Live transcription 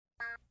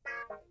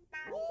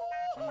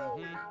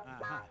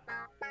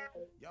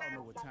Y'all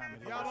know what time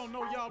it is. Y'all don't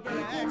know, y'all better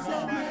ask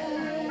somebody.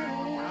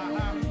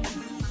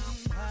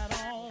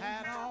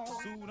 Hat on,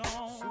 suit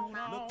on,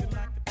 looking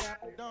like the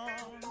Dapper Dawn,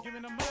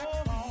 giving them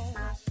all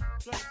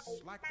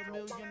dressed like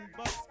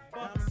 $1,000,000,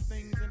 diamond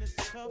things in its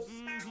cuffs.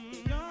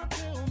 Y'all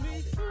tell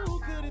me who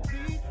could it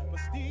be but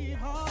Steve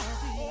Harvey?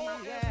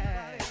 Oh,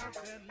 yeah. Everybody out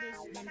there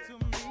listening to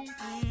me,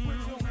 put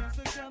your hands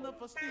together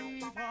for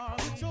Steve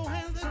Harvey. Put your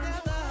hands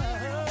together.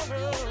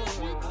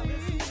 Steve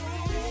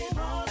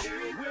Harvey.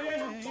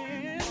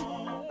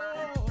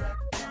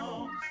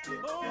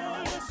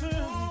 Oh, listen,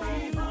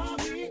 Steve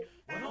Harvey.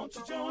 Why don't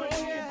you join me?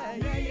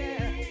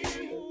 Yeah.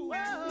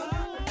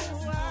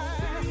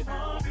 Steve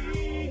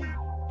Harvey.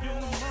 Get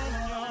 'em on,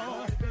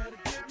 y'all. Better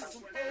give me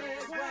some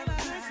eggs while I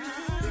listen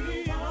to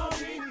Steve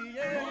Harvey.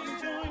 Yeah,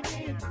 join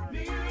in with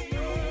me. If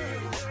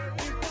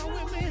you're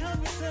with me, help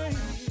me say.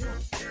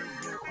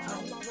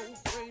 Turn your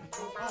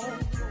radio on.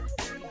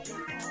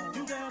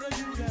 You gotta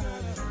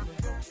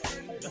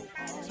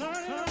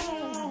turn it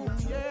on.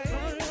 Yeah,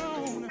 turn it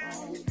on.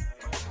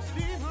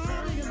 Steve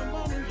Harvey in the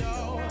morning,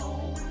 y'all.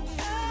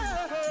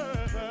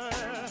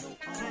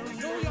 I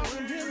know y'all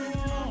can hear me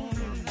on.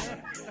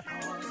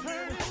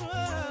 Turn it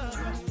up.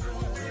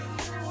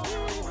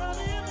 Steve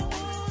Harvey in the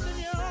morning,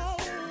 y'all.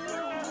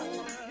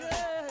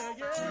 Yeah.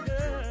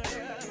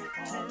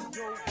 Turn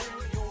your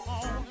radio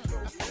on.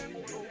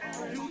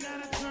 You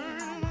gotta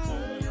turn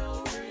your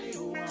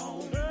radio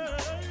on.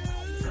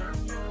 Turn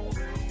your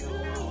radio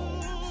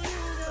on.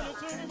 You gotta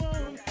turn it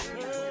on.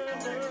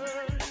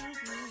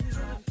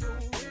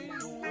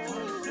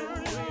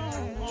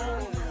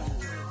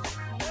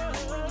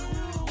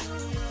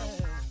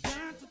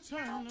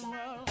 Turn them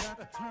out.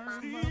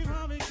 Steve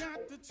Harvey got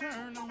to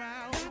turn them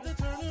out. Got to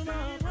turn them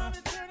out. Steve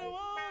Harvey turn them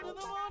on to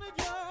the morning,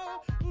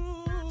 y'all.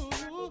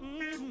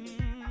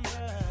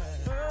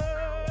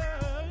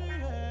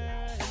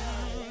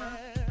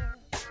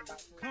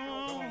 Come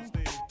on,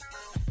 Steve.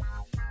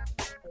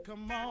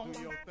 Come on. Do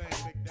your thing,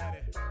 Big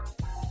Daddy.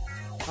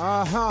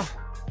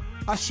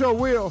 I sure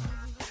will.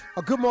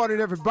 Good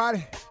morning,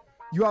 everybody.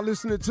 You are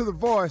listening to The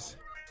Voice.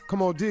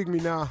 Come on, dig me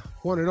now.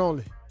 One and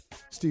only,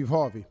 Steve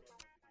Harvey.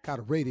 Got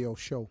a radio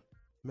show.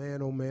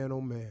 Man, oh man,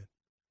 oh man.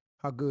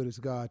 How good is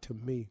God to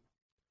me?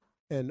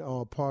 And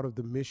part of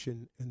the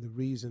mission and the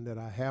reason that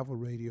I have a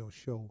radio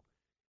show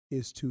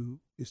is to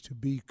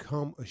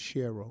become a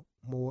Sheryl,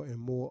 more and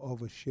more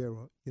of a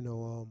Sheryl. You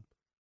know,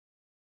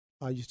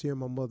 I used to hear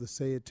my mother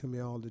say it to me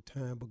all the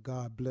time, but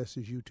God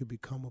blesses you to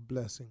become a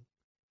blessing.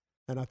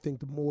 And I think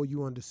the more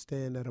you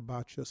understand that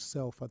about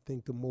yourself, I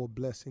think the more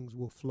blessings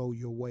will flow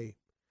your way.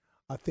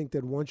 I think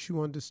that once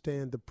you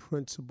understand the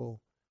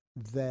principle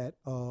that,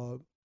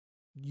 but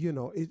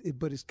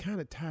it's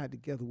kind of tied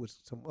together with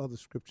some other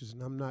scriptures,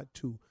 and I'm not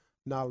too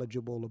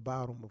knowledgeable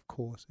about them, of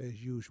course,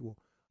 as usual,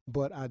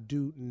 but I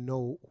do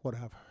know what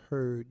I've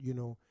heard,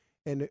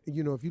 and,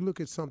 if you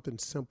look at something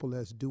simple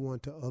as do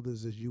unto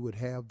others as you would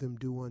have them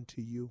do unto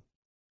you,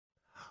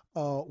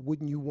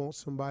 wouldn't you want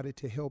somebody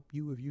to help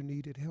you if you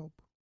needed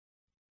help?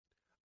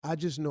 I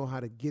just know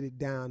how to get it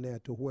down there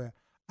to where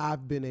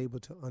I've been able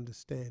to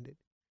understand it.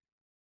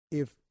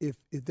 If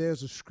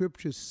there's a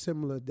scripture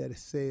similar that it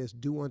says,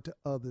 do unto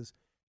others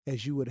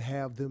as you would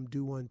have them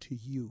do unto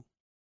you,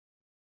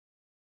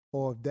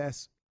 or if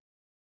that's,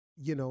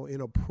 in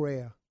a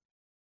prayer,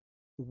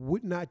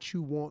 would not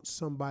you want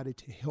somebody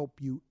to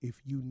help you if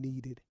you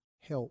needed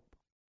help?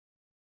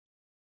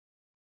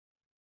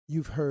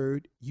 You've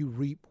heard you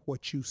reap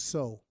what you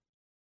sow.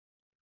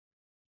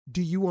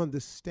 Do you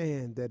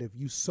understand that if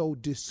you sow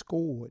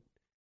discord,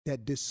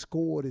 that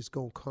discord is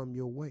going to come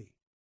your way?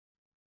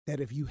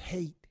 That if you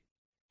hate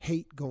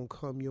gonna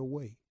come your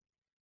way.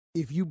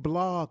 If you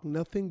blog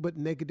nothing but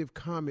negative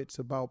comments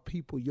about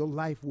people, your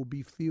life will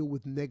be filled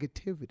with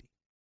negativity.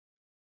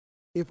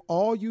 If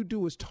all you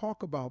do is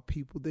talk about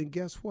people, then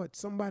guess what?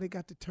 Somebody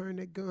got to turn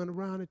that gun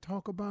around and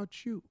talk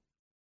about you.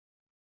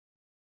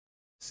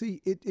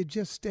 See, it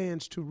just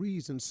stands to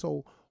reason.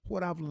 So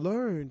what I've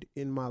learned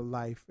in my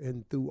life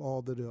and through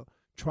all the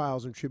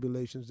trials and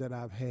tribulations that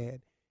I've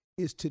had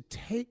is to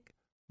take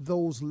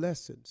those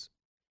lessons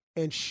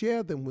and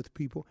share them with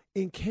people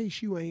in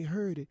case you ain't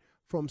heard it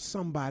from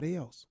somebody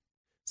else.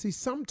 See,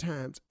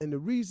 sometimes, and the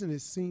reason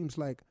it seems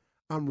like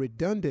I'm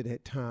redundant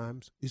at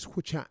times, is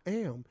which I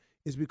am,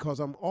 is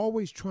because I'm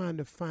always trying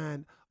to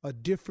find a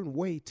different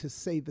way to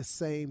say the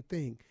same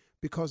thing.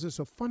 Because it's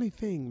a funny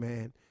thing,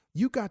 man.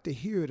 You got to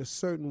hear it a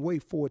certain way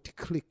for it to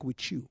click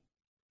with you.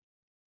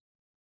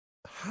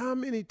 How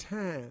many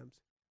times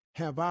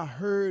have I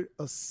heard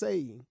a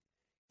saying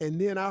and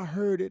then I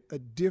heard it a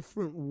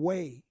different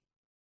way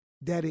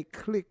that it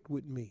clicked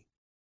with me?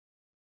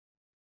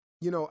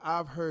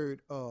 I've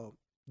heard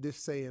this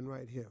saying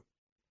right here.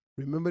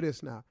 Remember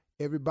this now.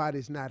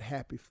 Everybody's not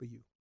happy for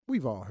you.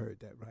 We've all heard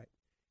that, right?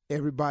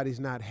 Everybody's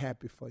not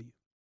happy for you.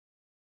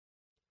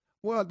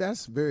 Well,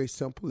 that's very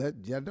simple.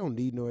 That don't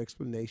need no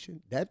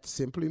explanation. That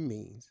simply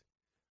means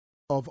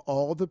of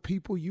all the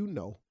people you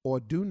know or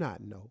do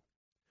not know,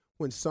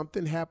 when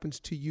something happens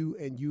to you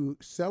and you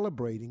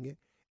celebrating it,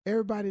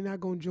 everybody not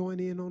going to join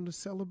in on the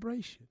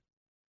celebration.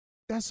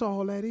 That's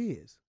all that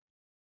is.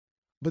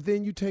 But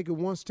then you take it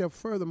one step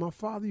further. My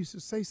father used to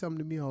say something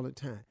to me all the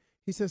time.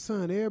 He said,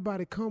 son,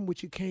 everybody come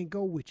with you, can't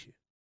go with you.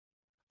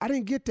 I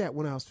didn't get that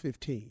when I was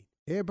 15.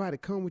 Everybody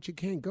come with you,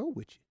 can't go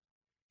with you.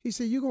 He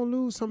said, you're going to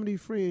lose some of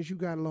these friends you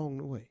got along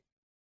the way.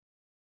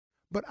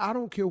 But I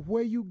don't care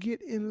where you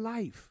get in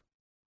life.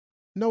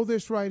 Know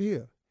this right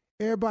here.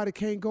 Everybody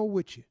can't go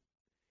with you.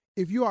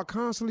 If you are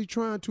constantly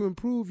trying to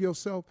improve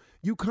yourself,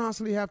 you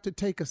constantly have to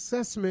take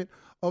assessment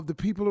of the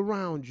people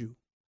around you.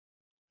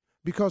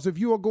 Because if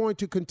you are going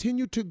to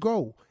continue to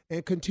go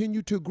and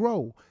continue to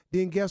grow,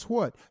 then guess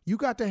what? You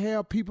got to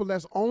have people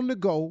that's on the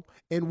go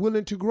and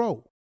willing to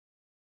grow.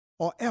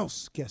 Or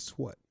else, guess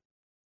what?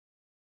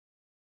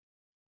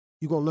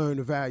 You're going to learn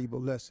a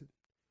valuable lesson.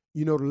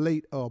 You know, the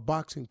late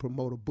boxing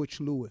promoter, Butch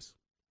Lewis.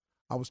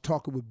 I was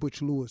talking with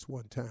Butch Lewis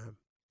one time,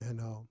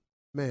 and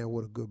man,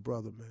 what a good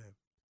brother, man.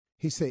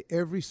 He said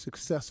every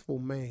successful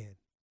man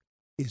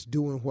is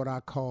doing what I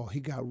call, he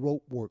got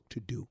rope work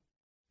to do.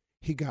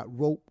 He got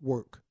rope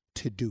work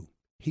to do.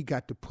 He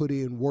got to put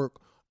in work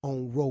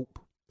on rope.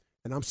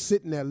 And I'm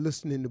sitting there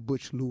listening to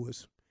Butch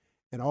Lewis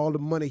and all the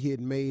money he had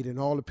made and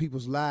all the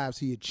people's lives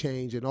he had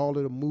changed and all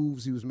of the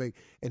moves he was making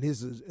and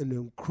his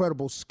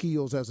incredible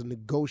skills as a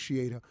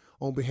negotiator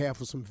on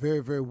behalf of some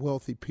very, very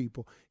wealthy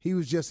people. He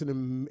was just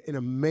an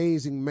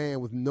amazing man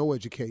with no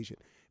education,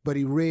 but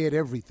he read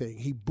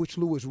everything. Butch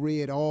Lewis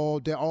read all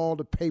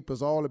the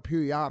papers, all the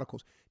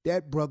periodicals.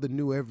 That brother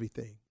knew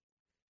everything.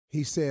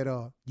 He said,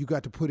 you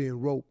got to put in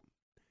rope.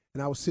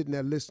 And I was sitting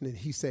there listening.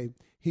 He said,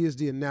 here's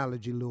the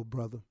analogy, little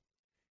brother.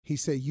 He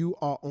said, you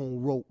are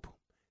on rope.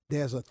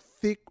 There's a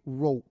thick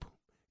rope.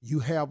 You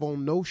have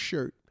on no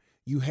shirt.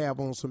 You have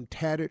on some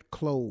tattered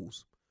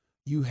clothes.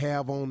 You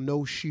have on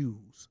no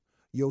shoes.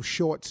 Your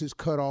shorts is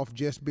cut off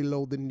just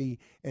below the knee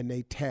and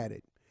they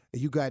tattered.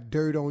 You got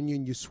dirt on you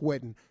and you're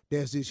sweating.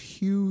 There's this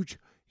huge,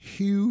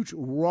 huge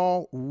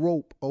raw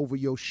rope over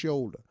your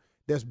shoulder.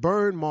 There's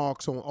burn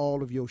marks on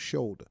all of your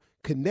shoulder.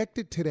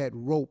 Connected to that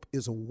rope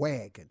is a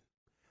wagon.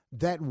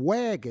 That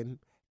wagon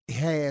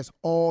has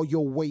all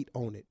your weight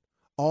on it,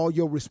 all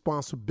your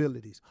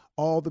responsibilities,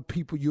 all the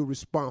people you're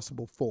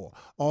responsible for,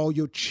 all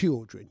your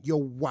children,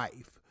 your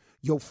wife,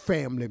 your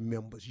family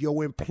members,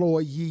 your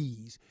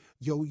employees,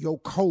 your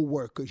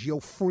co-workers, your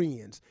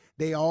friends.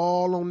 They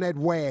all on that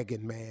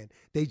wagon, man.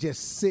 They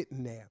just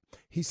sitting there.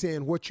 He's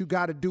saying what you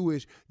got to do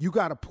is you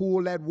got to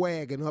pull that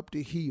wagon up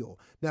the hill.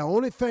 Now,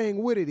 only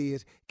thing with it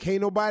is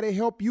can't nobody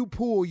help you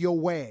pull your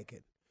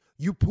wagon.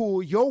 You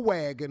pull your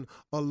wagon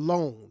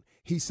alone.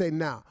 He said,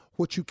 now,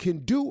 what you can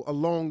do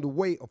along the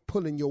way of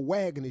pulling your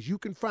wagon is you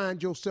can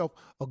find yourself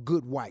a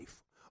good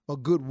wife, a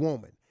good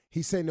woman.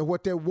 He's saying that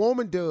what that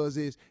woman does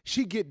is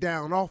she get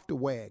down off the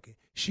wagon.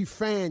 She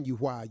fan you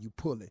while you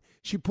pull it.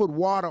 She put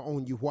water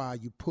on you while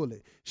you pull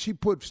it. She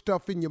put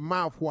stuff in your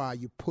mouth while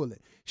you pull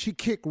it. She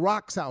kick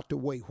rocks out the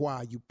way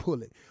while you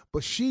pull it.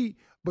 But she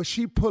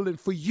pulling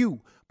for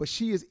you. But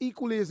she is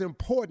equally as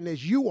important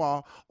as you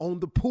are on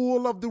the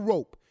pull of the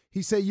rope.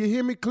 He said, you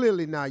hear me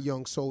clearly now,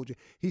 young soldier.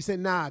 He said,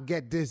 nah,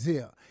 get this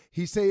here.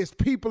 He said, it's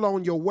people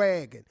on your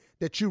wagon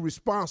that you're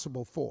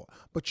responsible for.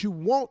 But you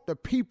want the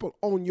people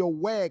on your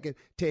wagon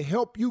to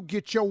help you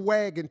get your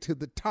wagon to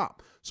the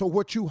top. So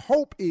what you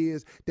hope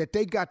is that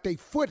they got their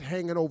foot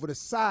hanging over the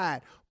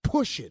side,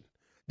 pushing.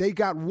 They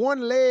got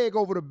one leg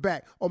over the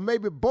back, or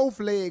maybe both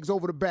legs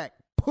over the back,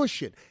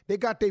 pushing. They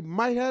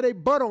might have their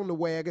butt on the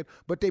wagon,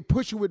 but they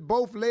push it with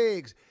both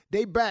legs.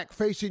 They back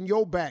facing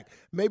your back.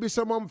 Maybe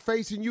some of them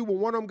facing you, but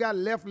one of them got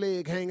left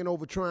leg hanging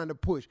over trying to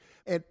push.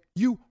 And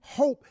you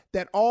hope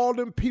that all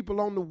them people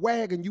on the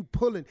wagon you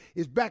pulling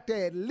is back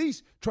there at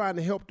least trying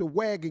to help the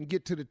wagon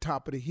get to the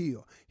top of the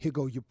hill. Here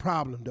go your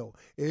problem though.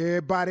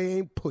 Everybody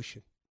ain't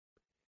pushing.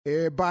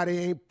 Everybody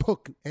ain't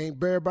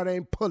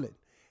pulling.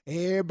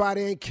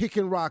 Everybody ain't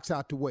kicking rocks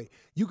out the way.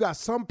 You got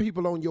some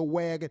people on your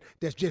wagon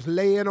that's just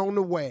laying on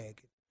the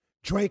wagon,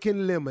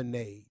 drinking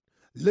lemonade,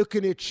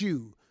 looking at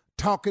you,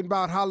 talking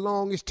about how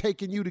long it's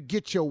taking you to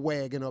get your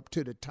wagon up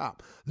to the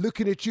top,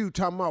 looking at you,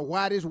 talking about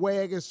why this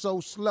wagon's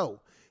so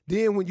slow.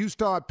 Then when you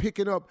start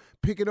picking up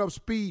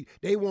speed,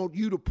 they want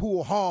you to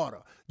pull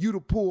harder, you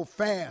to pull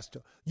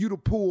faster, you to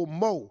pull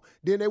more.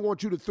 Then they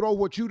want you to throw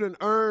what you done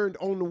earned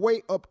on the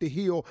way up the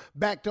hill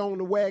back on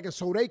the wagon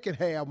so they can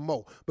have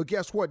more. But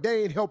guess what?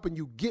 They ain't helping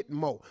you get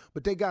more.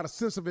 But they got a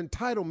sense of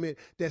entitlement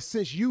that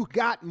since you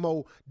got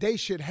more, they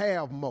should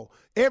have more.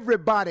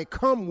 Everybody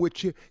come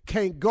with you,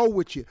 can't go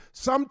with you.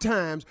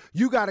 Sometimes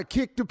you got to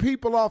kick the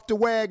people off the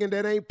wagon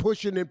that ain't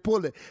pushing and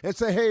pulling and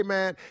say, hey,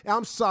 man,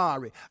 I'm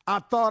sorry. I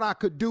thought I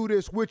could do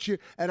this with you,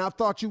 and I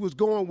thought you was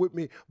going with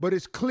me. But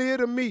it's clear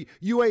to me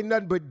you ain't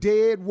nothing but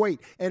dead weight,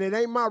 and it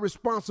ain't my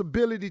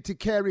responsibility to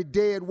carry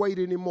dead weight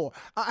anymore.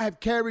 I have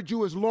carried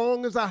you as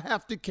long as I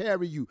have to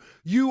carry you.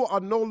 You are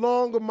no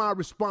longer my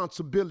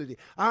responsibility.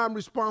 I'm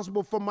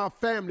responsible for my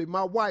family,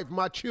 my wife,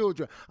 my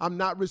children. I'm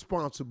not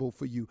responsible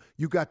for you.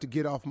 You got to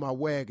get off my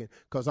wagon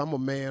because I'm a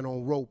man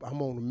on rope.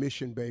 I'm on a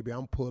mission, baby.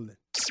 I'm pulling.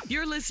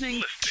 You're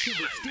listening to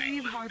the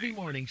Steve Harvey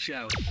Morning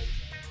Show.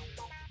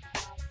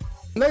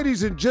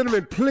 Ladies and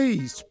gentlemen,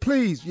 please,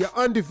 your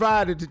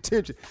undivided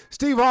attention.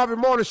 Steve Harvey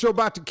Morning Show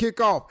about to kick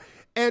off.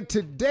 And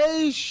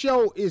today's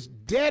show is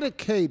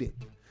dedicated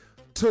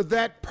to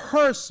that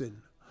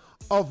person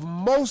of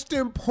most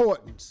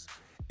importance.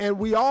 And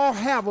we all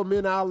have them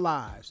in our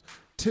lives.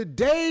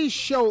 Today's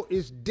show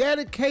is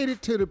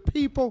dedicated to the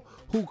people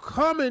who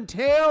come and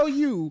tell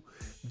you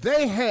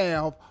they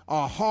have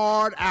a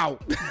hard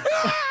out.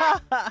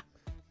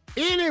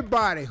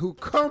 Anybody who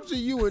comes to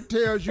you and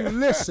tells you,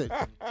 listen,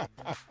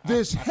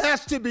 this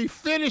has to be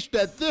finished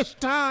at this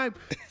time,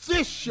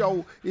 this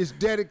show is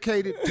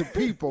dedicated to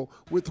people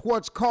with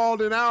what's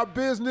called in our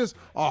business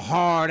a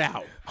hard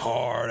out.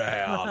 Hard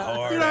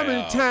out. You know how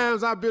many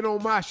times I've been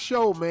on my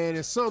show, man,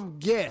 and some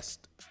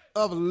guest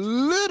of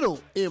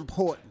little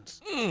importance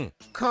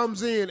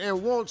comes in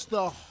and wants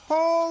the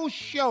whole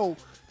show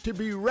to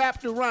be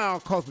wrapped around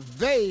because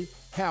they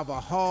have a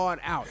hard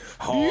out.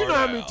 Do you know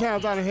how many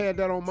times I've had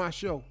that on my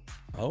show?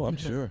 Oh, I'm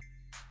sure.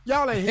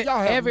 Y'all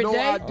have no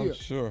idea. I'm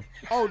sure.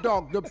 Oh,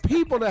 dog, the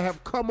people that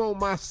have come on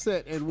my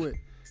set and went,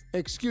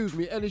 excuse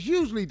me, and it's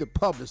usually the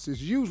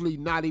publicist, usually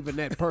not even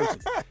that person.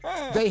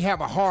 They have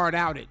a hard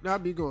out. I'll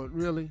be going,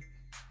 really?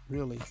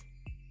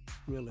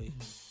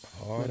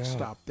 Let's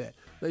stop that.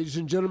 Ladies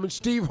and gentlemen,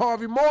 Steve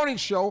Harvey Morning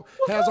Show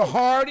has a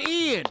hard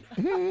end.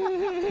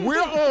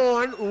 We're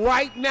on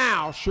right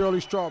now,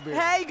 Shirley Strawberry.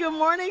 Hey, good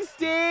morning,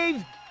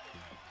 Steve.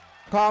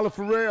 Carla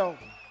Farrell.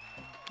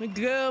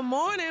 Good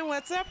morning.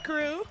 What's up,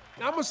 crew?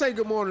 I'm going to say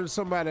good morning to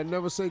somebody I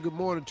never say good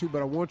morning to,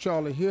 but I want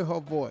y'all to hear her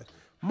voice.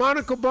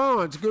 Monica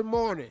Barnes, good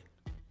morning.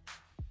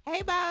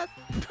 Hey, boss.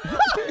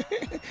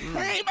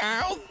 Hey,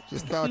 boss.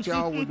 Just thought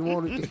y'all would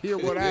want to hear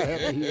what I have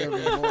to hear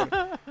every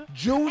morning.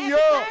 Junior.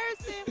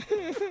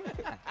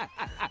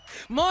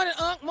 Morning,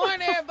 Unc.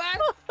 Morning, everybody.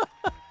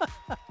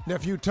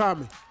 Nephew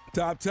Tommy.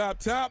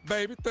 Top,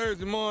 baby.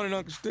 Thursday morning,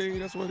 Uncle Steve.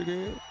 That's what it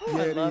is.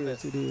 Yeah,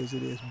 it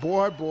is.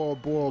 Boy.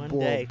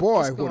 day.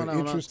 What going an on,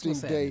 interesting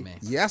What's day happening, man?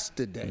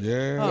 yesterday.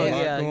 Yeah, Oh, a lot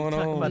yeah. You going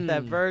talking on. about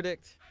that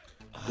verdict?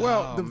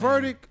 Well, the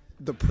verdict,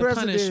 the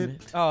president,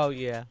 punishment. Oh,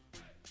 yeah.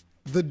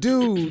 the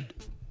dude.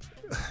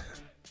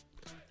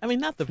 I mean,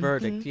 not the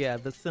verdict. Yeah,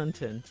 the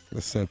sentence.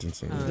 The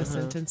sentencing. The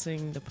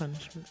sentencing, the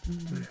punishment.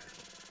 Mm-hmm.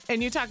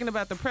 And you're talking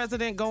about the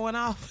president going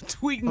off,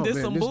 tweeting Oh, this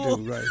man, some this bull.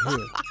 dude right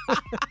here.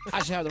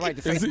 I should have the right to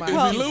Is face he, my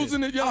is he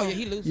losing it, y'all? Oh, yeah,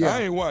 he losing. Yeah.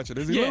 I ain't watching.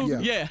 Is he Yeah.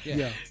 losing?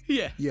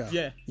 Yeah.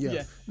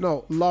 Yeah.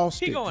 No,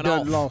 lost He it. going Done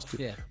off. lost it.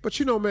 Yeah. But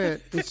you know,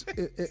 man,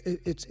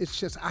 it's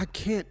just I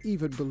can't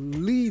even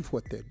believe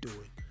what they're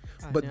doing.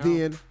 But know.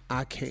 then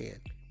I can.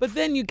 But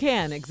then you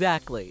can.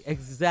 Exactly,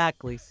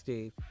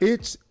 Steve.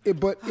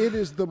 But it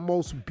is the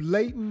most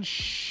blatant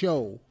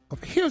show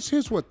of.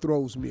 Here's what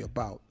throws me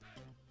about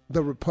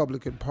the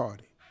Republican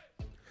Party.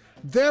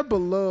 Their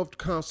beloved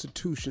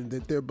Constitution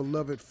that their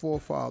beloved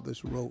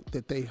forefathers wrote,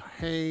 that they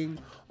hang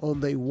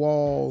on their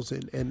walls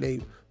and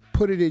they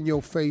put it in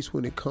your face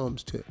when it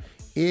comes to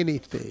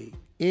anything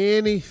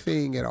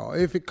at all.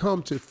 If it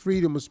comes to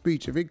freedom of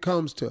speech, if it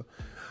comes to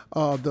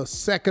the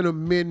Second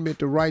Amendment,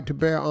 the right to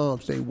bear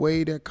arms, they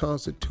weigh that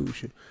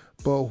Constitution.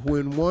 But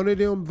when one of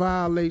them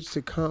violates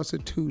the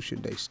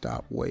Constitution, they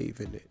stop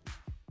waving it.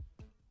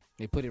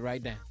 They put it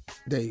right down.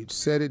 They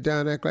set it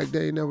down, act like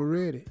they ain't never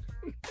read it.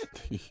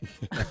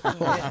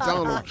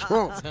 Donald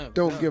Trump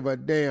don't give a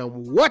damn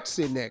what's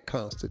in that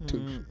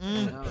Constitution.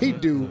 He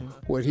do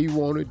what he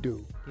want to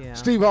do. Yeah.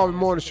 Steve Harvey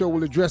Morning Show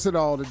will address it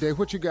all today.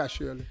 What you got,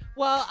 Shirley?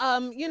 Well,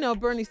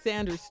 Bernie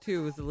Sanders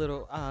too is a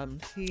little.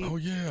 Oh,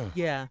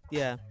 yeah.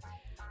 Yeah.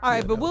 All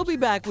right, but we'll be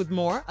back with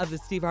more of the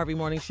Steve Harvey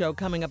Morning Show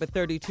coming up at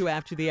 32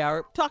 after the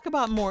hour. Talk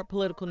about more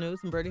political news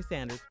and Bernie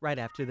Sanders right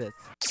after this.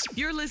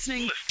 You're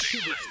listening to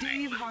the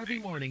Steve Harvey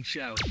Morning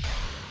Show.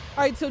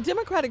 All right, so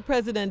Democratic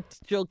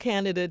presidential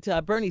candidate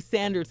Bernie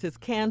Sanders has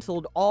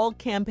canceled all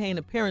campaign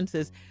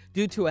appearances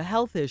due to a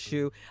health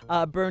issue.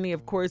 Bernie,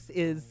 of course,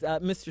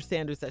 Mr.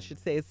 Sanders, I should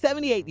say, is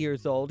 78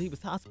 years old. He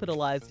was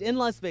hospitalized in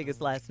Las Vegas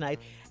last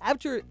night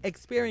after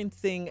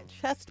experiencing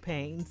chest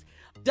pains.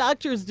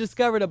 Doctors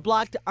discovered a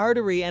blocked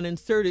artery and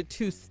inserted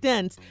 2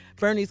 stents.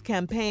 Bernie's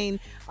campaign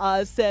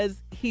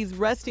says he's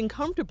resting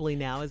comfortably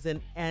now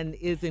and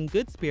is in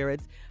good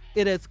spirits.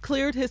 It has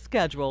cleared his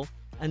schedule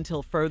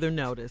until further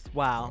notice.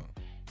 Wow.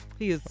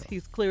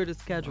 He's cleared his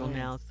schedule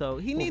now, so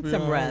he needs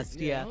some rest.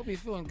 I Yeah. hope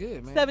he's feeling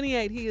good, man.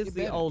 78, he is Get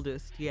the better.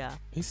 oldest. Yeah.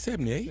 He's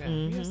 78. Yeah,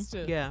 he has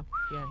to, Yeah.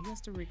 he has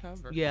to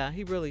recover. Yeah,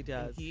 he really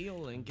does.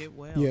 Heal and get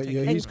well. Yeah,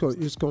 Take it's care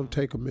of going to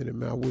take a minute,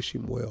 man. I wish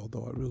him well,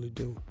 though. I really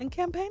do. And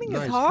campaigning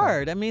Nice is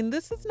hard. I mean,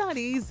 this is not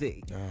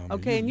easy. man,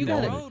 Okay, and you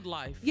himself. got to Road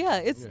life.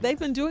 Yeah, they've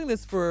been doing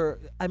this for,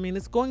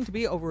 it's going to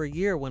be over a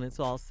year when it's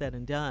all said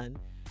and done,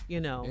 Yeah.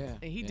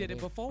 And he did it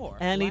before.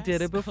 And he last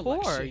did it before,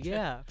 election.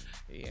 yeah.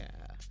 Yeah.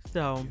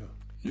 So,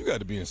 You got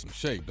to be in some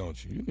shape,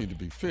 don't you? You need to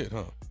be fit,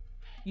 huh?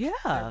 yeah.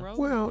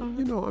 Well,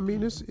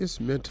 it's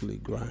mentally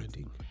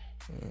grinding.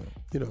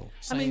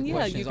 Same you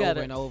questions got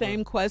over and to over.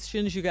 same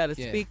questions. You got to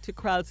Yeah. speak to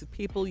crowds of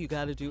people. You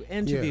got to do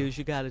interviews.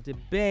 You got to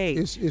debate.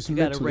 It's you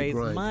got to mentally raise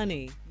grinding.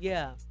 money.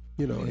 Yeah.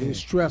 And it's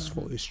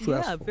stressful. It's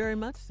stressful. Yeah, very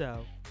much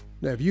so.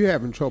 Now, if you're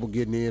having trouble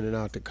getting in and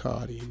out the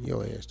car, then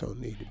your ass don't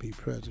need to be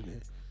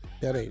president.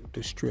 That ain't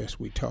the stress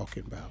we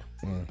talking about.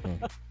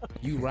 Mm-hmm.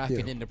 You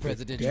rocking in the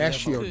presidential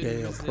That's limo.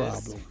 your damn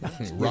problem.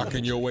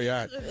 Rocking your way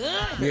out.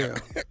 Yeah.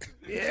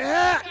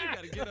 Yeah. You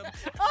gotta get up.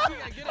 You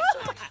gotta get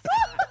up.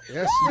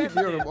 That's you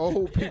know them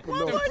old people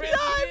know. One more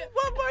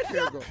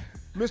Here time. we go.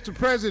 Mr.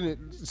 President,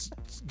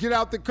 get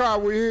out the car.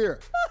 We're here.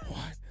 What?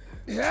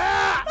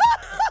 Yeah.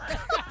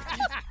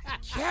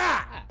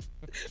 Yeah.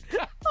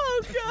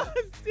 Oh, God,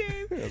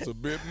 Steve. That's a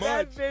bit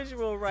That much.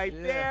 visual right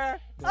there.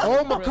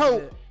 Hold my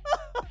coat.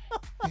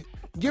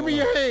 Give me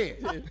your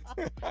hand.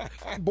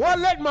 Boy,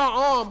 let my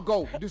arm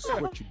go. This is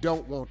what you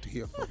don't want to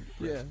hear from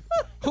me. Yeah.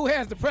 Who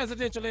has the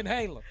presidential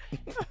inhaler?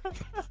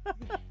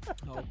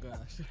 Oh,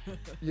 gosh.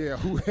 Yeah,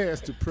 who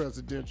has the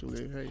presidential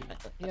inhaler?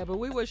 Yeah, but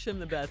we wish him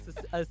the best.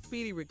 A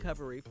speedy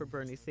recovery for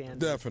Bernie Sanders.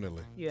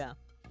 Definitely. Yeah.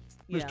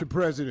 Mr.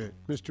 President,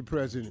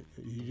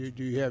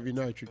 do you have your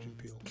nitrogen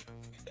pill?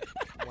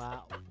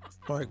 Wow.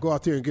 All right, go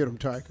out there and get them,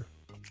 Tiger.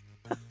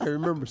 Hey,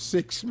 remember,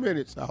 6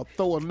 minutes, I'll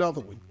throw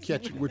another one.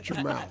 Catch it with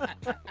your mouth.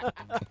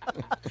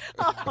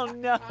 Oh,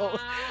 no.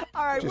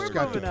 All right, Just we're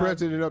got the moving on.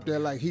 president up there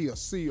like he a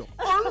seal.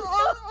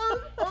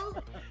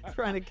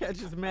 Trying to catch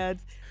his meds.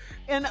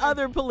 In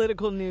other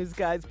political news,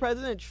 guys,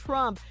 President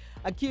Trump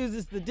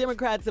accuses the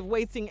Democrats of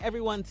wasting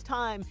everyone's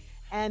time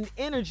and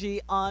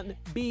energy on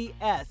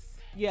BS.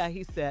 Yeah,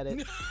 he said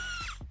it.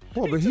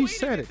 Well, but he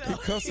said it. He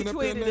cussing He up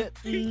in tweeted there. it.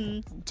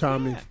 Mm-hmm.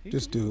 Tommy,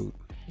 this dude.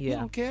 You Yeah.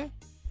 don't care.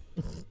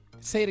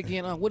 Say it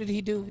again. What did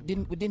he do?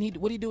 What did he do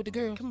with the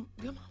girl? Come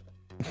on.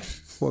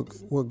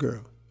 What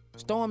girl?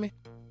 Stormy.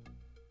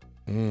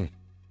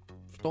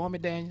 Stormy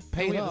Daniels.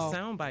 Paid We her have a off.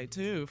 soundbite,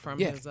 too, from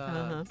Yeah. his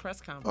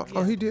press Oh, conference.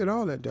 oh, he did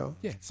all that, though.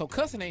 Yeah. So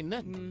cussing ain't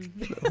nothing.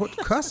 What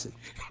cussing?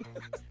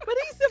 But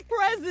he's the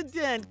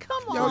president.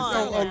 Come on.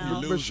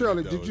 now. But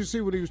Shirley, though. did you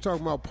see what he was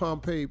talking about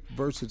Pompey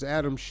versus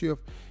Adam Schiff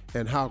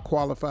and how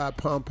qualified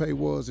Pompey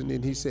was? And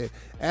then he said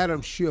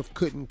Adam Schiff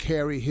couldn't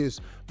carry his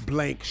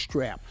blank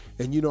strap.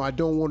 And, you know, I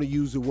don't want to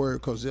use the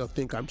word because they'll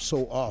think I'm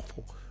so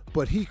awful.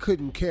 But he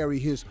couldn't carry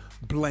his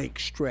blank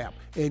strap.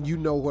 And you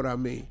know what I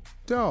mean.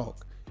 Dog,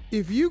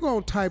 if you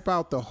going to type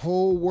out the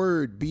whole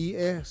word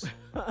BS,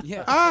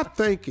 Yeah. I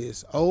think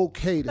it's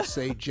okay to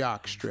say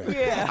jockstrap.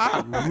 Yeah.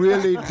 I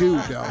really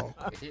do, dog.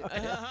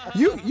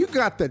 You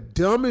got the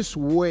dumbest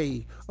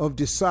way of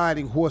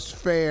deciding what's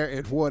fair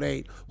and what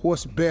ain't,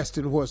 what's best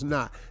and what's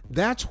not.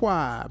 That's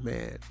why,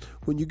 man,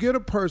 when you get a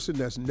person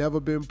that's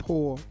never been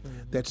poor,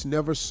 that's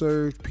never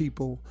served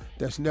people,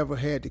 that's never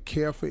had to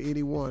care for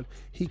anyone,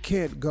 he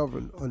can't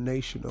govern a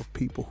nation of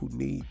people who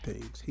need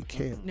things. He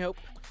can't. Nope.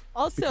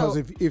 Also, Because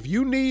if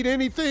you need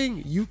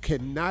anything, you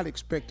cannot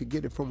expect to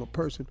get it from a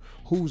person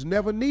who's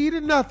never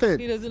needed nothing.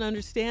 he doesn't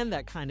understand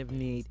that kind of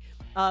need.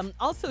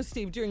 Also,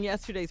 Steve, during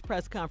yesterday's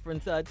press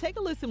conference, take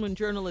a listen when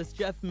journalist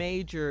Jeff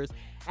Majors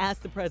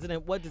asked the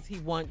president what does he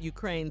want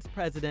Ukraine's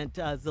President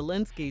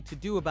Zelensky to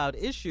do about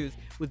issues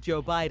with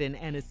Joe Biden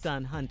and his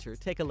son Hunter.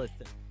 Take a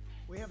listen.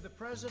 We have the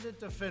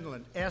President of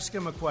Finland. Ask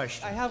him a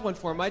question. I have one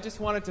for him. I just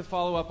wanted to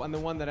follow up on the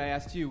one that I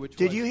asked you, which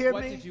Did was, you hear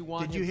what me? did you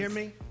want Did him you hear to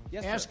me?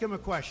 Yes, Ask sir. him a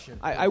question.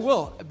 I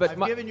will, but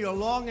I've given you a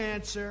long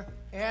answer.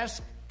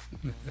 Ask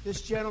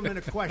this gentleman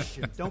a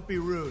question. Don't be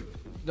rude.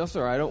 No,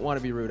 sir, I don't want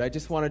to be rude. I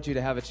just wanted you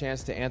to have a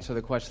chance to answer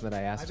the question that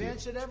I asked I've you.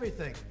 answered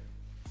everything.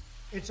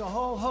 It's a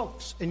whole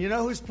hoax. And you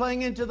know who's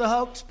playing into the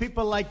hoax?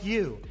 People like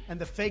you and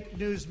the fake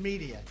news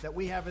media that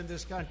we have in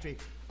this country.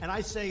 And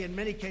I say in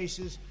many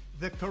cases,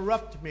 the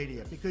corrupt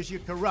media, because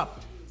you're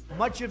corrupt.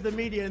 Much of the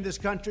media in this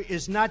country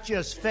is not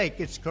just fake,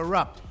 it's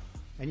corrupt.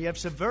 And you have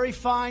some very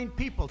fine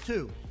people,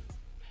 too.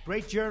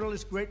 Great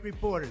journalists, great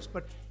reporters.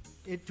 But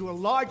to a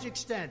large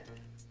extent,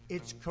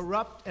 it's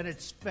corrupt and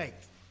it's fake.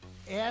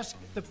 Ask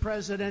the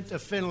President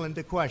of Finland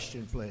a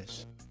question,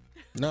 please.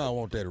 Now I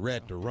want that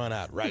rat to run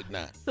out right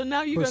now. So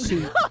now you're Well,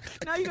 going see-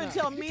 to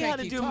tell me can't how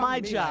to keep do talking my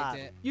to me like job.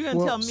 that. You're going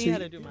to tell me how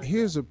to do my job.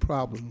 Here's a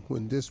problem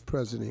when this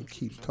president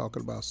keeps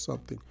talking about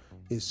something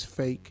is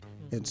fake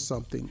and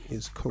something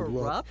is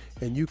corrupt.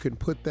 And you can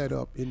put that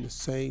up in the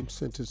same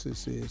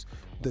sentences as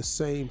the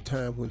same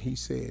time when he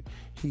said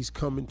he's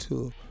coming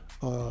to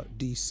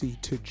D.C.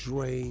 to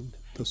drain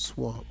the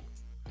swamp.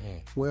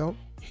 Well,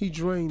 he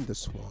drained the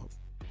swamp.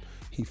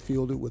 He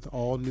filled it with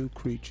all new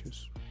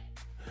creatures.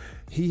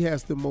 He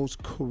has the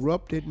most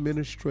corrupt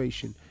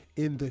administration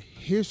in the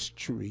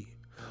history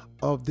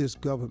of this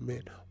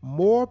government.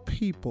 More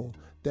people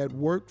that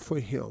work for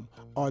him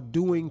are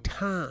doing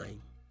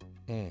time,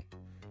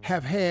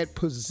 have had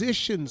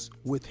positions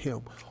with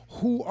him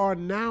who are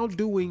now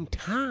doing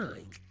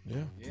time.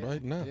 Yeah,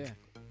 right now. Yeah.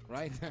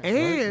 Right now.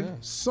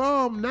 And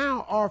some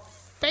now are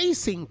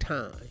facing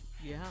time.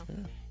 Yeah.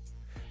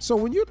 So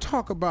when you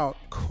talk about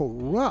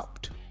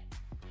corrupt,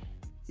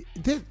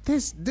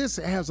 this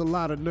has a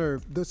lot of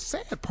nerve. The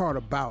sad part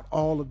about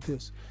all of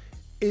this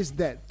is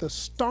that the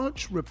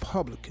staunch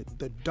Republican,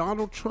 the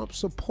Donald Trump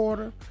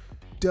supporter,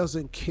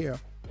 doesn't care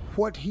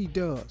what he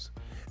does.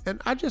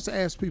 And I just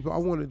ask people, I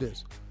wanted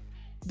this.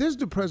 This is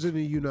the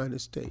President of the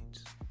United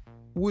States.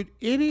 Would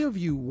any of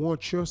you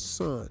want your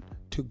son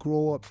to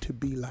grow up to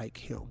be like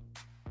him?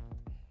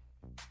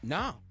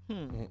 No.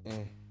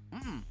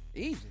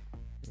 Easy.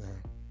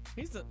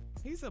 He's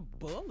a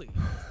bully.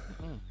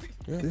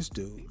 This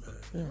dude, man.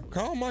 Yeah.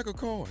 Call Michael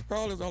Cohen.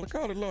 Call his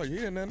lawyer.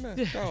 He in there now.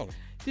 Call him.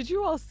 Did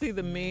you all see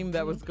the meme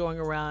that was going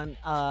around?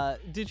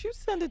 Did you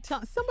send it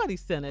to somebody?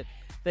 Sent it.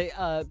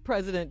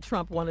 President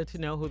Trump wanted to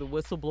know who the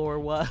whistleblower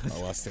was.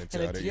 Oh, I sent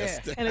y'all that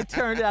yesterday. And it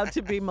turned out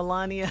to be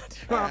Melania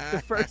Trump,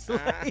 the first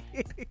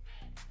lady.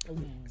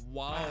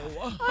 Wow.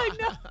 I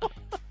know.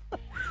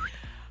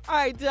 All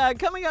right,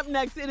 coming up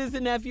next, it is a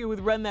nephew with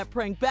Run That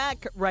Prank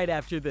Back right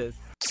after this.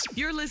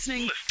 You're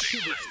listening to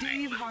the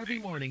Steve Harvey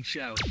Morning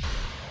Show.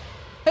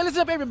 Hey,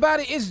 listen up,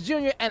 everybody. It's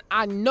Junior, and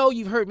I know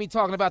you've heard me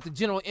talking about the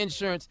General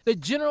Insurance. The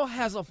General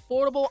has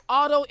affordable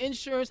auto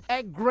insurance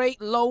at great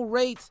low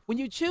rates. When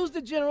you choose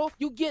the General,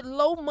 you get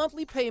low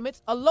monthly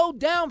payments, a low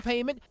down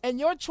payment,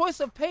 and your choice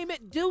of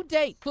payment due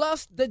date.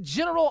 Plus, the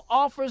General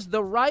offers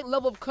the right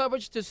level of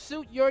coverage to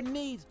suit your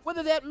needs,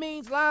 whether that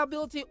means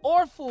liability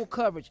or full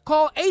coverage.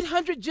 Call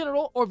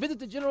 800-GENERAL or visit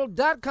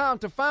thegeneral.com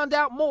to find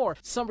out more.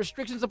 Some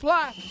restrictions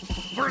apply.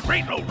 For a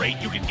great low rate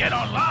you can get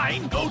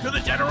online, go to the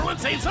General and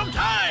save some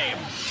time.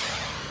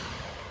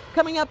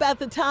 Coming up at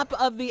the top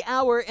of the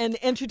hour in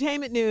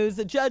entertainment news,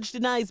 a judge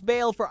denies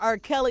bail for R.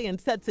 Kelly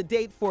and sets a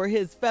date for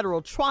his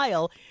federal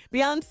trial.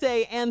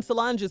 Beyonce and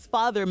Solange's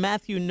father,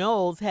 Matthew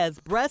Knowles,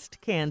 has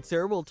breast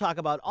cancer. We'll talk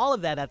about all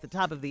of that at the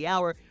top of the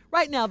hour.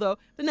 Right now, though,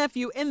 the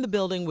nephew in the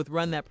building with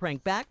Run That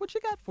Prank Back. What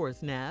you got for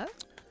us, Nav?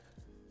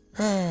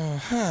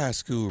 High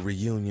school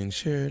reunion,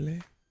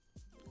 Shirley.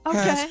 Okay.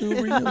 High school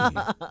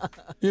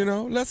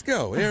reunion. Let's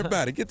go.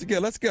 Everybody, get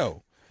together. Let's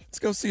go. Let's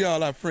go see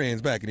all our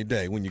friends back in the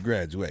day when you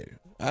graduated.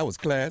 I was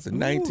class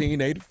in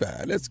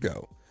 1985. Let's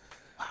go.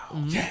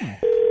 Yeah.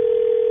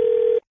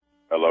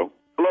 Hello?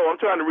 Hello, I'm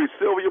trying to reach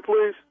Sylvia,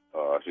 please.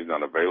 She's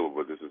not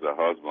available. This is her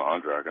husband,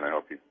 Andre. How can I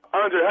help you?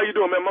 Andre, how you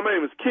doing, man? My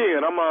name is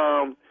Ken.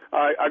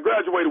 I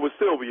graduated with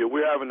Sylvia.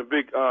 We're having a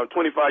big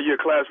 25-year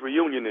class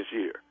reunion this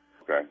year.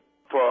 Okay.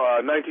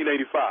 For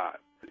 1985.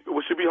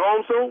 Will she be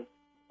home soon?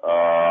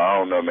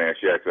 I don't know, man.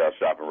 She actually out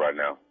shopping right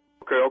now.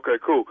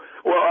 Okay, cool.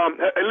 Well,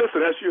 hey,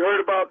 listen, does she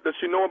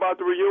know about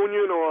the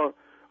reunion, or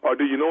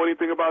do you know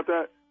anything about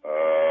that?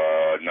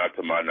 Not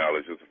to my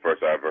knowledge. It's the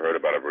first I ever heard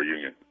about a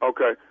reunion.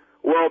 Okay.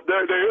 Well,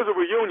 there is a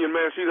reunion,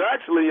 man. She's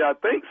actually, I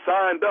think,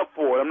 signed up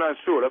for it. I'm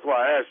not sure. That's why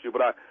I asked you.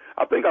 But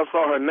I think I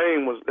saw her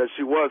name that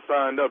she was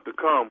signed up to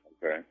come.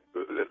 Okay.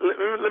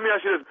 Let me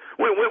ask you this.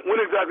 When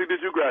exactly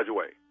did you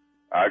graduate?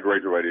 I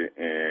graduated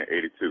in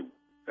 82.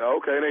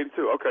 Okay, in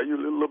 82. Okay, you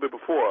a little bit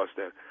before us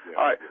then. Yeah.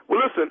 All right.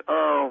 Well, listen,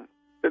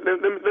 let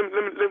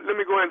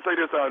me go ahead and say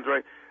this,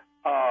 Andre.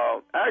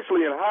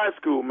 Actually, in high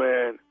school,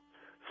 man,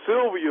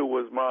 Sylvia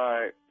was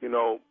my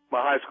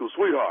high school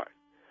sweetheart.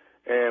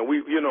 And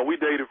we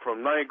dated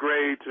from 9th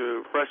grade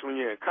to freshman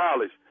year in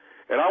college.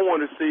 And I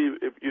wanted to see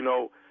if it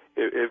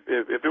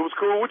was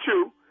cool with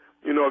you,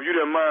 if you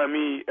didn't mind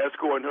me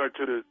escorting her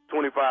to the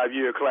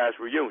 25-year class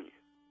reunion.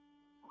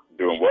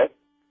 Doing what?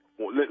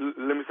 Well,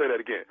 let me say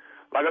that again.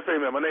 Like I say,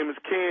 man, my name is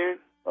Ken.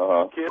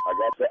 Ken.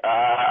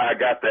 I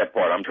got that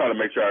part. I'm trying to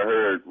make sure I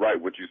heard right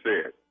what you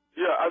said.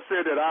 Yeah, I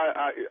said that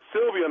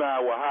Sylvia and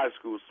I were high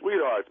school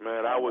sweethearts,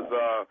 man. I was,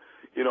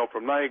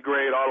 from 9th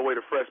grade all the way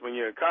to freshman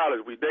year in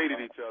college. We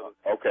dated each other.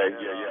 Okay, and,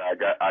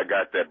 I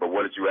got that. But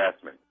what did you ask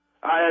me?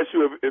 I asked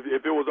you if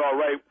it was all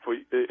right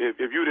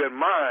if you didn't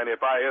mind if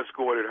I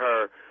escorted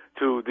her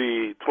to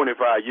the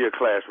 25-year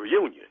class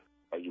reunion.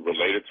 Are you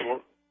related to her?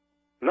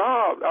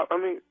 No,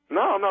 I'm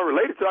not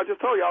related to her. I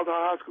just told you I was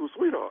her high school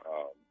sweetheart.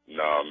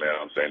 No, man,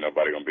 I'm saying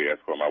nobody gonna be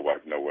escorting my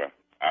wife nowhere.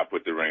 I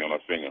put the ring on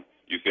her finger.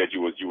 You said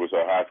you was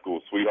her high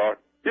school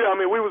sweetheart? Yeah,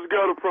 we was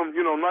together from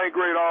 9th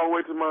grade all the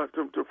way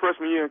to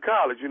freshman year in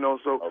college.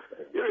 So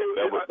okay.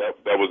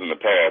 That was in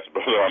the past,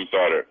 brother. I'm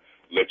sorry to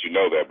let you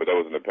know that, but that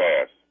was in the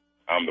past.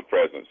 I'm the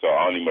present, so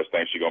I only must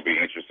think she's gonna be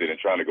interested in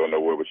trying to go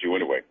nowhere with you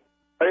anyway.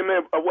 Hey,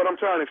 man, what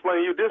I'm trying to explain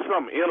to you, this is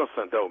something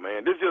innocent, though,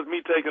 man. This is just me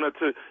taking her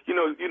to,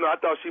 I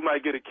thought she might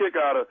get a kick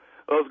out of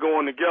us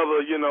going together,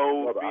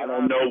 I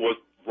don't know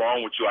what's wrong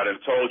with you. I done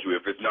told you,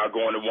 if it's not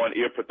going in one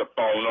ear, put the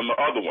phone on the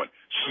other one.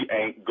 She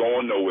ain't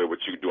going nowhere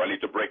with you. Do I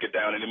need to break it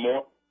down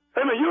anymore?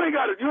 Hey, man, you ain't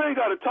got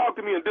to talk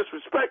to me and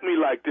disrespect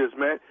me like this,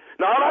 man.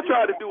 Now, all I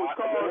tried to do was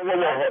call...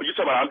 Whoa. You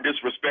talking about I'm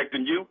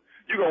disrespecting you?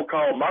 You gonna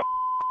call my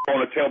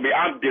phone and tell me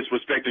I'm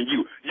disrespecting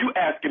you? You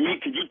asking me,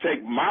 can you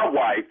take my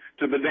wife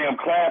to the damn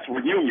class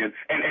reunion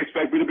and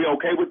expect me to be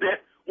okay with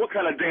that? What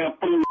kind of damn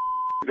fool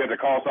is that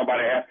to call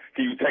somebody and ask,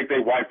 can you take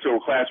their wife to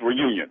a class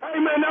reunion? Hey,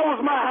 man, that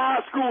was my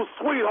high school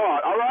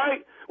sweetheart, all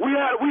right? We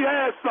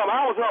had something.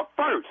 I was her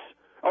first,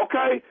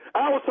 okay?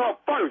 I was her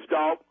first,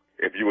 dog.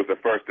 If you was the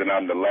first, then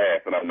I'm the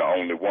last, and I'm the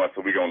only one, so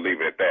we're going to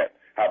leave it at that.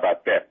 How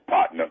about that,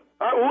 partner?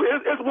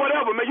 It's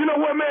whatever, man. You know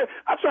what, man?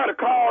 I try to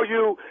call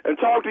you and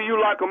talk to you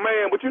like a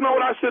man, but you know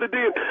what I should have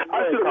did?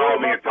 I should have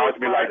called me and talked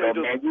to me like that,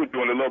 man. You were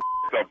doing a little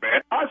stuff,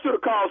 man. I should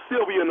have called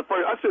Sylvia in the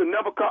first. I should have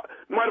never called.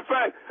 Matter of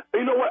fact,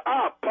 you know what?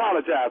 I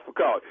apologize for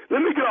calling.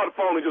 Let me get on the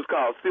phone and just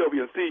call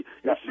Sylvia and see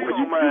if she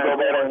don't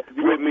mind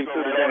with me. Go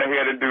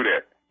ahead and do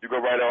that. You go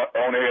right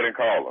on ahead and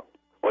call her.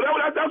 Well,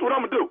 that's what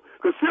I'm going to do,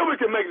 because Sylvia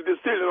can make the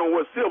decision on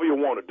what Sylvia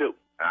want to do.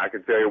 I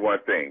can tell you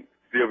one thing.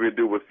 Sylvia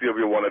do what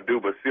Sylvia want to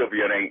do, but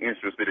Sylvia ain't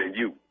interested in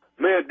you.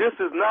 Man, this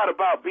is not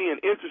about being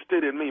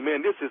interested in me,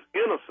 man. This is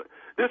innocent.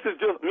 This is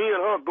just me and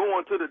her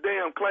going to the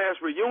damn class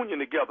reunion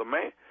together,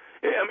 man.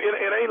 It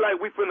ain't like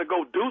we finna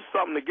go do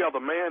something together,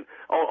 man,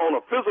 on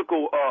a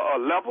physical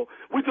level.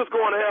 We just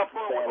going to have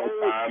fun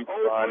with I'm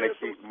trying to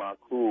keep my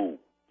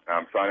cool.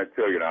 I'm trying to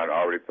tell you, I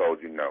already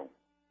told you no.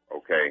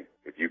 Okay?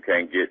 If you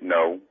can't get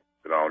no,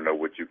 then I don't know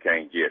what you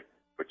can't get.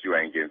 But you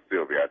ain't getting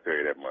Sylvia, I tell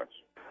you that much.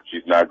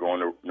 She's not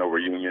going to no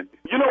reunion.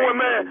 You know what,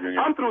 man?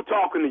 I'm through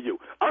talking to you.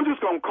 I'm just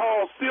going to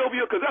call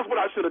Sylvia, because that's what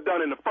I should have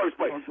done in the first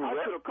place. I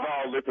should have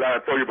called. Listen, I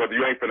told you, brother,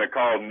 you ain't finna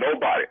call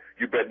nobody.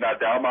 You better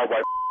not dial my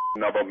wife's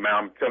number, man.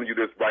 I'm telling you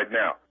this right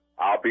now.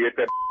 I'll be at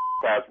that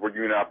class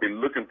reunion. I'll be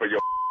looking for your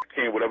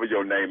king, whatever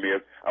your name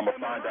is. I'm going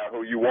to find out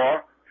who you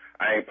are.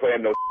 I ain't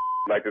playing no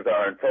like this.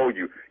 I done told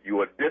you. You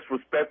are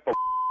disrespectful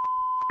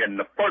in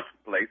the first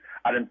place.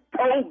 I done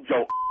told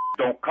your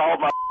don't call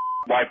my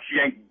wife. She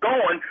ain't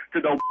going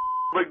to no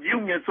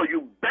reunion, so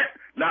you bet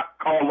not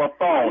call her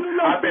phone.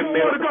 I've been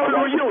married for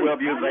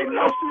 12 years. Ain't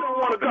no she don't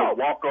want to go.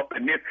 Walk up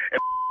in this and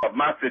of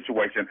my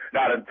situation.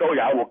 Now I done told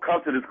you I will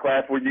come to this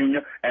class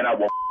reunion and I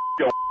will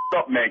your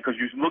up, man, because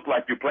you look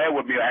like you're playing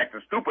with me or acting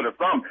stupid or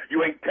something.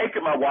 You ain't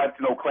taking my wife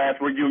to no class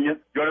reunion.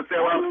 You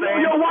understand what I'm saying?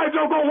 Your wife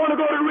don't want to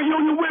go to the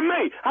reunion with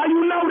me. How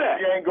you know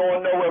that? She ain't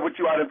going nowhere with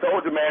you. I done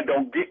told you, man,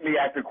 don't get me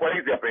acting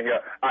crazy up in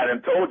here. I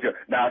done told you.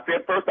 Now, I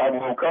said first I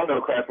won't come to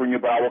the class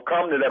reunion, but I will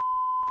come to that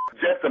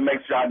just to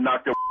make sure I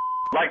knock your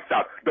lights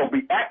out. Don't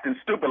be acting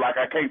stupid like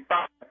I can't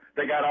find.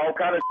 They got all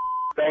kind of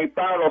they ain't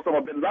found on some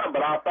of been lying, but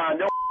I'll find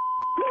your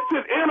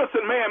This is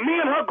innocent, man. Me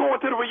and her going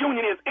to the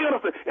reunion is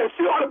innocent, and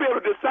she ought to be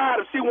able to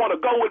decide if she want to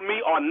go with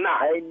me or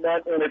not. Ain't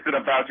nothing innocent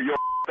about you. Your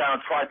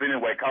sound trifling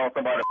anyway. Calling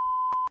somebody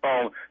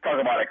phone,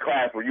 talking about a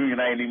class reunion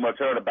I ain't even much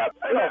heard about.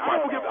 Hey, man,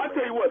 I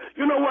tell you what.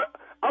 You know what?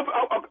 I'm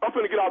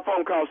finna get off the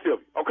phone call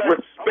Sylvia, okay?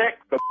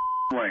 Respect the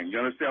ring.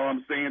 You understand what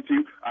I'm saying to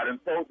you? I done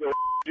told her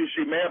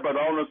she mad, but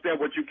I don't understand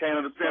what you can't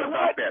understand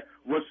about that.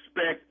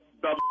 Respect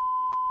the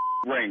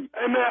ring.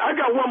 Hey, man, I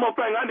got one more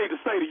thing I need to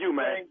say to you,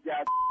 man. You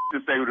ain't got to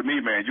say to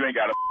me, man. You ain't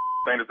got a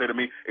thing to say to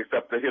me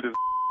except to hear this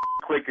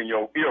click in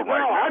your ear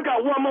right now. I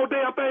got one more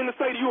damn thing to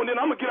say to you, and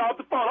then I'm going to get off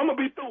the phone. I'm going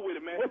to be through with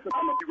it, man. What the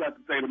you got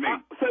to say to me?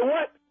 Say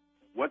what?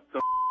 What the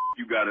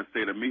you got to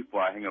say to me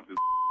before I hang up this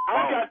phone?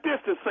 I got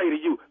this to say to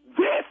you.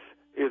 This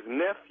is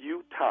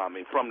Nephew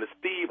Tommy from the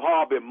Steve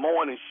Harvey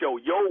Morning Show.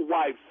 Your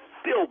wife,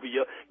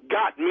 Sylvia,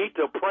 got me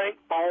to prank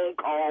phone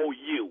call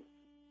you.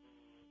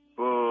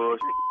 Bullshit.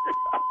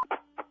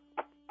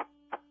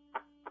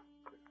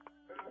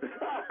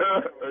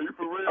 Are you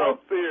for real? I'm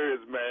serious,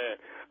 man.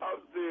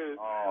 I'm serious.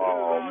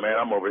 Oh, man,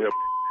 I'm over here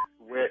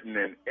sweating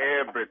and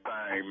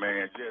everything,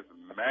 man. Just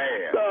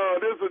mad. No,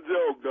 this is a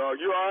joke, dog.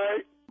 You all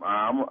right?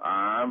 I'm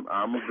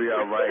gonna be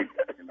all right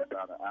in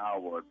about an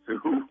hour or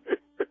two.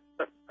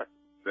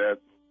 That's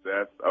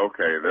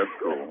okay. That's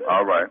cool.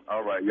 All right.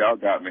 Y'all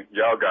got me.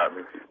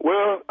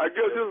 Well, I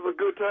guess this is a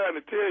good time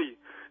to tell you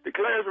the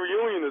class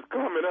reunion is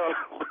coming up.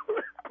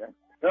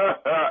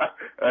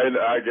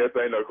 I guess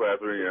ain't no class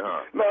reunion,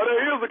 huh? No,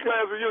 there is a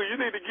class reunion. You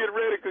need to get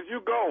ready because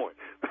you're going.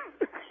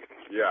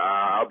 Yeah,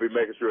 I'll be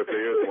making sure if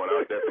there is one,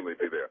 I'll definitely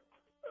be there.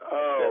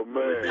 Oh,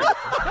 man.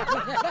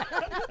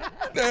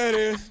 There it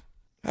is.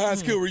 High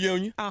school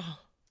reunion.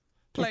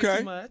 Play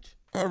too much.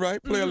 All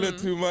right, play a little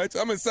too much.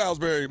 I'm in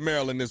Salisbury,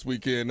 Maryland this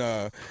weekend.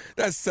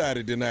 That's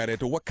Saturday night at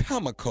the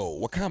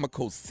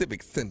Wacomico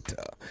Civic Center.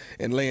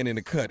 And laying in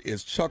the cut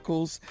is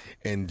Chuckles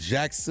in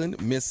Jackson,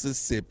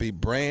 Mississippi,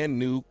 brand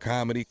new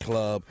comedy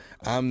club.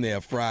 I'm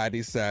there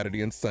Friday,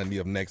 Saturday, and Sunday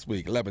of next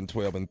week, 11,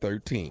 12, and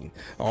 13.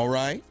 All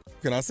right?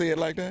 Can I say it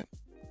like that?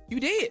 You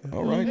did.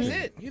 All right. That's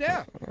it. You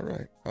there.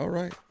 All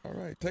right.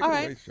 Take it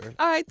away, Sheryl.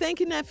 All right. Thank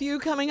you, nephew.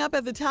 Coming up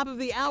at the top of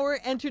the hour,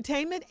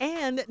 entertainment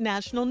and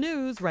national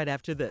news right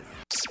after this.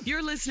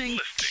 You're listening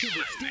to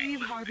the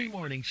Steve Harvey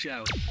Morning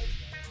Show.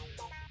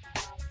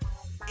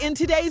 In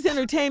today's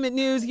entertainment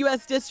news,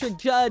 U.S. District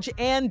Judge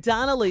Ann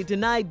Donnelly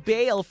denied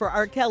bail for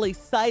R. Kelly,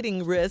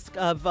 citing risk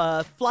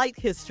of flight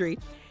history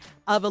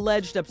of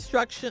alleged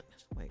obstruction.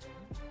 Wait.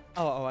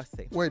 Oh, I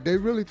see. Wait, they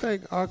really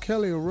think R.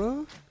 Kelly a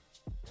run?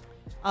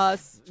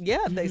 Yeah,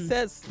 they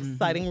says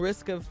citing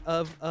risk of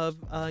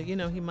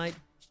he might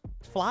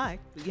fly,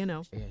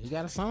 Yeah, he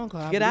got a song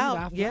called Get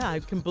Out. Yeah, I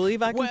can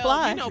believe I can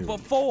fly.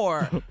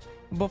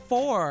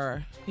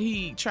 Before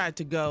he tried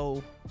to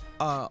go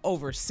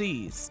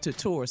overseas to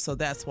tour, so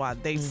that's why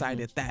they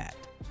cited that.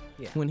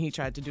 Yeah. When he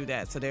tried to do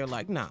that. So they're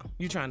like, no,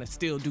 you're trying to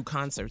still do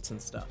concerts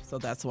and stuff. So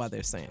that's why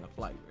they're saying a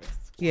flight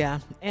risk. Yeah.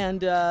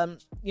 And,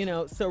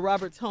 so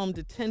Robert's home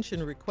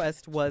detention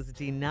request was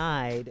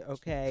denied,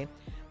 okay?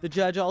 The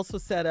judge also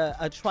set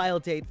a trial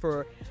date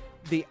for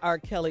the R.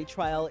 Kelly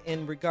trial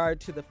in regard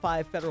to the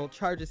 5 federal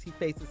charges he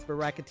faces for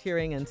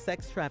racketeering and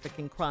sex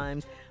trafficking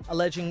crimes,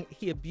 alleging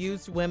he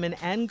abused women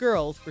and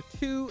girls for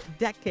 2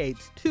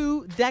 decades,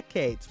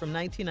 from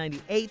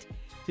 1998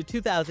 to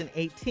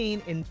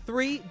 2018 in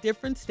 3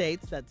 different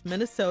states. That's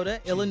Minnesota,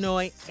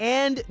 Illinois,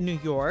 and New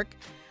York.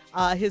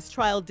 His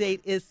trial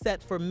date is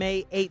set for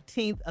May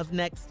 18th of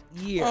next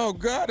year. Oh,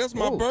 God, that's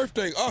my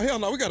birthday. Oh, hell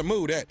no, we got to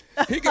move that.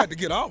 He got to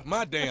get off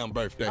my damn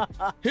birthday.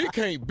 He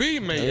can't be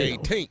May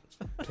 18th.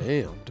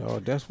 Damn,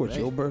 dog, that's what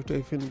your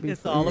birthday finna be?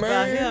 It's all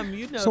about him,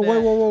 you know so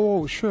that.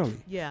 whoa, Shirley.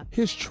 Yeah.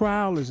 His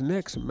trial is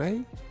next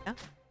May?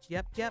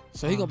 Yeah. Yep.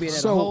 So he gonna be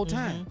there the whole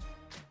time.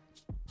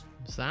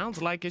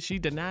 Sounds like it. She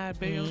denied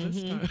bail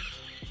this time.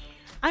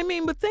 I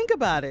mean, but think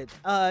about it.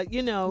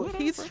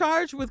 He's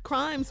charged with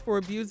crimes for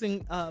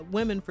abusing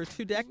women for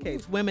 2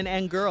 decades, women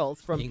and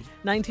girls, from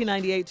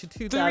 1998 to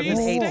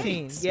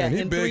 2018. Yeah, and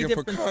he's in 3 begging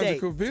for different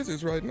conjugal states.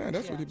 visits right now.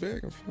 That's what he's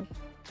begging for.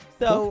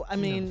 So, I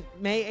mean,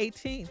 May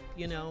 18th,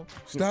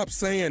 Stop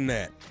saying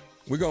that.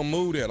 We're going to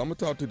move that. I'm going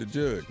to talk to the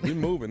judge. We're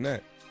moving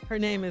that. Her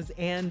name is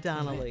Ann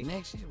Donnelly.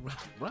 Next year,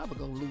 Robert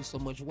gonna lose so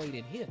much weight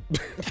in here.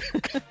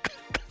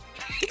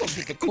 He gonna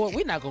get to court.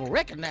 We're not gonna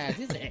recognize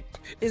his act.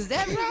 Is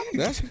that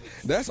Robert?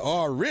 That's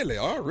all really.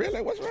 All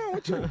really. What's wrong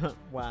with you?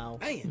 Wow.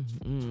 Man.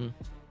 Mm-hmm.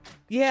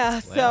 Yeah.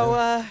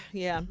 So,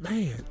 yeah.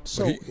 Man.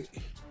 So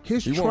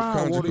his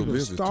trial won't even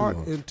start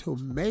until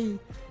May.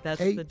 That's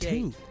 18th. the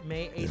date.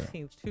 May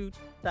 18th,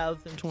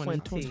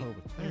 2020.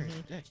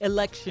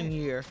 Election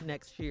year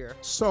next year.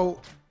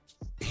 So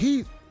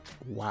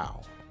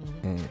wow.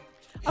 Mm-hmm.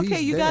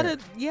 Okay, you gotta,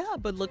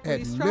 but look what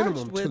he's charged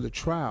minimum with. till the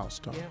trial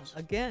starts. Yeah,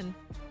 again.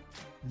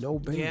 No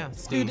bail. Yeah,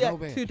 two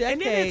decades. And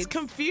then it's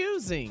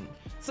confusing.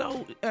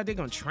 So are they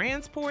going to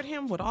transport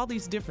him with all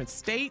these different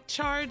state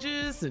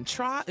charges and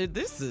try?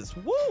 This is,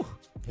 woo.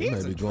 He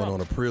may be going on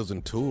a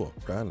prison tour,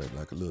 right?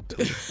 Like a little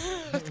tour.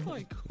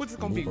 Like, what's it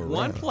going to be?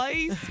 One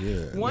place?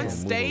 One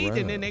state?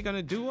 And then they're going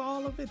to do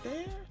all of it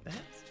there? That's,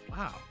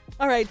 wow.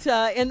 All right,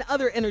 in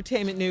other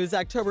entertainment news,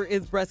 October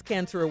is Breast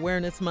Cancer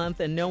Awareness Month,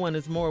 and no one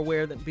is more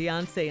aware than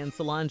Beyonce and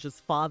Solange's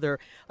father.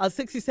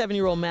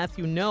 67-year-old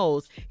Matthew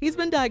knows he's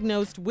been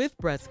diagnosed with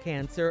breast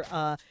cancer.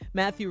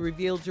 Matthew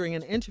revealed during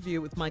an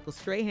interview with Michael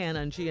Strahan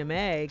on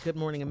GMA, Good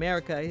Morning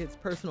America, his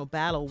personal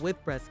battle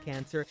with breast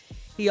cancer.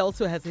 He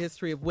also has a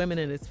history of women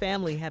in his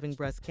family having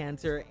breast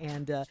cancer,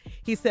 and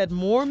he said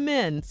more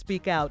men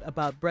speak out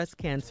about breast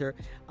cancer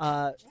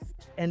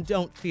and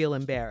don't feel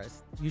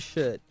embarrassed. You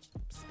should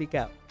speak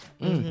out.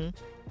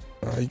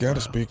 Mm-hmm. You got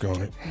to speak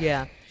on it.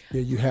 Yeah.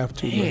 Yeah, you have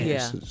to.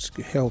 It's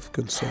health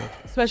concern.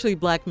 Especially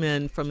black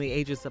men from the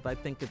ages of, I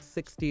think it's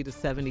 60 to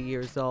 70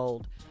 years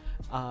old.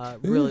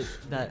 Really,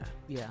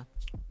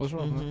 What's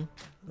wrong,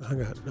 I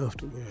got enough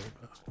to worry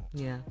about.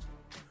 Yeah.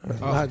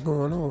 There's a lot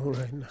going on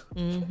right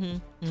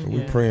now.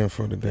 We're praying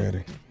for the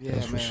daddy. Yeah,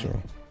 that's for man.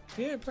 sure.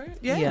 Yeah, prayer.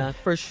 Yeah,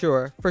 for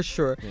sure. Yeah,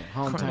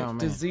 hometown, Chronic man.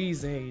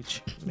 disease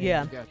age. Man,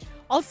 Yeah. Gotcha.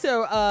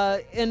 Also,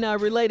 in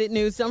related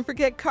news, don't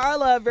forget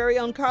Carla, very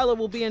own Carla,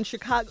 will be in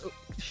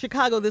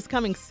Chicago this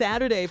coming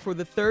Saturday for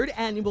the 3rd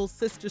annual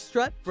Sister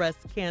Strut Breast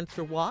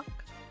Cancer Walk.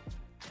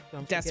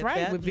 Don't That's forget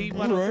right, that. with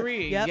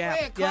V103. Yep.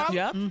 Yep. Carla.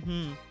 Yep.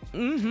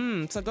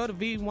 Mm-hmm. So go to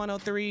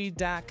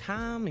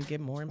V103.com and get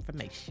more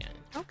information.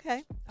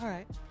 Okay. All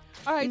right.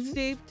 All right,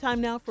 Steve, time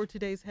now for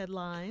today's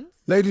headlines.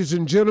 Ladies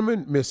and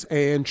gentlemen, Miss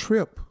Ann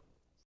Tripp.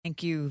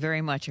 Thank you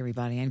very much,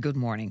 everybody, and good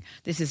morning.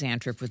 This is Ann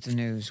Tripp with the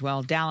news.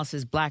 Well,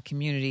 Dallas's black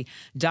community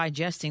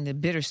digesting the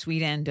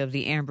bittersweet end of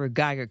the Amber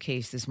Geiger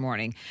case this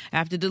morning.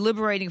 After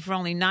deliberating for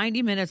only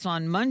 90 minutes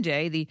on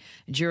Monday, the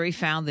jury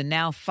found the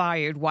now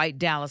fired white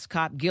Dallas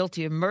cop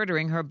guilty of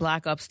murdering her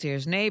black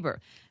upstairs neighbor.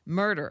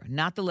 Murder,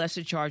 not the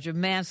lesser charge of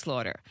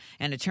manslaughter.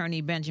 And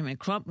attorney Benjamin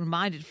Crump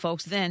reminded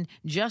folks then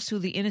just who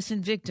the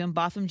innocent victim,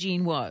 Botham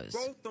Jean, was.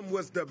 Botham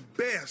was the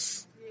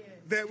best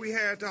that we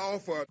had to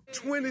offer.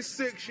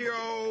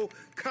 26-year-old,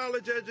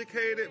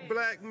 college-educated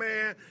black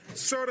man,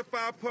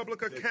 certified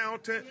public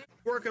accountant,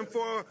 working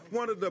for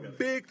one of the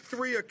big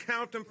 3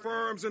 accounting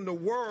firms in the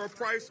world,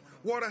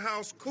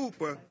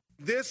 PricewaterhouseCoopers.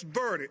 This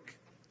verdict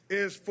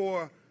is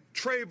for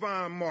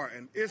Trayvon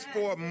Martin. It's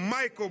for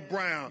Michael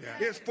Brown.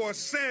 It's for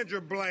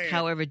Sandra Bland.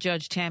 However,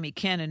 Judge Tammy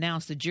Ken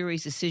announced the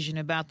jury's decision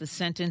about the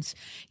sentence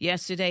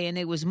yesterday, and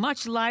it was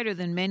much lighter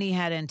than many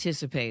had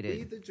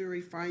anticipated. The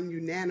jury find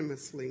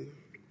unanimously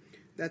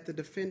that the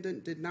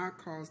defendant did not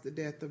cause the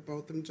death of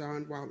Botham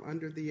Jean while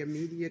under the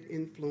immediate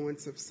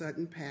influence of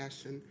sudden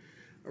passion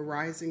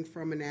arising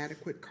from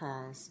inadequate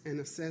cause, and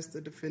assess the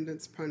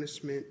defendant's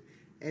punishment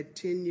at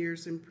 10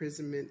 years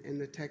imprisonment in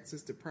the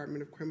Texas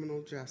Department of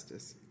Criminal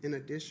Justice. In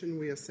addition,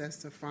 we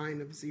assessed a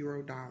fine of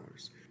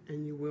 $0.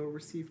 and you will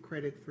receive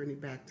credit for any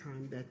back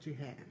time that you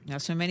have. Now,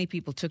 so many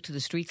people took to the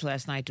streets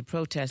last night to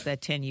protest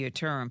that 10-year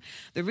term.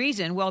 The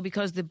reason, well,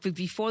 because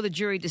before the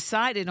jury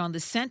decided on the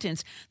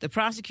sentence, the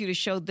prosecutor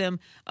showed them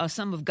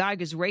some of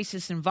Geiger's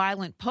racist and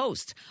violent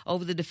posts.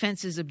 Over the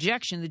defense's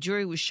objection, the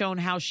jury was shown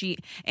how she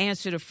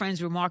answered a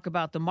friend's remark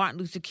about the Martin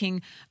Luther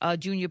King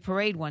Jr.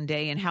 parade one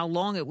day and how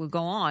long it would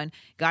go on.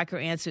 Geiger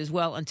answers,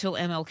 well, until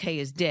MLK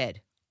is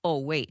dead. Oh,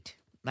 wait.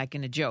 Like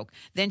in a joke.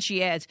 Then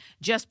she adds,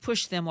 just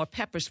push them or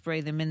pepper spray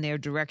them in their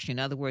direction. In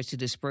other words, to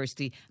disperse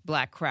the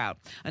black crowd.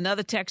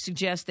 Another text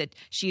suggests that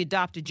she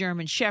adopted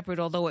German Shepherd,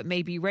 although it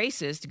may be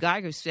racist.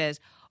 Geiger says,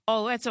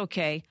 oh, that's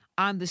okay.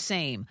 I'm the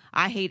same.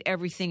 I hate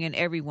everything and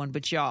everyone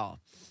but y'all.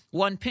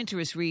 One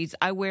Pinterest reads,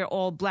 I wear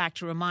all black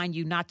to remind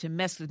you not to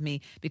mess with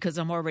me because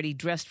I'm already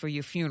dressed for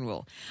your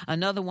funeral.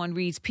 Another one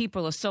reads,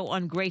 people are so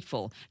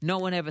ungrateful. No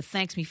one ever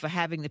thanks me for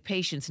having the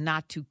patience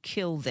not to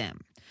kill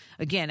them.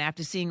 Again,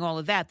 after seeing all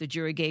of that, the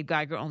jury gave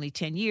Geiger only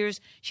 10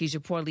 years. She's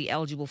reportedly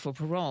eligible for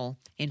parole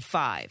in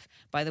 5.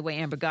 By the way,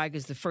 Amber Geiger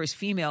is the first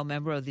female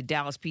member of the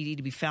Dallas PD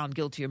to be found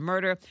guilty of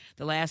murder.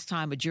 The last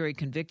time a jury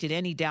convicted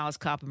any Dallas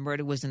cop of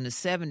murder was in the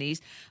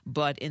 70s.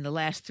 But in the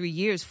last 3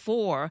 years,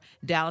 4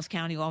 Dallas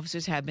County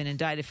officers have been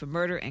indicted for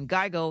murder, and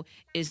Geiger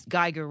is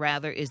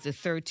the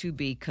third to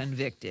be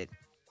convicted.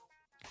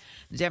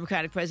 The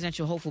Democratic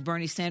presidential hopeful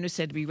Bernie Sanders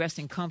said to be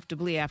resting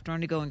comfortably after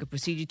undergoing a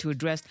procedure to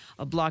address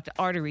a blocked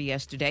artery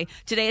yesterday.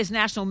 Today is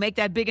National Make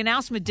That Big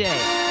Announcement Day.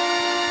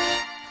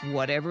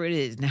 Whatever it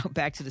is. Now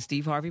back to the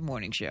Steve Harvey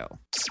Morning Show.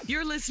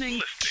 You're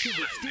listening to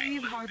the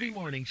Steve Harvey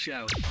Morning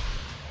Show.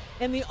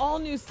 In the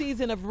all-new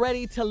season of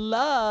Ready to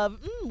Love,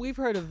 we've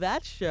heard of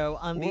that show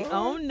on the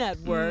OWN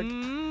network.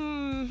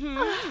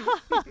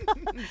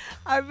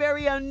 Our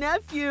very own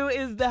nephew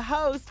is the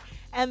host,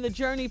 and the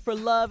journey for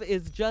love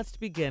is just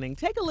beginning.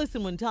 Take a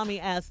listen when Tommy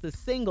asks the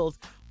singles,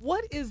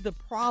 what is the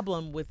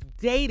problem with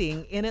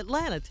dating in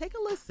Atlanta? Take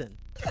a listen.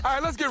 All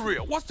right, let's get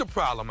real. What's the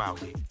problem out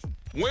here?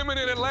 Women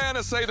in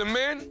Atlanta say the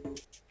men,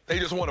 they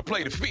just want to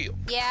play the field.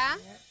 Yeah.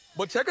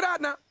 But check it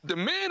out now. The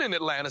men in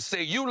Atlanta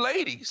say you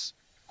ladies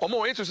are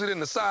more interested in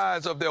the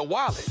size of their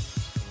wallet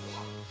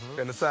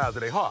than the size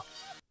of their heart.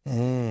 All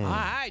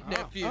right,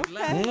 nephew.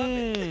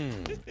 Okay.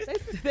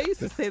 They used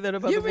to say that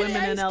about the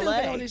women in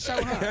L.A. On this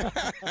show, huh?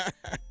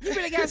 You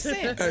really got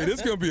sense. Hey, this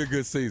is gonna be a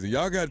good season.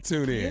 Y'all got to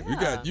tune in.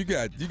 Yeah.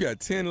 You got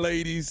 10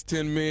 ladies,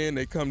 10 men.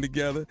 They come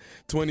together.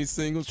 20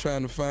 singles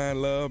trying to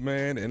find love,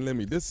 man. And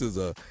this is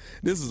a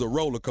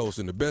roller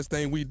coaster. And the best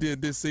thing we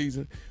did this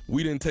season,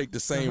 we didn't take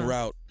the same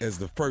route as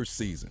the first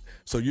season.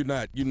 So you're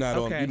not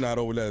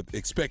over there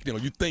expecting, or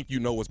you think you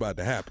know what's about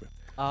to happen.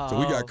 So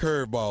we got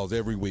curveballs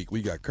every week.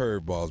 We got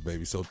curveballs,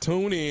 baby. So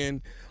tune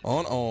in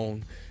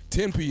on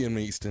 10 p.m.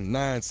 Eastern,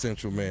 9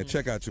 Central, man.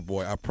 Check out your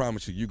boy. I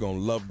promise you, you're going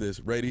to love this.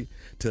 Ready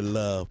to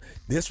Love.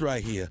 This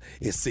right here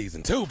is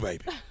season 2,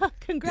 baby.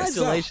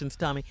 Congratulations,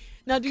 Tommy.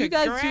 Now, do you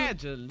guys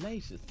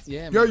Congratulations.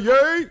 Yeah,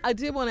 I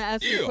did want to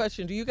ask you a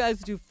question. Do you guys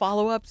do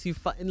follow-ups?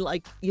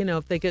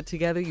 If they get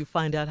together, you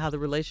find out how the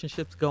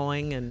relationship's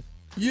going and...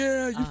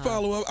 Yeah, you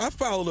follow up. I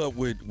followed up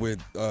with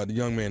the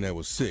young man that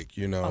was sick,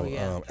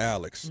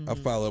 Alex. I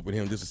followed up with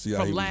him just to see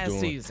how he was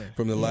doing.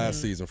 From the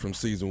last season, from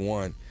season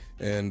 1.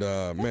 And,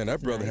 man,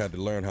 that brother had to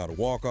learn how to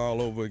walk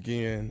all over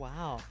again.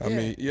 Wow. I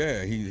mean,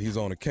 he's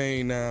on a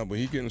cane now, but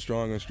he's getting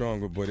stronger and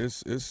stronger. But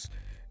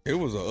it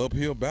was an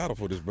uphill battle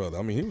for this brother.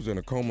 I mean, he was in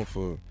a coma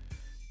for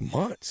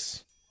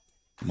months,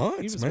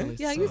 man.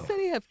 Yeah, you said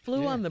he had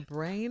flu on the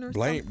brain or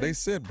something? They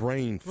said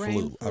brain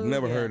flu. I've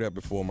never heard that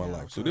before in my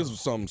life. So this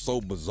was something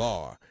so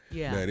bizarre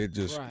that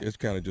it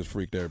kind of just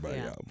freaked everybody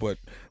out. But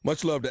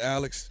much love to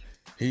Alex.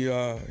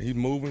 He's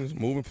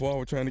moving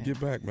forward, trying to get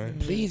back, man.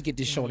 Please get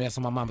this show there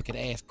so my mama could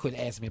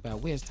ask me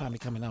about where's Tommy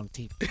coming on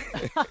TV.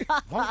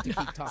 Want to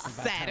keep talking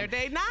about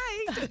Saturday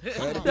night.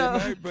 Saturday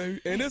night,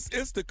 baby. And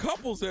it's the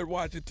couples that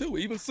watch it too.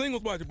 Even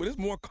singles watch it, but it's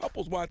more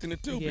couples watching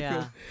it too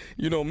because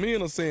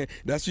men are saying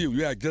that's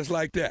you act just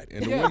like that,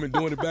 and the women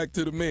doing it back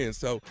to the men.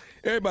 So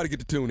everybody get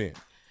to tune in.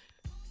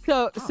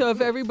 So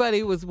if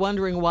everybody was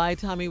wondering why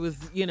Tommy was,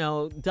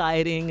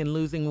 dieting and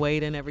losing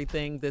weight and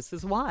everything, this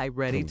is why.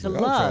 Ready to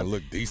Love. I'm trying to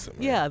look decent,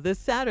 man. Yeah, this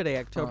Saturday,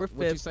 October 5th,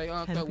 what'd you say,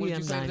 10 p.m.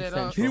 9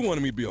 Central. He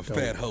wanted me to be a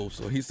fat host,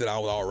 so he said I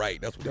was all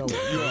right. That's what he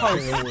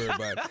said. Don't worry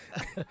about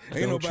it.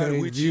 Ain't nobody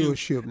with you.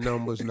 Viewership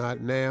numbers not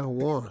now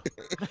one.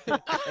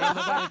 Ain't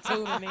nobody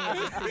tuning in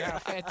to see how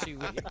fat you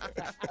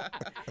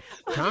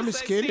is. Tommy's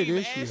skinny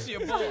this year.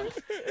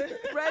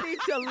 Ready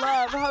to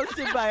Love,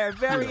 hosted by our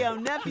very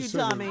own nephew,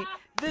 Tommy.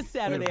 This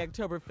Saturday,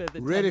 October 5th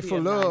at Ready 10 for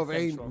p.m. Love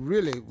ain't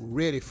really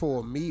ready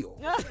for a meal.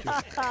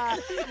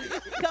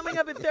 Coming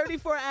up at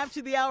 34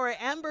 after the hour,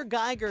 Amber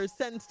Geiger is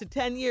sentenced to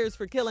 10 years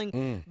for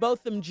killing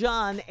Botham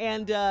Jean,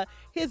 and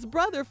his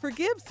brother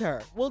forgives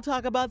her. We'll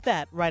talk about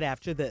that right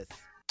after this.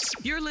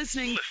 You're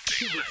listening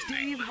to the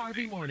Steve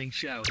Harvey Morning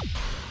Show.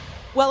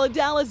 Well, a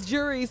Dallas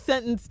jury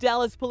sentenced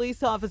Dallas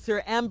police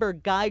officer Amber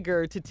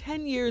Geiger to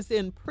 10 years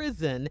in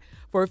prison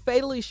for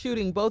fatally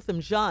shooting Botham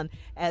Jean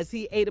as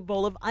he ate a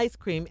bowl of ice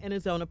cream in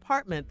his own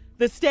apartment.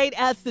 The state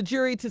asked the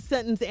jury to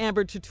sentence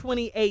Amber to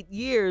 28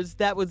 years.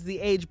 That was the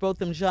age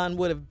Botham Jean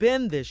would have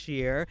been this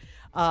year.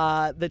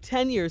 The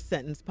 10-year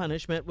sentence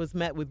punishment was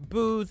met with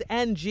boos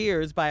and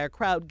jeers by a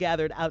crowd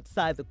gathered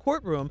outside the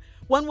courtroom.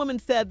 One woman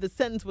said the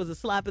sentence was a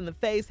slap in the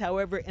face.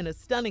 However, in a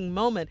stunning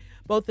moment,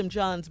 Botham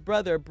Jean's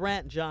brother,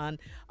 Brant Jean,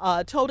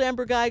 told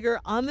Amber Geiger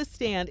on the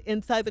stand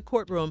inside the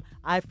courtroom,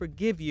 "I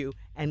forgive you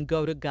and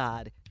go to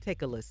God."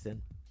 Take a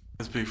listen.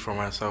 I speak for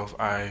myself.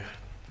 I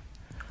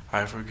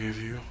forgive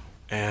you,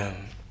 and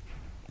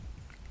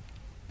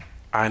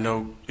I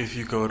know if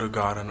you go to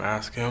God and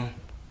ask him,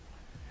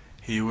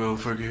 he will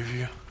forgive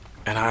you.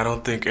 And I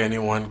don't think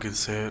anyone could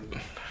say it.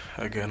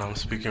 Again, I'm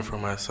speaking for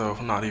myself,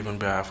 not even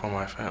behalf of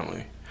my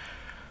family.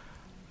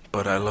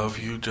 But I love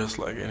you just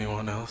like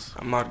anyone else.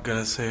 I'm not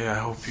gonna say I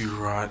hope you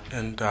rot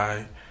and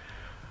die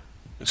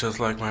just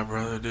like my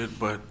brother did,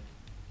 but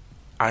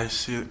I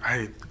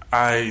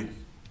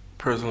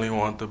personally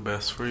want the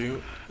best for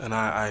you, and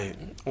I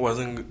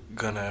wasn't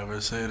gonna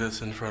ever say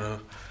this in front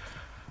of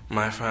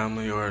my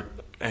family or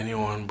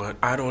anyone, but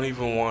I don't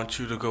even want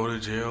you to go to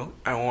jail.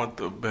 I want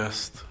the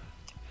best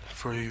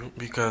for you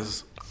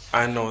because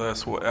I know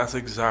that's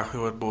exactly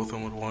what both of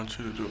them would want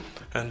you to do.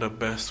 And the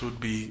best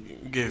would be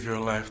give your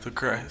life to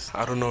Christ.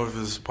 I don't know if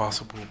this is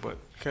possible, but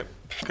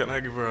can I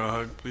give her a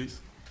hug,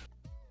 please?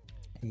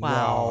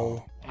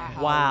 Wow.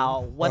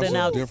 Wow. What That's an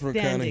a different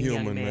kind of outstanding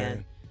human, young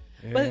man.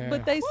 man.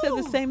 But they said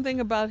the same thing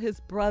about his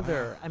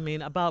brother. I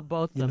mean, about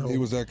both of them. He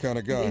was that kind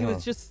of guy. He huh?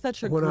 was just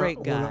such a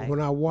great guy. When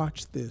I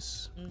watched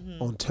this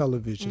on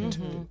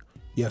television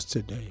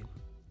yesterday,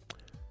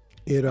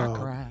 it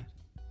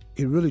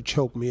really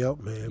choked me up,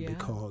 man,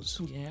 because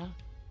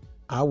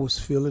I was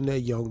feeling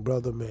that young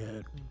brother,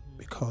 man,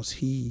 because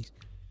he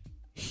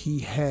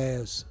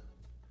has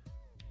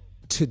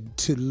to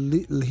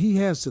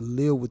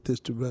live with this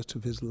the rest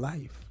of his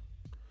life,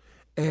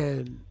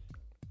 and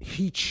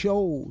he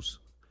chose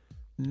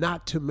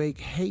not to make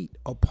hate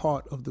a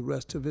part of the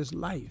rest of his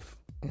life.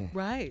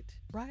 Right.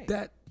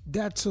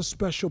 That's a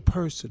special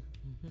person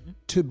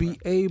to be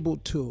able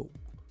to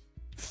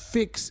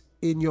fix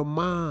in your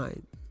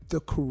mind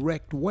the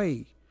correct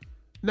way.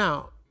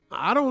 Now,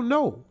 I don't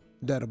know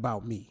that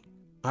about me.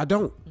 I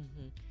don't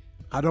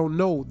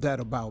know that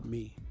about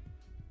me.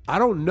 I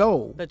don't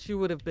know that you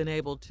would have been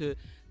able to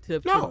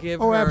No.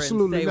 forgive Oh, her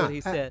absolutely and say not. what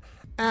he said.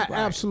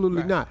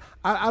 Absolutely not.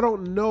 I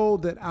don't know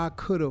that I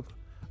could have.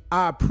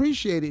 I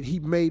appreciated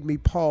he made me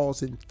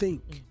pause and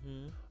think,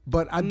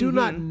 but I do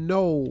not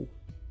know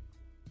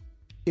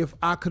if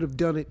I could have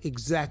done it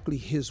exactly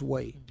his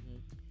way.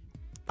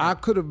 I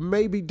could have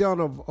maybe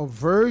done a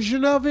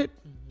version of it.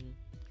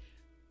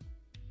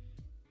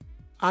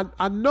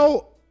 I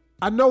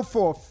know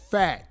for a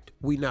fact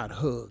we not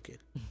hugging.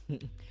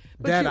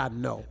 I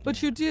know.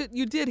 But you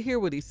did hear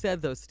what he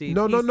said, though, Steve.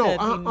 No. He said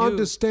I he knew.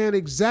 understand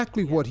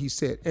exactly what he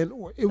said, and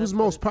it was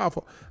most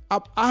powerful.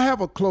 I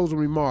have a closing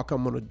remark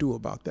I'm going to do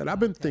about that. I've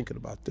been thinking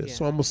about this,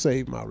 so I'm going to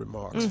save my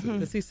remarks.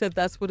 Because he said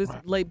that's what his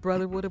late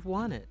brother would have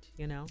wanted,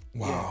 you know?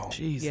 Wow.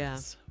 Jesus. Yeah.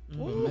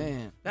 Oh,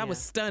 man. That was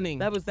stunning.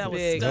 That was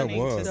big. stunning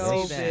That was. to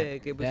So see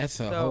big. It was That's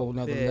a so whole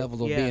nother big.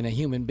 level of Yeah. being a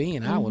human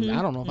being. I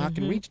don't know if I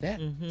can reach that.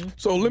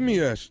 So let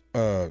me ask,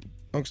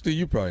 Uncle Steve,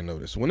 you probably know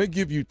this. When they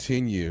give you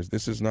 10 years,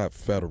 this is not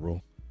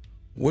federal.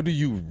 What do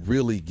you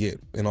really get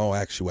in all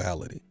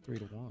actuality? 3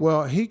 to 1.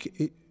 Well,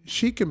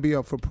 she can be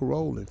up for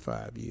parole in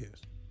 5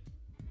 years.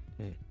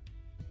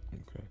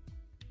 Okay.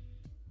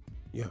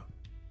 Yeah.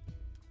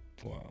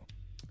 Wow.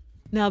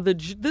 Now,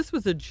 this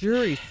was a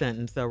jury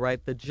sentence, though,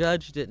 right? The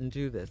judge didn't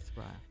do this,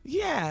 right?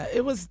 Yeah,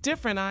 it was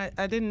different. I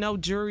didn't know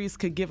juries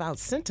could give out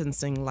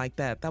sentencing like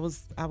that. I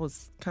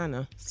was kind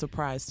of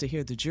surprised to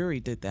hear the jury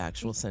did the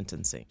actual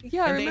sentencing.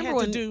 Yeah, And I they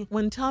remember had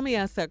when Tommy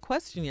asked that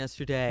question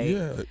yesterday.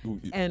 Yeah.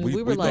 And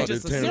we were like, thought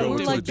it we turned over were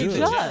to like the the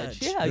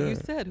judge. Yeah, you Yeah.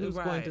 said who's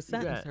going to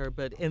sentence her.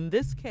 But in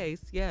this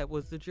case, it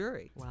was the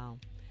jury. Wow.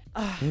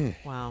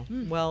 Wow.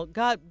 Well,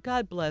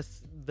 God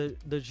bless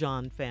the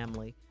Jean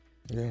family.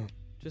 Yeah.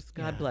 Just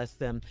God bless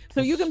them. So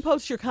you can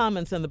post your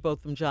comments on the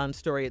Botham Jean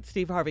story at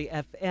Steve Harvey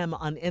FM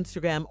on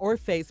Instagram or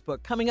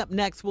Facebook. Coming up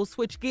next, we'll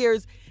switch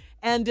gears.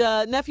 And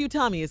Nephew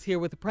Tommy is here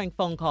with a prank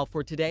phone call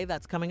for today.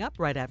 That's coming up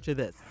right after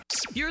this.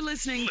 You're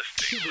listening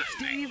to the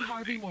Steve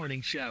Harvey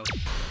Morning Show.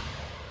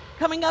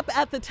 Coming up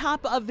at the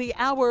top of the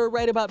hour,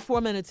 right about 4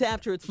 minutes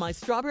after, it's my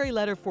strawberry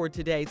letter for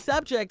today.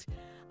 Subject,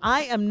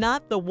 I am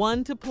not the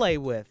one to play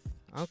with.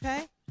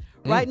 Okay?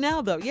 Right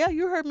now, though,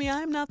 you heard me.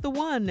 I'm not the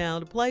one now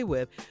to play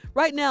with.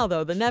 Right now,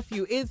 though, the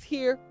nephew is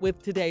here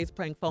with today's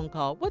prank phone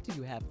call. What do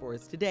you have for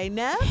us today,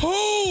 Neff?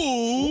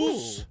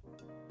 Who's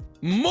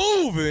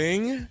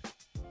moving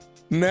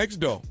next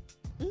door?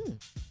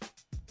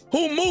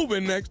 Who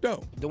moving next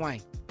door?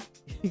 Dwayne.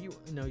 You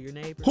know your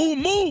neighbor. Who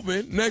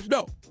moving next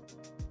door?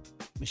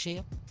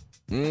 Michelle.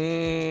 Who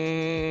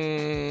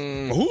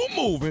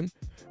moving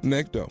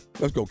next door?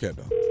 Let's go, cat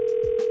dog.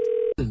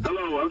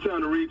 Hello, I'm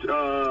trying to reach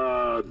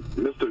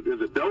Mr.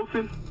 Is it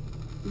Dolphin?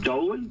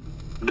 Dolan?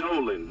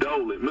 Dolan.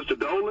 Mr.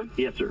 Dolan?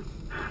 Yes, sir.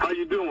 How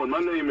you doing? My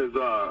name is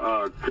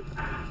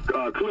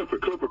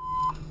Clifford.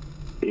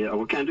 Yeah,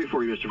 what can I do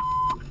for you, Mr.?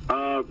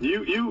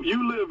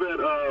 You live at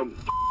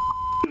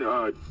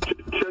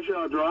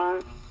Cheshire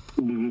Drive?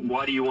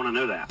 Why do you want to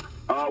know that?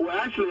 Well,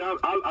 actually,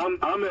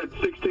 I'm at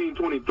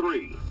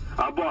 1623.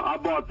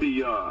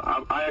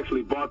 I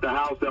actually bought the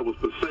house that was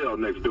for sale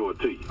next door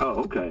to you.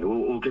 Oh, okay.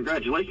 Well,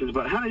 congratulations.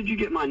 But how did you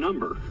get my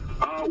number?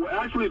 Well,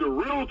 actually, the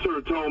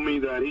realtor told me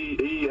that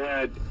he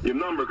had your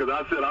number because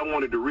I said I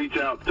wanted to reach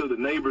out to the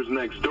neighbors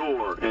next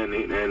door, and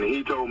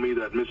he told me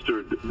that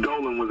Mr.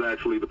 Dolan was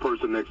actually the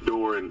person next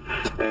door, and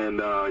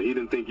he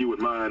didn't think you would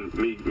mind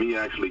me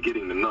actually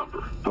getting the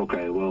number.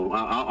 Okay. Well,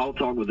 I'll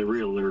talk with the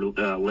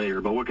realtor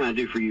later. But what can I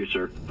do for you,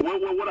 sir? Well,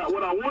 what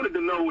I wanted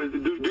to know is,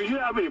 do you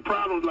have any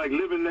problems like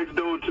living next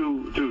door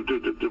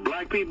to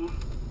black people?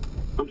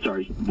 I'm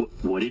sorry.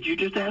 What did you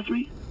just ask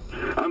me?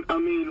 I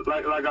mean,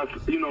 like I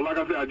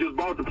said, I just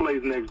bought the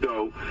place next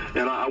door,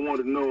 and I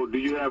wanted to know, do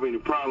you have any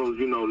problems,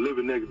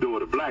 living next door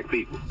to black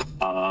people?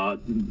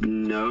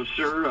 No,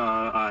 sir.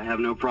 I have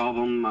no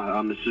problem.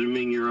 I'm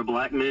assuming you're a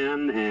black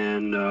man,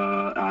 and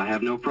I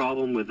have no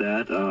problem with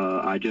that.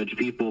 I judge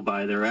people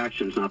by their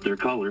actions, not their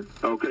color.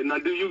 Okay. Now,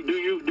 do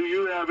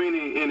you have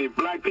any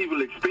black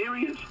people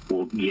experience?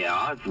 Well, yeah,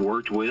 I've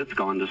worked with,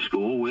 gone to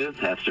school with,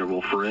 have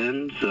several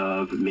friends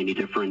of many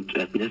different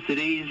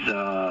ethnicities.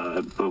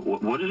 But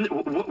what is it?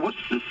 What's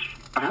this?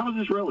 How is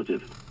this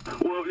relative?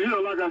 Well,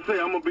 like I say,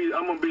 I'm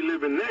gonna be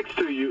living next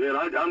to you,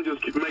 and I'm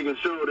just making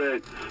sure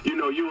that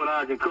you and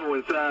I can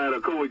coincide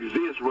or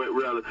coexist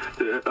rather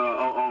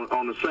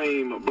on the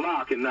same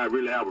block and not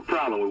really have a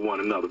problem with one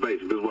another.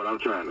 Basically, is what I'm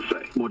trying to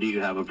say. Well, do you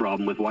have a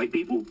problem with white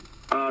people?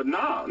 No,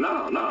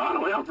 I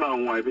don't have a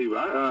problem with white people.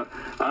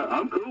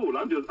 I'm cool.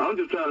 I'm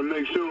just trying to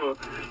make sure,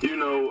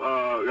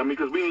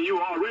 because me and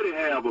you already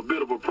have a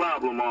bit of a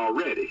problem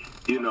already,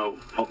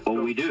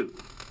 Oh, we do.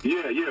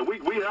 Yeah,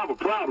 we have a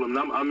problem.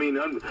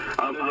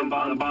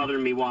 I'm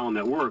bothering me while I'm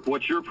at work.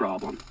 What's your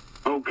problem?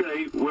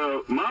 Okay,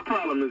 well, my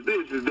problem is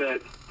this, is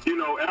that,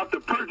 after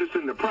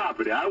purchasing the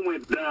property, I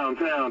went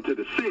downtown to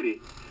the city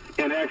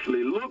and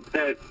actually looked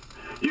at,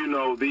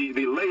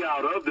 the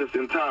layout of this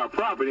entire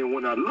property, and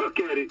when I look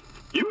at it,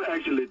 you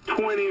actually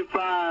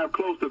 25,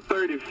 close to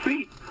 30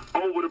 feet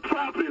over the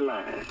property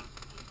line.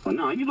 Well,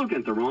 no, you're looking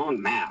at the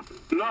wrong map.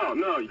 No.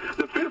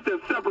 The fence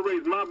that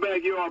separates my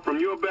backyard from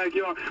your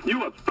backyard,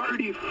 you are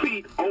 30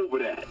 feet over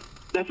that.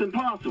 That's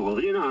impossible.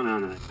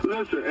 No.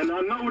 Listen, and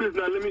I know this.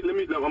 Now, let me.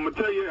 I'm gonna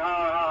tell you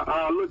how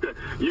I look at.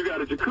 You got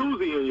a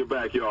jacuzzi in your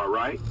backyard,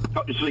 right?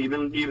 Oh, so you've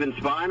been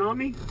spying on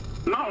me?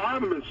 No, I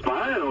haven't been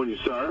spying on you,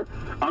 sir.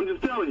 I'm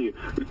just telling you,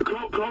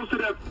 close to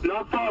that,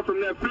 not far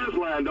from that fence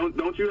line.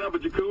 Don't you have a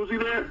jacuzzi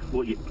there?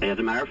 Well, as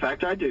a matter of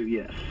fact, I do.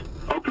 Yes.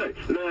 Okay.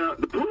 Now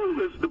the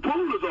pool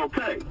is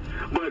okay,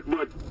 but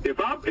if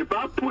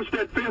I push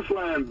that fence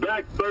line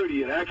back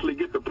 30 and actually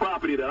get the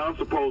property that I'm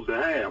supposed to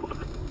have,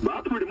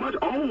 I pretty much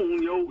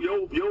own your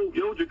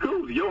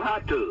jacuzzi, your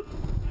hot tub.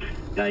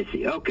 I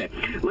see. Okay.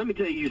 Let me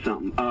tell you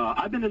something.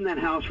 I've been in that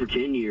house for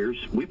 10 years.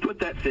 We put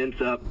that fence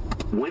up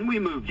when we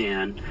moved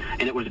in,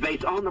 and it was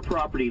based on the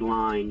property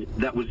line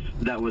that was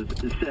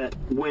set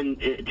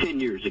 10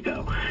 years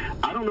ago.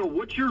 I don't know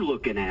what you're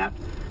looking at,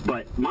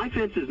 but my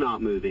fence is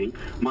not moving.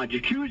 My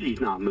jacuzzi's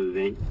not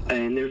moving,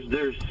 and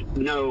there's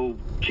no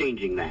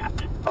changing that.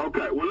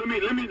 Okay. Well, let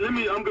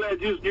me. I'm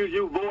glad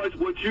you voiced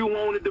what you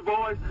wanted to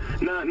voice.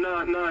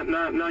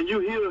 Now, you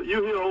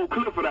hear old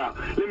Clifford out.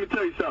 Let me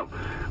tell you something.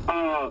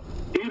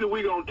 Either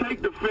we gonna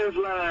take the fence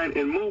line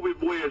and move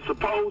it where it's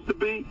supposed to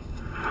be,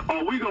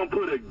 or we gonna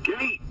put a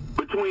gate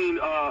between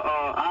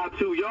our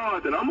 2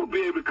 yards, and I'm gonna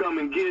be able to come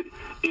and get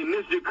in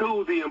this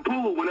jacuzzi and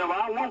pool whenever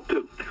I want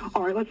to.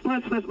 All right,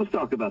 let's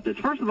talk about this.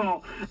 First of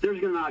all,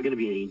 there's not going to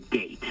be any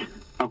gate,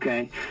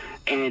 okay?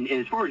 And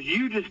as far as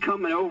you just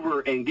coming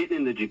over and getting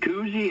in the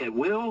jacuzzi at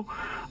will,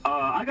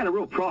 I got a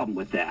real problem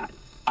with that.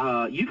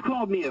 You've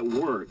called me at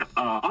work.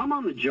 I'm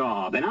on the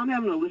job, and I'm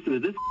having to listen to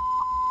this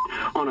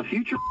on a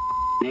future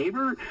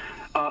neighbor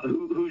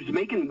who's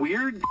making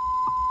weird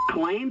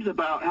claims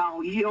about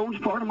how he owns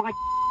part of my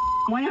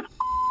land.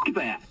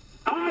 That.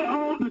 I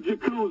own the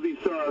jacuzzi,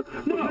 sir.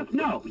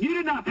 No, you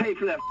did not pay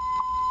for that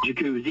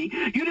jacuzzi.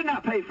 You did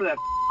not pay for that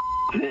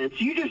fence.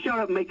 You just showed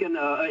up making.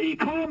 You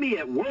called me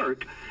at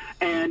work,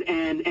 and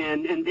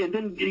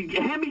then you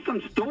hand me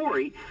some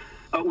story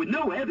with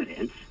no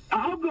evidence.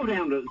 I'll go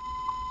down to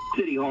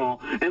City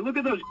Hall and look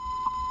at those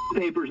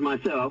papers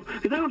myself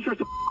because I don't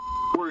trust a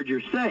word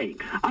you're saying.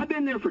 I've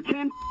been there for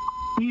 10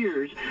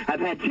 years.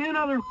 I've had 10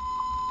 other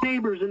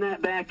neighbors in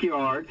that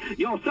backyard.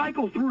 Y'all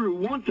cycle through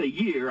once a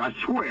year, I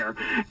swear,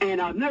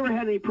 and I've never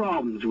had any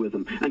problems with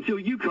them until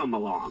you come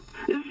along.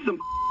 This is some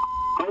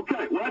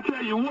Okay, well, I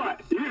tell you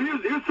what.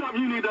 Here's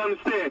something you need to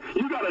understand.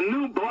 You got a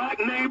new black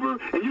neighbor,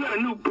 and you got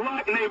a new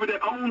black neighbor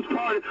that owns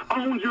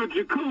your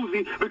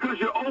jacuzzi because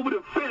you're over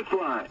the fence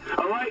line,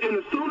 all right? And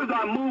as soon as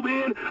I move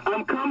in,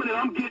 I'm coming and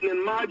I'm getting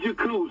in my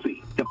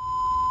jacuzzi.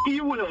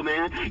 You will,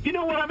 man. You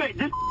know what I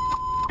mean?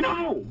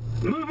 No,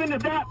 move into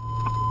that.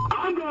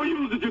 I'm going to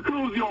use the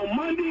jacuzzi on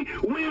Monday,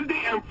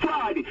 Wednesday, and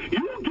Friday.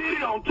 You get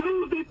it on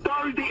Tuesday,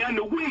 Thursday, and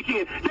the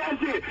weekend.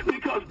 That's it.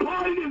 Because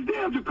part of this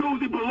damn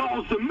jacuzzi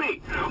belongs to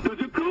me. The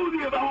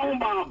jacuzzi is owned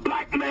by a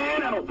black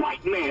man and a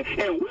white man,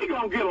 and we're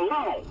going to get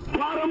along.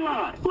 Bottom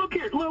line. Look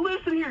here. Well,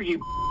 listen here, you.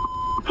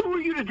 Who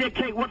are you to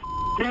dictate what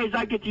days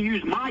I get to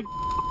use my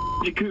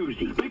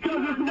jacuzzi?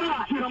 Because it's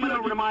not coming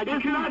over to my jacuzzi.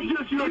 It's not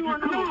just your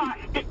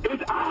jacuzzi.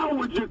 It's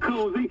our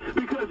jacuzzi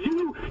because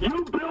you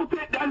built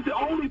it. That's the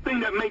only thing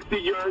that makes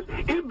it yours.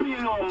 It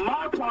being on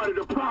my part of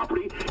the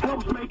property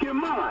helps make it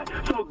mine.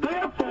 So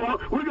therefore,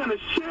 we're going to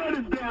share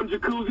this damn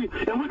jacuzzi,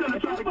 and we're going to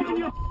try to get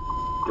along.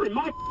 In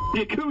my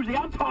jacuzzi,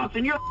 I'm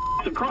tossing your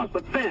across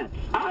the fence.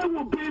 I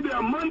will be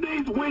there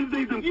Mondays,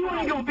 Wednesdays, and you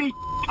ain't gonna be.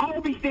 I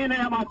will be standing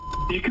at my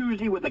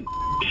jacuzzi with a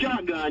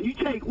shotgun. You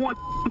take one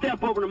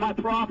step over to my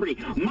property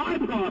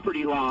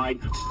line.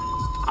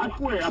 I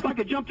swear, if I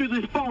could jump through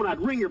this phone, I'd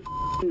wring your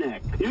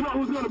neck. You know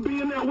who's gonna be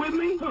in there with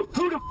me?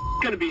 Who the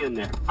gonna be in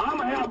there? I'm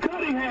gonna have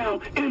Cunningham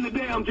in the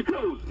damn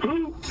jacuzzi.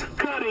 Who?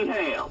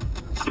 Cunningham.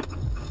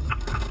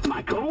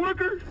 My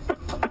coworker?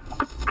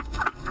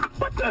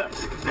 What the?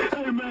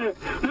 Hey, man,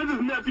 this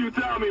is Nephew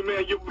Tommy,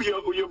 man. Your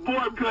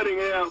boy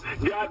Cunningham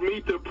got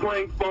me to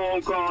prank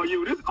phone call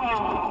you.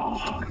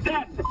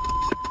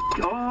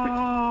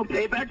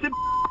 Payback's a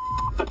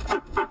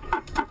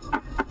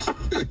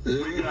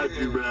We got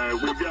you,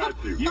 man. We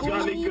got you. You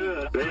got me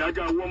good. Hey, I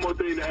got one more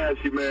thing to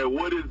ask you, man.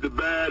 What is the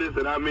baddest,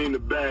 and I mean the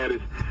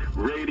baddest,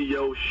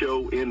 radio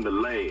show in the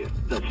land?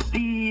 The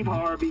Steve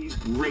Harvey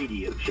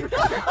Radio Show.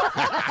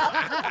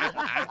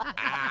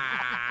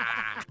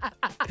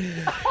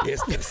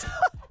 It's the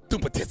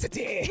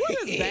stupidity.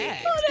 What is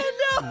that? I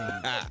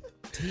don't know.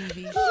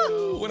 TV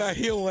show. When I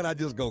hear one, I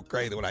just go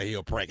crazy. When I hear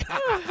a prank,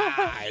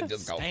 I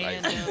just go crazy.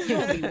 You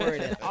don't be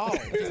worried at all.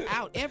 Just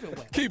out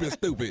everywhere. Keep it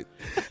stupid.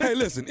 Hey,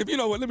 listen, if you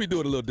know what, let me do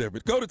it a little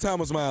different. Go to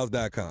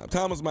thomasmiles.com.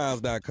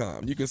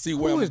 Thomasmiles.com. You can see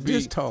where I'm going to be. Who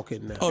is this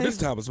talking now? Oh, this is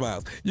Thomas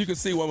Miles. You can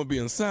see where I'm going to be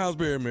in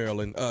Salisbury,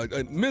 Maryland,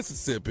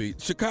 Mississippi,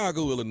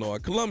 Chicago, Illinois,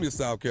 Columbia,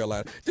 South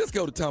Carolina. Just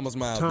go to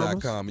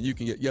thomasmiles.com and you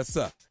can get, yes,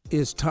 sir.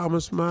 Is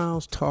Thomas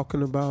Miles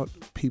talking about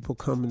people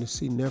coming to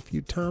see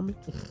Nephew Tommy?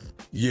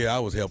 Yeah, I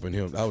was helping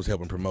him. I was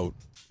helping promote.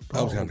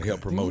 I was trying to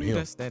help promote him.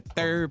 That's that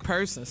third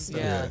person stuff.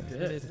 Yeah.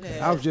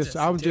 I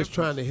was just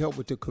trying to help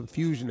with the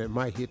confusion that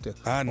might hit the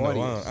I know.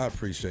 audience. I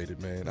appreciate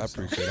it, man. I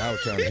appreciate it. I was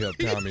trying to help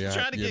Tommy out.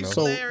 Trying to get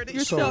So, clarity.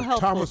 You're so helpful,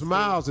 Thomas Steve.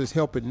 Miles is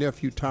helping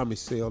Nephew Tommy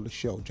sell the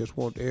show. Just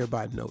want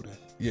everybody to know that.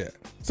 Yeah.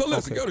 So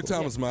listen, Okay, go to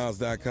cool.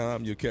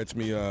 thomasmiles.com. You'll catch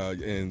me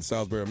in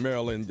Salisbury,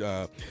 Maryland,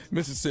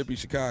 Mississippi,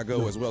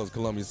 Chicago, as well as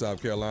Columbia,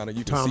 South Carolina.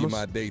 You can see Thomas?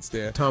 my dates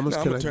there. Thomas,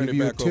 Now, can I'm I gonna turn give it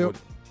you a back tip? over.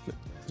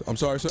 I'm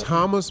sorry, sir?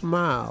 Thomas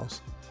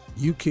Miles,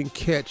 you can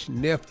catch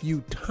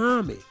Nephew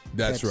Tommy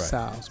That's at right.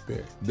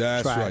 Salisbury.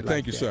 That's Try it right. like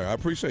Thank you, that. sir. I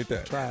appreciate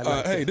that. Try it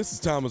like hey, that. this is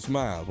Thomas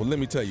Miles. Well, let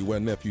me tell you where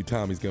Nephew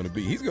Tommy's going to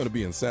be. He's going to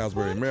be in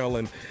Salisbury,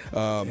 Maryland,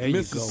 you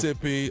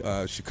Mississippi,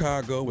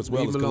 Chicago, as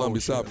well Leave as him alone,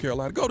 Columbia, South Shirley.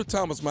 Carolina. Go to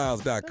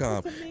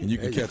thomasmiles.com and you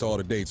can There you catch all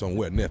the dates on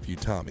where Nephew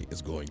Tommy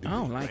is going to be. I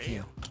don't like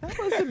him. That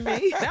wasn't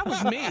me. That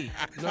was me.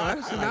 No,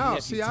 that's now.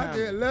 Nephew See, I Tommy.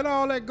 did. Let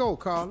all that go,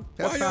 Carla.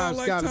 That's Why how y'all it's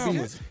like got to be.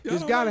 Thomas? Y'all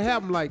It's don't got to like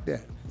happen like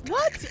that.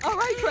 What? All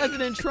right,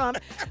 President Trump.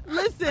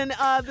 Listen,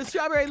 the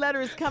Strawberry Letter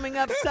is coming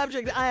up.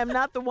 Subject, I am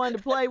not the one to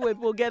play with.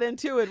 We'll get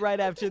into it right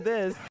after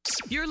this.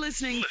 You're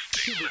listening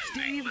to the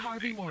Steve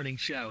Harvey Morning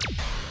Show.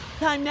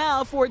 Time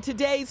now for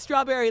today's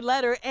Strawberry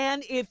Letter.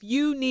 And if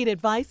you need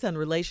advice on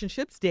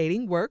relationships,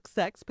 dating, work,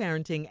 sex,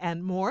 parenting,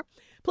 and more,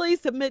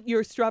 please submit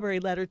your Strawberry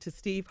Letter to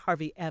Steve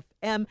Harvey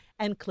FM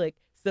and click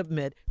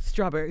Submit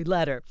Strawberry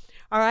Letter.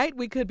 All right,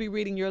 we could be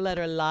reading your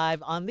letter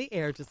live on the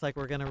air, just like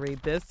we're going to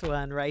read this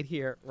one right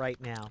here, right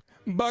now.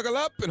 Buckle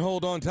up and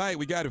hold on tight.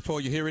 We got it for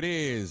you. Here it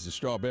is, the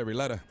Strawberry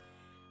Letter.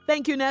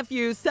 Thank you,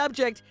 nephew.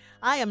 Subject,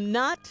 I am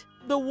not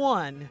the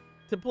one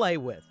to play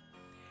with.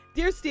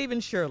 Dear Steve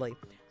and Shirley,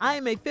 I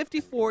am a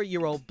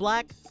 54-year-old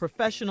black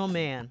professional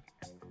man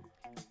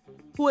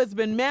who has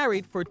been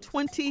married for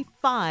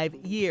 25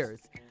 years.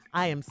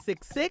 I am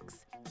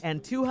 6'6"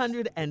 and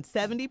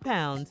 270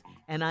 pounds,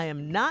 and I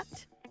am not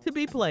to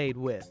be played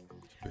with.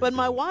 But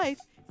my wife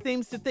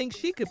seems to think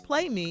she could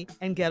play me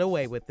and get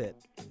away with it.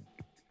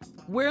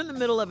 We're in the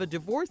middle of a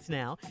divorce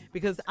now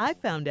because I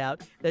found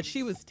out that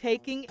she was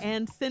taking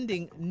and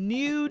sending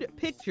nude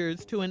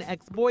pictures to an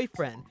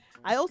ex-boyfriend.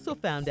 I also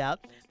found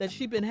out that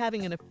she'd been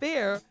having an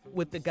affair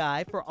with the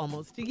guy for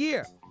almost a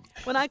year.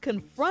 When I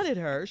confronted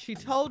her, she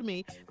told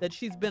me that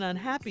she's been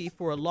unhappy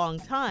for a long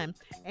time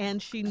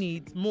and she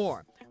needs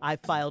more. I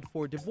filed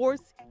for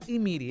divorce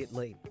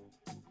immediately.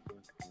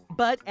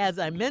 But as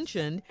I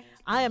mentioned,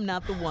 I am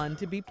not the one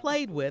to be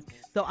played with,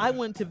 so I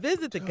went to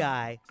visit the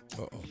guy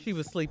she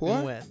was sleeping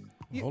What? with.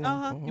 You Hold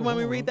on, want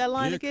me to read that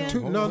line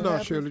again? No,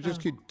 Shirley.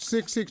 Just keep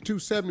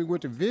 6'270"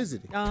 went to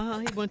visit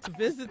him. He went to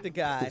visit the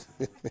guy.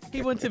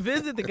 He went to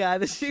visit the guy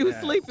that she was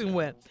sleeping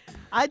with.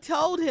 I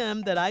told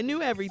him that I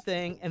knew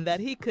everything and that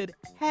he could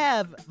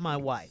have my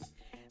wife.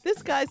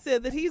 This guy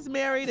said that he's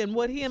married and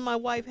what he and my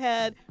wife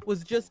had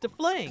was just a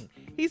fling.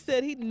 He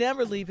said he'd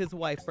never leave his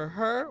wife for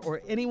her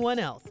or anyone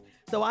else.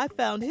 So I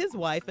found his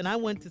wife and I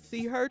went to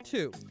see her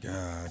too.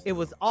 God. It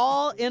was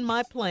all in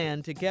my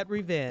plan to get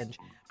revenge,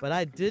 but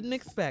I didn't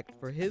expect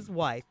for his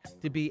wife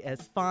to be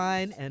as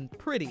fine and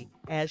pretty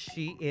as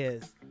she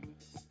is.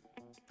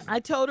 I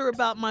told her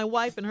about my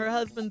wife and her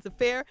husband's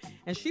affair,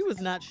 and she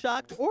was not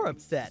shocked or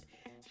upset.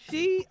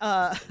 She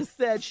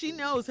said she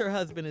knows her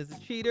husband is a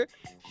cheater.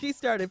 She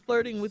started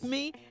flirting with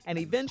me and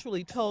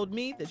eventually told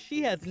me that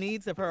she has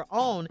needs of her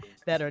own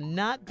that are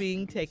not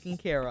being taken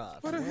care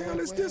of. Where the hell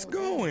is this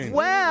going?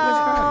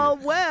 Well,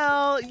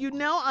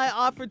 I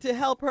offered to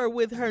help her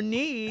with her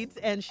needs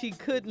and she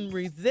couldn't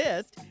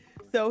resist.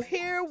 So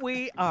here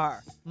we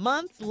are,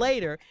 months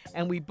later,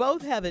 and we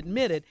both have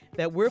admitted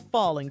that we're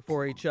falling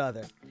for each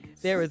other.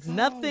 There is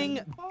nothing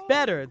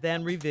better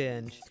than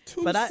revenge.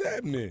 But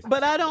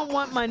I don't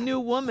want my new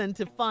woman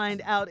to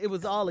find out it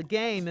was all a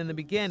game in the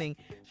beginning.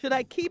 Should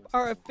I keep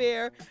our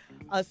affair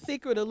a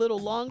secret a little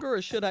longer,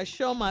 or should I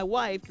show my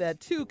wife that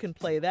two can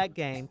play that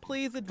game?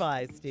 Please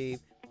advise,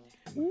 Steve.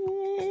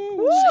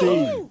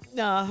 Steve.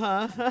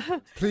 Uh-huh.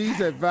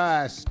 Please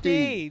advise,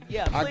 Steve.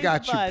 Yeah, I please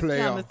got you, advise,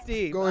 player. Thomas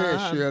Steve. Go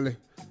ahead, Shirley.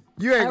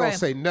 You ain't going to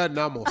say nothing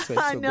I'm going to say,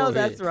 so I know go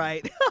that's ahead.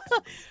 right.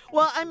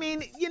 Well, I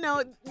mean,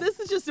 this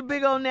is just a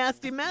big old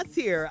nasty mess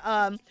here.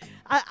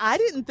 I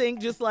didn't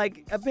think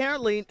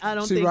apparently, I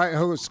don't think. Right,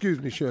 excuse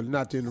me, Shirley,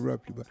 not to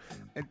interrupt you, but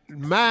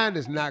mine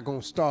is not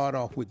going to start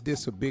off with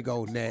this a big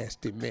old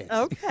nasty mess.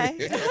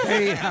 Okay.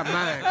 Ain't how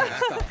mine going to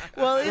start.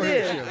 Well, it Go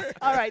ahead, is. Shirley.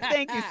 All right,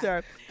 thank you,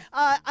 sir.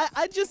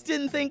 I just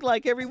didn't think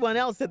like everyone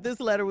else that this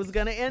letter was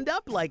going to end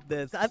up like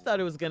this. I thought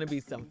it was going to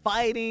be some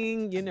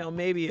fighting,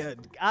 maybe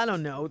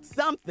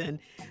something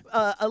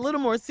a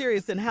little more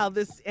serious than how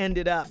this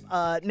ended up.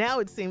 Now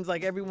it seems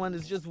like everyone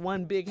is just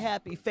one big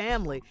happy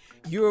family.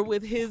 You're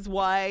with his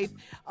wife,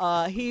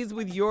 he's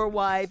with your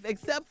wife,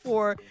 except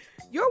for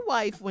your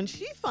wife when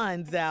she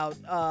finds out,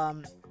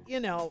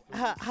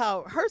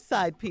 how her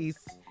side piece,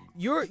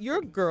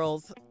 your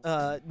girl's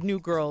new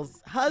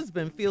girl's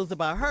husband feels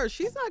about her.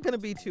 She's not going to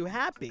be too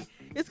happy.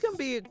 It's going to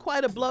be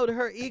quite a blow to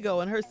her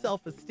ego and her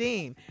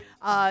self-esteem.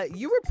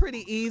 You were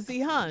pretty easy,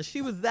 huh?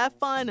 She was that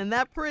fine and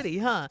that pretty,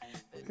 huh?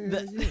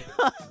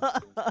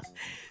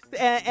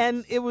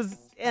 And it was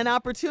an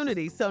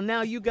opportunity. So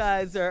now you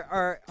guys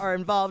are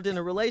involved in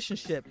a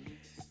relationship.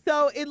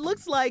 So it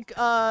looks like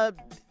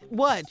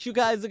what? You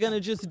guys are going to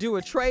just do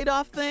a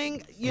trade-off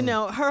thing?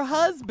 Her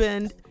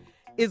husband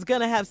is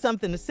going to have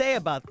something to say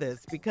about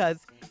this because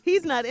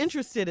he's not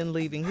interested in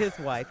leaving his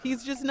wife.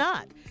 He's just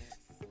not.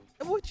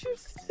 What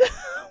is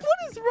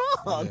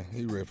wrong? Yeah,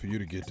 he ready for you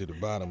to get to the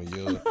bottom of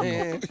your.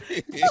 Man,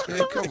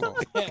 come on,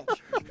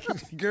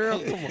 girl,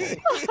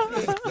 come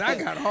on. I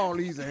got all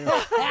these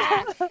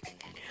answers.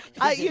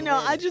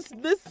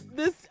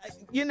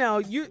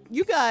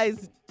 You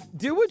guys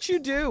do what you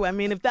do. I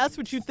mean, if that's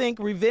what you think,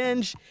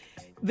 revenge.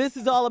 This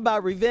is all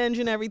about revenge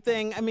and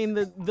everything. I mean,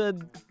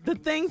 the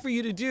thing for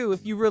you to do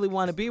if you really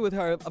want to be with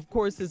her, of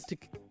course, is to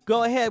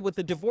go ahead with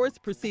the divorce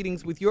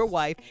proceedings with your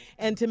wife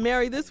and to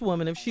marry this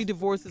woman if she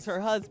divorces her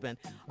husband.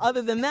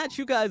 Other than that,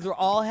 you guys are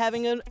all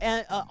having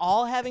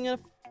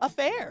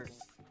affairs.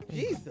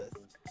 Jesus.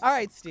 All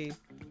right, Steve.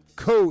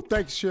 Cool.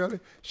 Thanks, Shirley.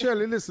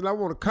 Shirley, listen, I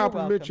want to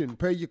compliment you and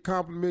pay you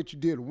compliment. You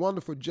did a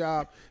wonderful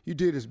job. You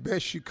did as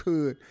best you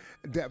could.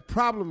 That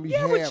problem you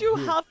have with you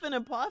here, huffing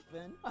and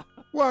puffing.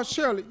 Well,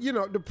 Shirley,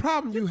 the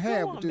problem you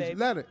have with this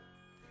letter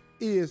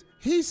is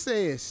he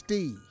says,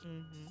 Steve,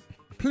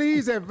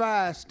 please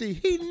advise Steve.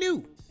 He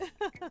knew.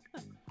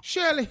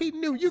 Shirley, he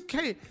knew. You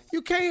can't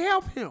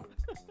help him.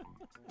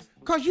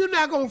 Because you're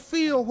not going to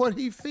feel what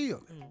he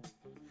feels.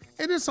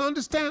 And it's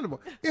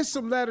understandable. It's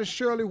some letters,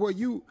 Shirley, where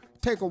you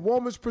take a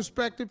woman's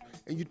perspective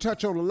and you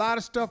touch on a lot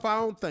of stuff I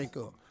don't think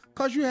of.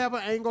 Because you have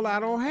an angle I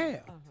don't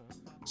have.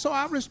 So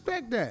I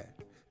respect that.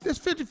 This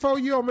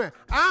 54-year-old man,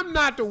 I'm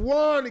not the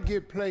one to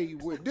get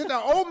played with.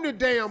 Open the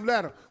damn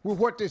letter with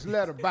what this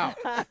letter about.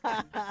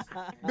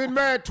 Been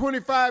married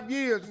 25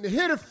 years, and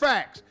hear the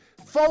facts.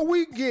 Before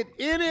we get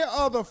any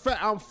other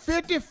fact, I'm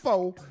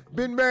 54,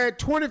 been married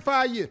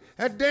 25 years.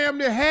 That's damn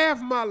near half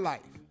my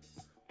life.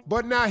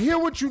 But now hear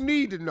what you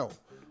need to know.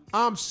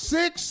 I'm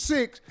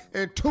 6'6"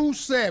 and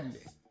 270.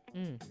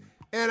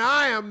 And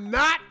I am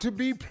not to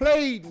be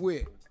played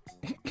with.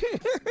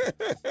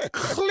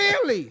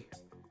 Clearly.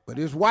 But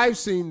his wife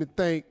seemed to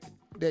think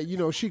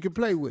that, she could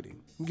play with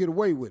him and get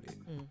away with it.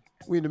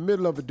 We're in the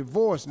middle of a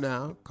divorce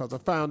now because I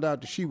found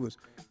out that she was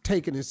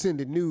taking and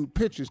sending nude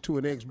pictures to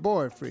an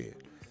ex-boyfriend.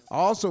 I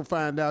also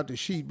found out that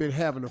she'd been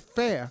having an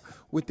affair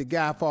with the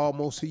guy for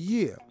almost a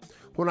year.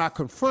 When I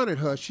confronted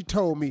her, she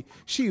told me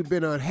she had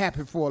been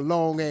unhappy for a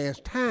long-ass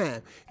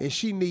time and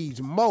she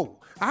needs more.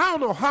 I don't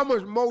know how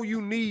much more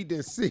you need than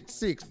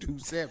 6'6",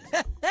 270.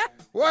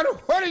 What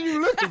are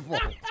you looking for?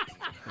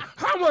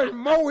 How much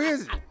more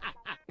is it?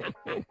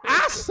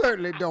 I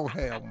certainly don't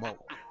have more.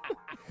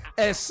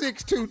 At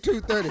 6'2",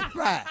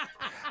 235,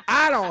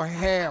 I don't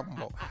have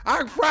more. I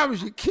can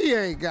promise you, Key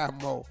ain't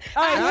got more.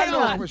 All right, I hang know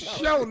on. for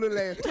sure little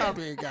ass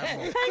Tommy ain't got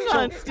more. Hang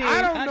on, Steve.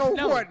 I don't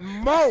know what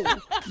more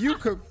you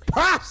could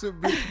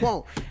possibly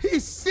want.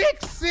 He's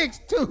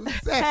 6'6",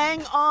 270.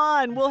 Hang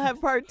on. We'll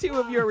have part 2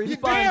 of your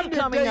response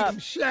coming up.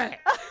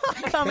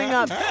 Coming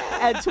up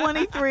at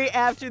 23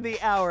 after the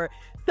hour.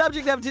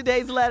 Subject of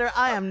today's letter,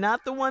 I am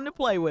not the one to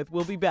play with.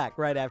 We'll be back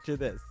right after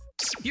this.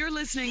 You're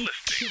listening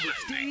to the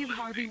Steve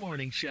Harvey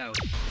Morning Show.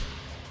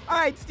 All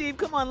right, Steve,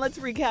 come on. Let's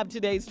recap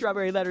today's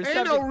Strawberry Letter.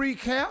 Ain't no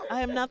recap.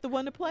 I am not the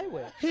one to play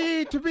with. He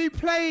ain't to be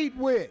played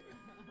with.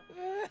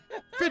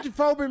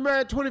 54, been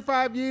married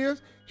 25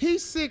 years.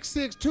 He's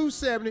 6'6",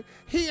 270.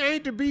 He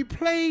ain't to be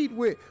played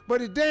with.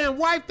 But his damn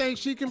wife thinks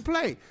she can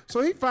play.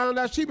 So he found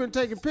out she been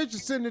taking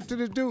pictures, sending it to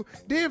this dude.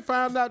 Then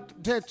found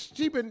out that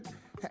she been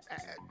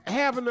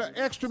having an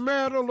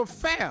extramarital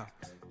affair.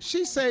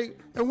 She say,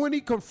 and when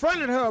he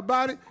confronted her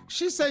about it,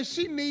 she say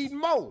she need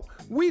more.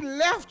 We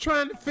left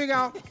trying to figure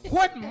out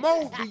what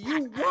more do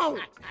you want?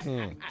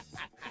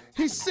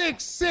 He's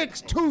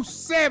 6'6",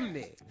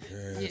 270.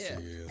 Yes, he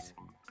is.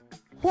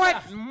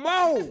 What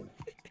more?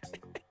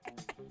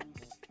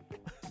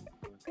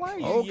 Why are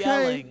you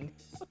yelling?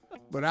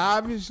 But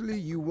obviously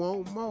you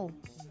want more.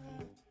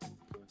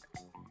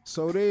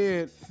 So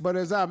then, but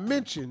as I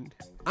mentioned,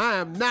 I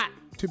am not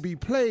to be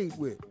played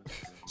with.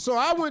 So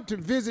I went to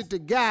visit the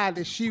guy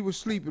that she was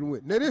sleeping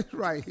with. Now this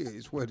right here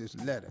is where this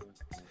letter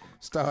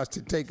starts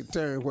to take a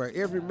turn, where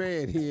every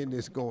man hearing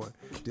this going,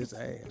 this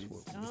ass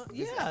whooping.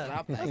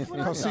 Yeah.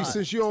 Because see,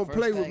 since you don't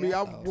play with me,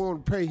 I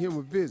want to pay him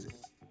a visit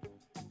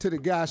to the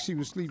guy she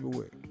was sleeping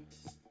with.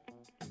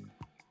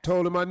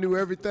 Told him I knew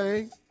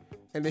everything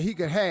and that he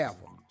could have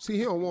her. See,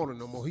 he don't want her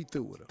no more. He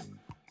through with her.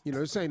 You know,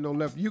 this ain't no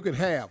left. You can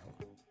have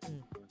her.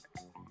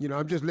 You know,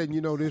 I'm just letting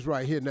you know this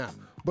right here now.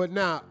 But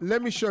now,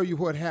 let me show you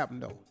what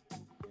happened, though.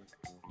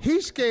 He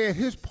scared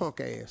his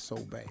punk ass so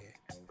bad.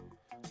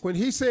 When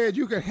he said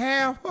you could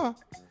have her,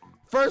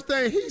 first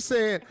thing he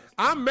said,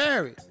 I'm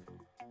married.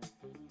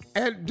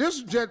 And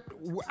this just,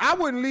 I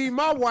wouldn't leave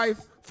my wife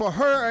for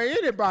her or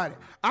anybody.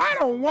 I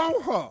don't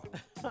want her.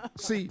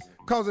 See,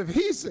 because if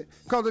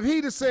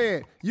he'd have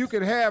said you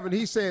can have, and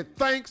he said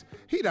thanks,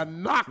 he'd have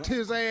knocked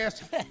his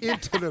ass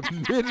into the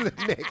middle of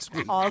next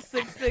week. All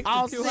 6'6",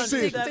 All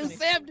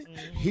 270.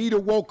 He'd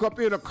have woke up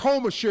in a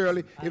coma,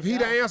 Shirley, if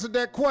he'd have answered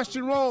that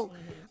question wrong.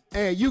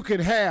 And you can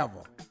have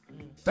her.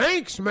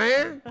 Thanks,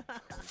 man.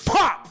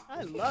 Fuck.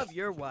 I love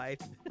your wife.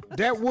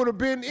 That would have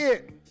been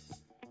it.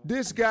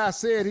 This guy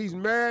said he's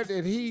married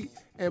and he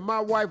and my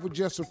wife were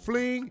just a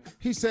fling.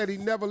 He said he'd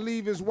never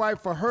leave his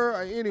wife for her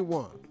or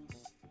anyone.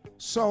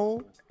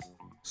 So,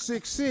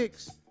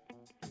 6'6",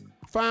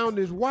 found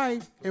his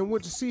wife and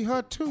went to see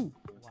her too.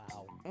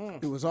 Wow.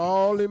 It was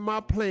all in my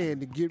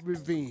plan to get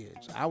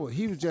revenge.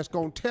 He was just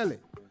going to tell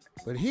it.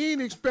 But he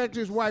didn't expect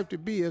his wife to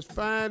be as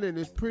fine and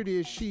as pretty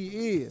as she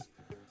is.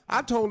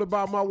 I told her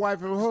about my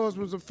wife and her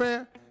husband's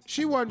affair.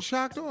 She wasn't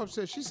shocked or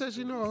upset. She said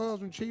she knew her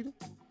husband cheated.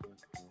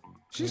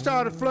 She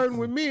started flirting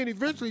with me and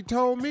eventually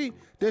told me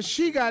that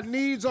she got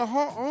needs of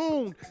her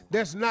own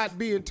that's not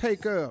being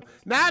taken of.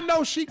 Now, I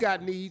know she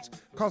got needs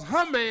because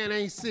her man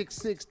ain't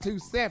 6'6",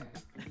 270.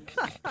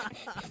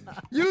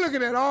 You're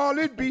looking at all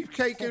this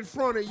beefcake in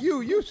front of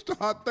you. You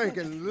start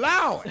thinking,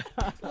 Lord,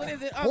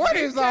 what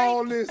is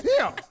all this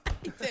here?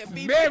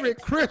 Merry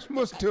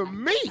Christmas to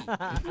me.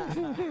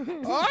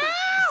 Oh,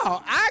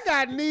 I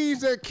got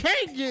needs that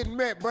can't get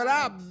met, but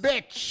I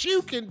bet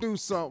you can do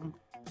something.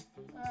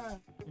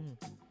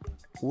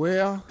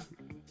 Well,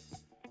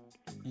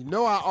 you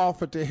know I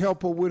offered to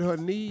help her with her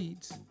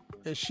needs,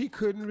 and she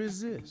couldn't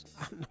resist.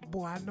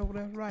 Boy, I know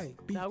that's right.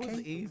 That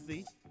was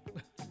easy.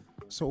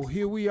 So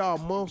here we are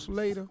months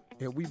later,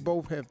 and we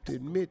both have to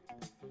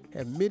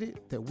admitted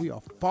that we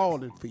are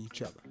falling for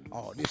each other.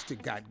 Oh, this thing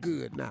got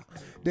good now.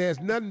 There's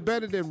nothing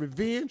better than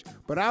revenge,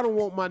 but I don't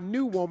want my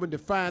new woman to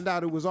find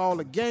out it was all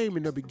a game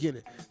in the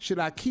beginning. Should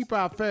I keep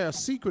our affair a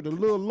secret a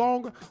little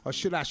longer, or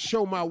should I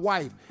show my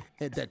wife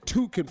that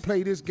two can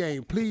play this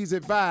game? Please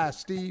advise,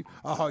 Steve.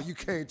 Oh, you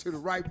came to the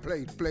right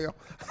place, player.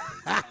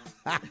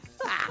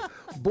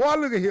 Boy,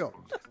 look at here.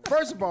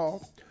 First of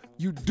all,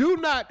 you do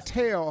not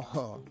tell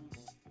her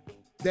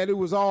that it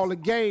was all a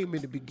game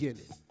in the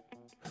beginning.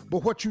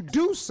 But what you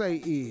do say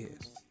is,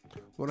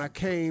 when I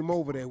came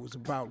over there, it was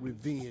about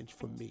revenge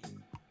for me.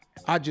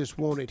 I just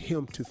wanted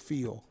him to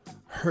feel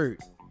hurt,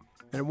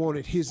 and I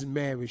wanted his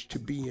marriage to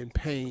be in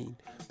pain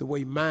the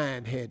way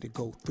mine had to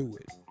go through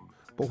it.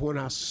 But when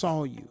I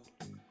saw you,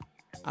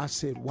 I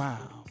said,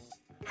 wow,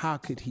 how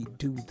could he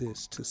do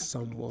this to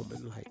some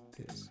woman like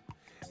this?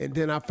 And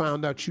then I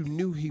found out you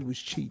knew he was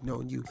cheating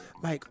on you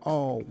like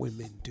all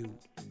women do.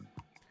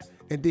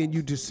 And then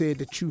you just said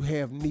that you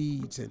have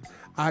needs and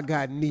I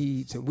got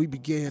needs, and we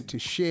began to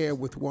share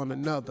with one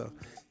another.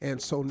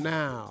 And so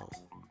now,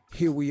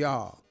 here we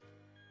are,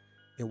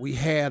 and we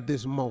have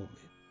this moment.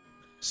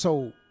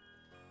 So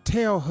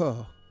tell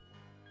her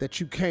that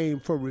you came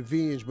for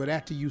revenge, but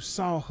after you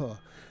saw her,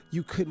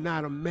 you could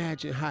not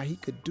imagine how he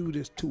could do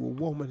this to a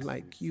woman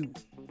like you.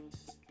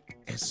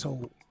 And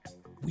so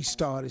we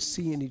started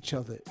seeing each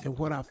other, and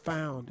what I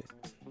found,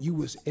 you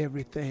was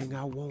everything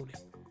I wanted.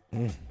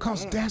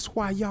 Because that's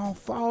why y'all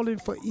falling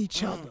for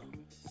each other.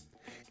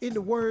 In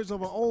the words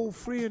of an old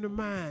friend of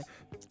mine,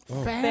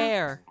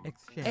 fair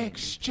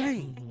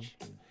exchange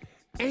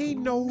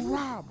ain't no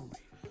robbery.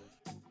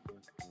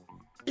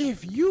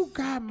 If you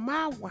got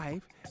my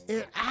wife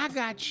and I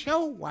got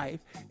your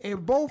wife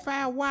and both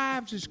our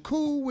wives is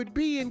cool with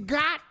being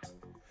got,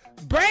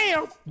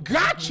 bam,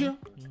 gotcha.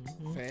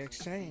 Fair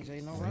exchange,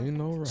 ain't no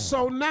right.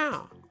 So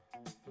now,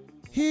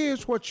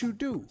 here's what you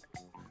do.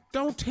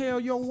 Don't tell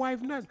your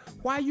wife nothing.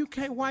 Why you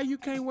can't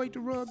wait to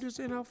rub this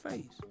in her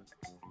face?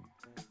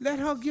 Let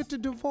her get the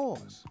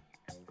divorce.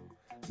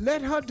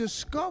 Let her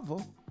discover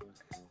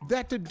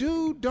that the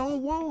dude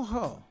don't want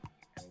her.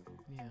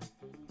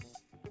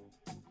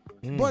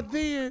 But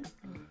then,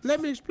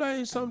 let me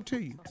explain something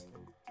to you.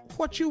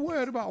 What you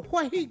worried about?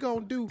 What he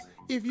gonna do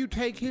if you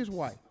take his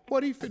wife?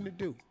 What he finna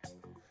do?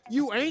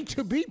 You ain't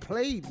to be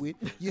played with.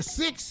 You're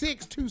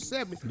 6'6",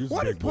 270.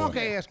 What a punk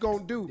ass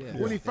gonna do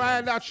when he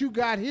find out you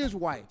got his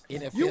wife?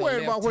 NFL You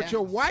worried about what left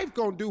your wife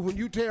gonna do when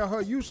you tell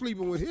her you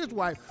sleeping with his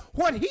wife.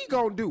 What he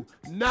gonna do?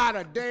 Not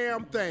a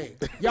damn thing.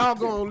 Y'all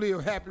gonna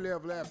live happily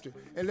ever after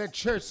and let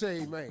church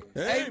say amen.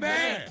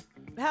 Amen.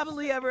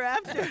 Happily ever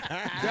after.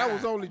 That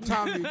was only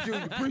Tommy and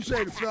Junior.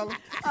 Appreciate it, fella.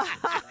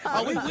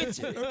 Oh, we with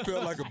you. That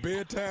felt like a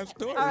bedtime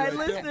story. All right,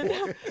 right there,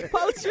 listen.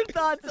 Post your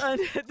thoughts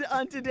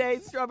on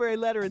today's Strawberry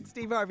Letter at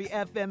Steve Harvey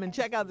FM and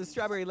check out the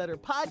Strawberry Letter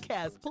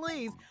podcast,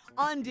 please,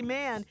 on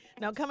demand.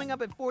 Now, coming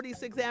up at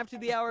 46 after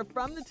the hour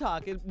from the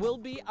talk, it will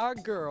be our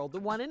girl, the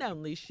one and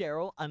only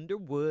Sheryl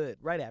Underwood,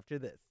 right after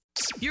this.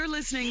 You're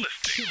listening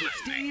to the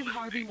Steve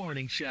Harvey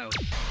Morning Show.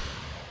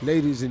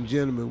 Ladies and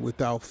gentlemen,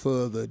 without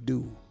further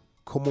ado,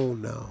 come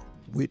on now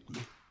with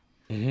me.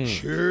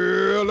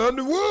 Sheryl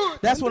Underwood.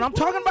 That's what I'm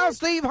talking about,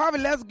 Steve Harvey.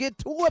 Let's get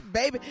to it,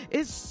 baby.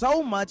 It's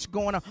so much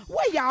going on.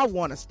 Where y'all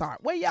want to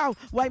start? Wait a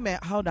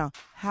minute, hold on.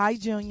 Hi,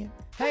 Junior.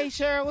 Hey,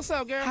 Sheryl, what's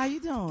up, girl? How you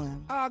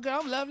doing? Oh, girl,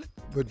 I'm lovely.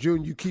 But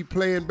Junior, you keep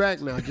playing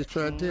back now. Just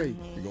trying to tell you.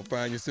 You're going to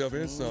find yourself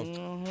in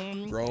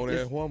something.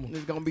 Grown-ass woman.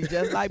 It's going to be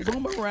just like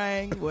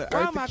Boomerang with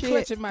Why Eartha am I Kitt.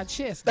 clutching my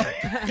chest?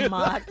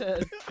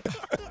 Marcus.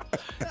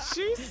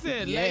 She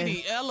said Yeah.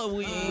 Lady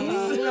Eloise.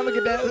 Look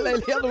at that,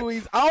 Lady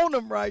Eloise on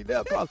them right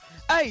there.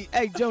 Hey,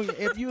 Junior,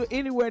 if you're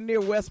anywhere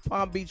near West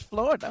Palm Beach,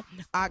 Florida,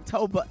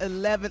 October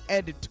 11th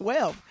and the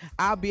 12th,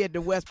 I'll be at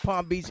the West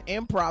Palm Beach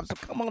Improv. So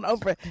come on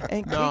over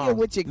and kick it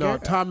with your girl. No,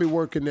 Tommy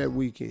working that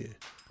weekend.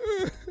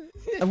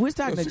 We're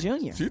talking to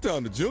Junior. She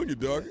talking to Junior,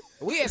 dog.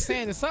 We at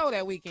Sandy Soul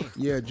that weekend.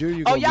 Yeah,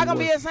 Junior. Oh, y'all gonna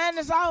be at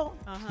Sandy Soul?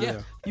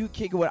 Yeah. You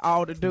kick it with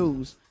all the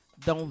dudes.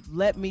 Don't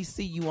let me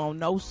see you on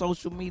no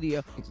social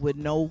media with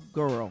no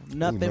girl.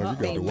 Nothing. You got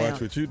to female, watch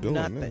what you doing.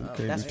 Nothing. Man. You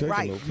can't That's be taking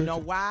right. no You picture. know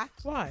why?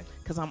 Why?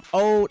 Because I'm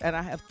old and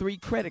I have 3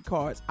 credit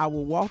cards. I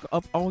will walk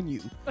up on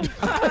you.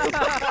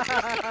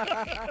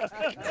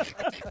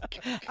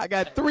 I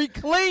got 3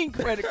 clean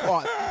credit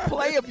cards.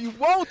 Play if you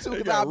want to,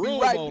 because I'll be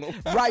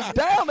right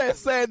down there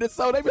saying this.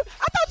 So they be,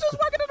 I thought you was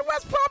working at the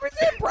West Palm Beach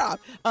Improv.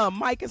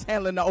 Mike is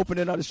handling the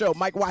opening of the show.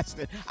 Mike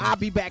Washington. I'll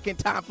be back in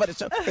time for the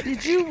show.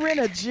 Did you rent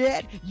a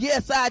jet?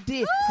 Yes, I did.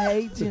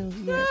 Hey,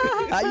 Junior.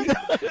 How you doing?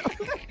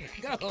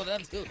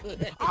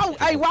 Oh,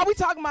 hey, while we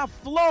talking about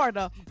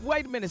Florida,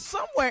 wait a minute.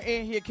 Somewhere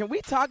in here, can we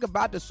talk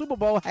about the Super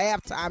Bowl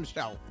halftime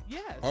show?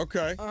 Yes.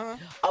 Okay.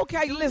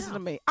 Okay, listen to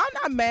me. I'm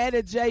not mad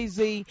at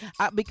Jay-Z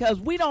because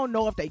we don't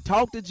know if they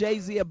talked to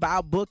Jay-Z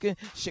about booking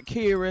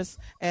Shakira's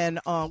and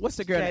what's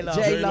the girl name?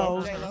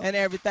 J-Lo's and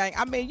everything.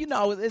 I mean, you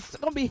know, it's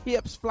going to be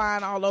hips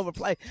flying all over the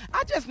place.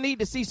 I just need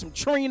to see some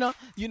Trina,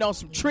 you know,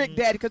 some Trick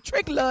Daddy, because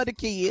Trick love the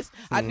kids.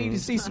 I need to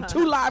see some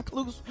 2 Live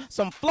Clues,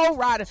 some Flo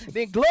Rida,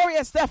 then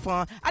Gloria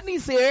Estefan. I need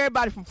to see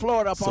everybody from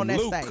Florida up on that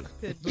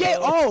stage.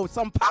 Yeah,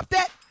 some Pop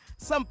That.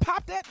 Some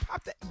pop that.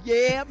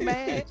 Yeah,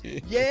 man.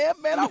 Yeah,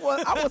 man. I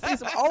want to see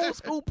some old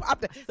school pop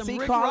that. See,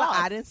 Carla,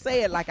 I didn't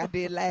say it like I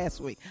did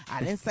last week. I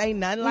didn't say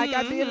nothing like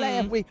I did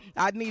last week.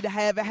 I need to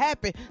have it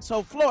happen.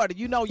 So, Florida,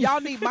 you know, y'all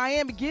need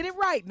Miami. Get it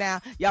right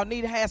now. Y'all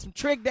need to have some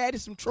Trick Daddy,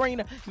 some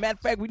Trina. Matter of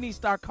fact, we need to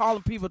start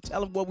calling people,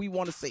 tell them what we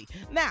want to see.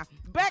 Now,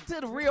 back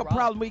to the real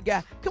problem we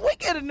got. Can we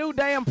get a new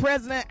damn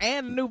president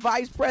and a new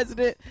vice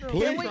president?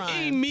 Can we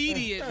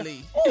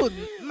immediately? Oh,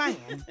 man.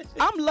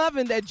 I'm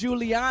loving that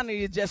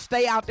Giuliani just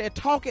stay out there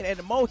talking, and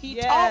the more he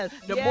talks,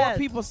 the more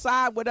people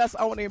side with us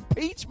on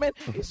impeachment.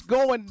 It's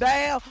going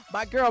down.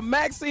 My girl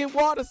Maxine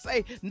Waters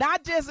say,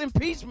 not just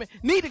impeachment,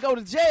 need to go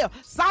to jail.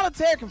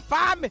 Solitary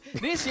confinement.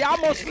 Then she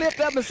almost slipped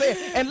up and said,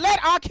 and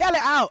let R. Kelly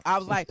out. I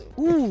was like,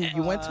 ooh,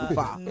 you went too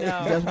far. No. You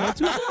just went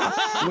too far.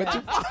 Went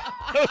too far.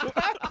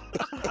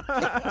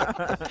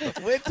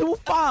 Went too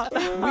far. We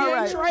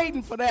ain't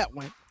trading for that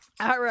one.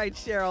 All right,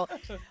 Sheryl.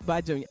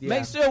 Bye, Junior. Yeah.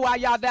 Make sure while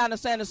y'all down in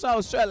San Antonio,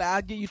 Australia,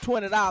 I'll give you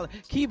 $20.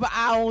 Keep an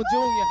eye on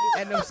Junior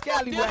and them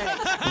scallywags.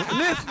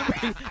 Listen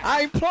to me.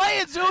 I ain't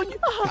playing, Junior.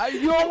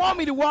 You don't want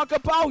me to walk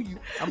up on you.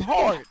 I'm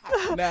hard.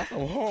 Now.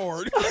 I'm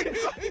hard.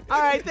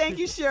 All right, thank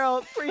you,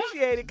 Sheryl.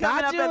 Appreciate it.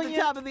 Coming Bye, up at the Junior.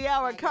 top of the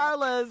hour,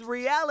 Carla's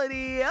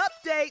reality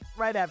update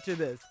right after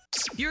this.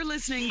 You're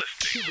listening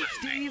to the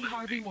Steve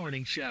Harvey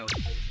Morning Show.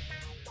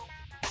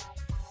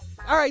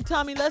 All right,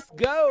 Tommy, let's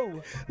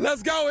go.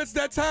 Let's go. It's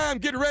that time.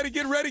 Get ready,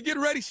 get ready, get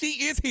ready.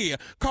 She is here.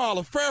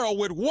 Carla Farrell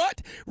with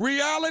what?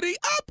 Reality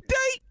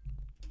Update.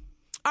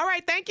 All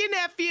right, thank you,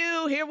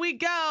 nephew. Here we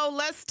go.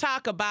 Let's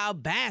talk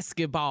about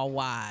basketball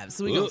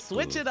wives. We're going to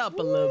switch it up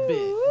a little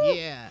bit.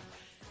 Yeah.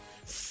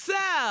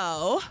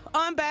 So,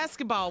 on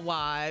Basketball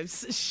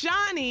Wives,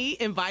 Shawnee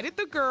invited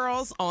the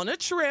girls on a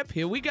trip.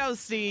 Here we go,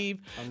 Steve.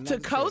 To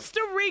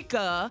Costa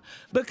Rica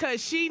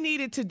because she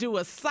needed to do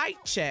a site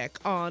check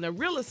on a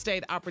real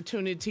estate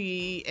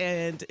opportunity,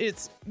 and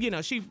it's,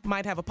 she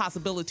might have a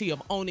possibility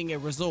of owning a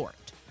resort.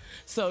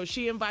 So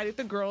she invited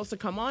the girls to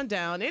come on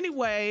down.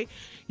 Anyway,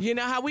 you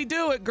know how we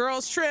do it,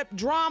 girls trip,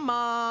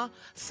 drama.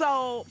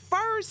 So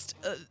first,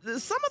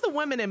 some of the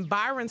women in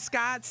Byron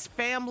Scott's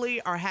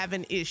family are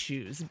having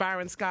issues.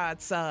 Byron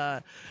Scott's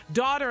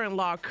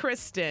daughter-in-law,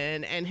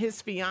 Kristen, and his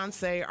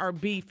fiance are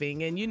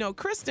beefing. And,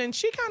 Kristen,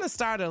 she kind of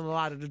started a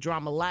lot of the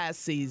drama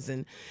last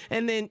season.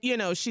 And then,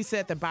 she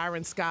said that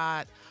Byron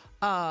Scott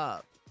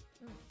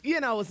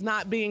is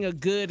not being a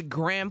good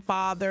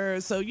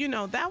grandfather. So,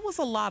 that was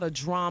a lot of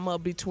drama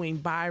between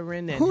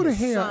Byron and Who the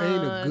his hell son.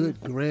 ain't a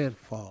good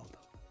grandfather?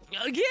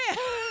 Yeah,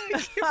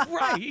 you're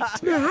right.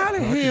 Now, how the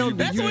hell do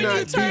That's you when not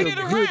you turn be it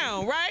a good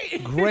around,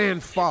 right?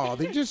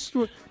 grandfather?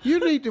 You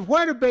need to,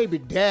 where the baby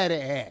daddy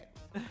at?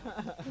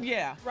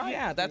 Yeah,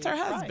 yeah, that's her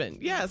husband.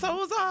 Right. Yeah,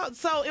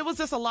 so it was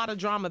just a lot of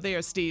drama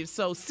there, Steve.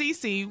 So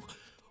Cece,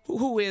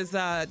 who is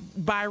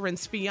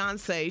Byron's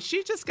fiance,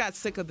 she just got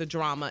sick of the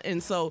drama.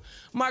 And so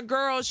my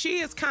girl, she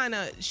is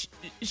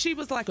she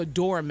was like a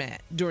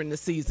doormat during the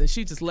season.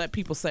 She just let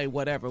people say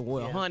whatever.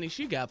 Well, honey,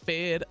 she got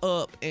fed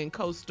up in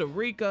Costa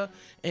Rica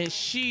and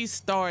she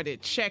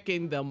started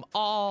checking them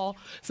all.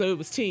 So it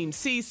was Team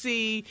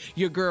Cece,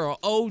 your girl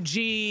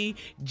OG,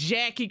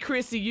 Jackie,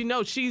 Chrissy.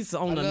 She's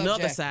on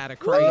another side of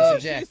crazy. I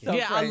love Jackie. So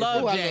I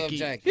love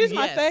Jackie. She's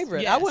my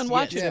favorite. Yes, I wouldn't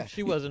watch yes. it if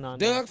she wasn't on.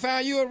 Doug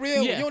found you a real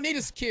one. Yeah. You don't need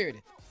a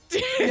security.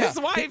 His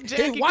wife,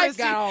 Jackie His wife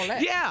Christie. got all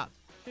that. Yeah.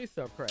 She's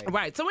so crazy.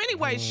 Right. So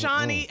anyway,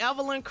 Shawnee,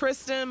 Evelyn,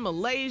 Kristen,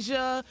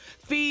 Malaysia,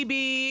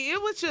 Phoebe,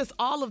 it was just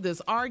all of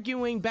this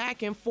arguing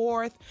back and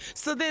forth.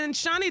 So then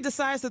Shawnee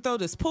decides to throw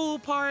this pool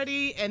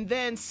party, and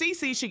then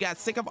Cece, she got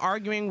sick of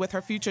arguing with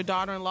her future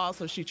daughter-in-law,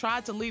 so she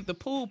tried to leave the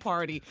pool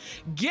party.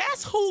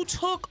 Guess who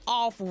took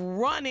off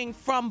running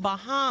from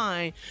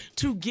behind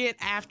to get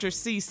after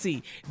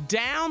Cece?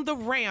 Down the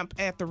ramp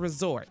at the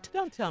resort.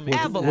 Don't tell me.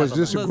 Was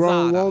this a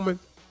grown woman?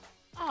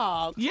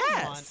 Oh, come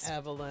yes. on,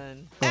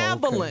 Evelyn.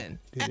 Evelyn.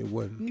 Then it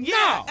wasn't.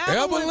 Yeah,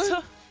 No.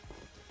 Evelyn?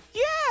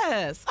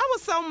 Yes, I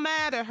was so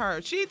mad at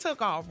her. She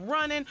took off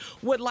running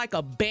with like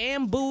a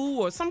bamboo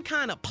or some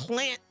kind of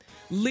plant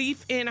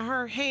leaf in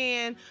her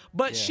hand,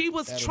 but she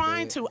was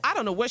trying to, I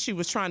don't know what she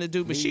was trying to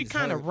do, but she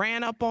kind of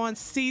ran up on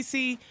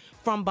Cece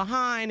from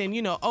behind, and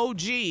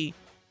OG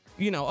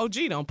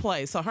don't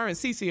play, so her and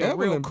Cece are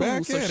real cool.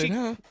 Back So at she, it,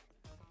 huh?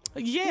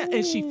 yeah,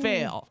 and she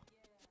fell.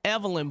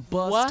 Evelyn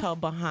bust her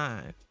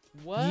behind.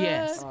 What?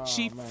 Yes,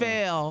 she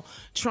fell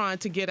trying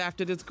to get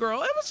after this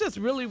girl. It was just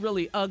really,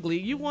 really ugly.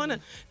 You want to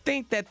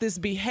think that this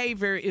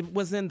behavior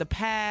was in the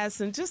past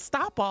and just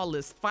stop all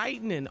this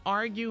fighting and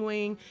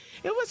arguing.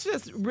 It was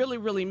just really,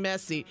 really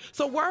messy.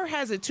 So word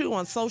has it, too,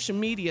 on social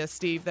media,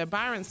 Steve, that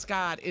Byron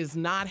Scott is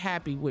not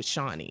happy with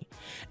Shawnee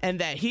and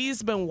that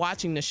he's been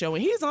watching the show,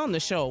 and he's on the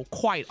show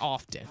quite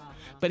often.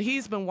 But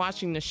he's been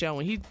watching the show,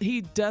 and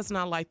he does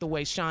not like the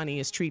way Shawnee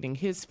is treating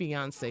his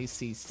fiancée,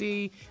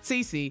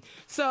 Cece.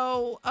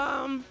 So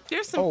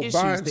there's some issues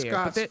Byron there.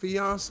 Scott's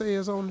fiancée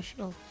is on the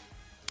show?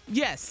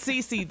 Yes,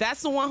 Cece.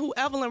 That's the one who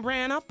Evelyn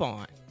ran up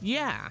on.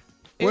 Yeah.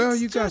 Well,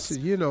 you got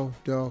to,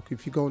 dog,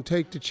 if you're going to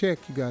take the check,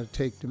 you got to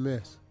take the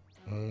mess.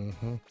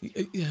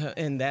 Yeah,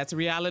 and that's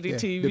reality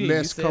TV. The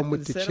mess come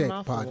with the check,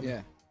 partner.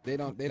 Yeah. They're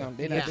not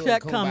doing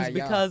check comes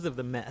because of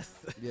the mess.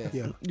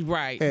 Yeah.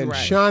 Right. And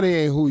Shawnee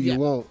ain't who you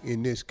want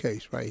in this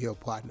case right here,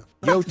 partner.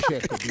 Your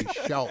check will be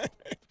short.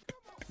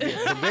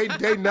 Yeah,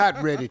 they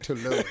not ready to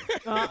love.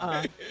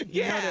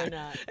 Yeah. No, they're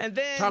not. And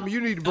then Tommy,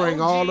 you need to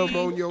bring all of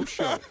them on your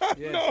show.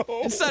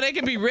 No. So they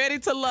can be ready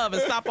to love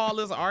and stop all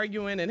this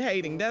arguing and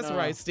hating. That's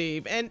right,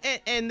 Steve. And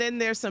then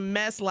there's some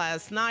mess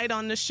last night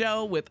on the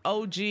show with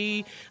OG.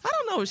 I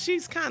don't know.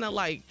 She's kind of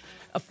like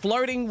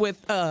flirting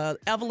with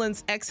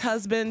Evelyn's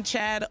ex-husband,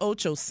 Chad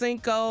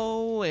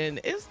Ochocinco, and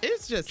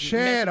it's just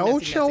Chad messy,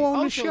 Ocho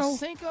on the show?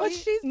 But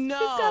she's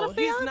got a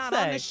fiance. He's not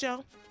on the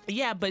show.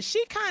 Yeah, but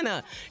she kind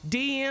of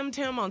DM'd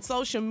him on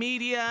social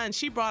media, and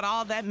she brought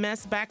all that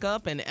mess back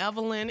up. And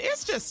Evelyn,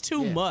 it's just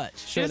too much.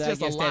 Sure, It's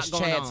just a lot that's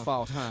going Chad's on.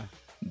 fault, huh?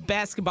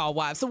 Basketball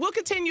Wives. So we'll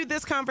continue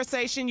this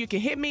conversation. You can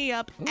hit me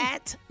up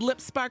at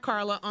Lips by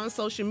Carla on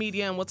social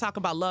media, and we'll talk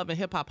about love and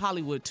hip hop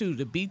Hollywood too.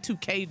 The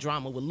B2K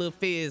drama with Lil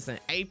Fizz and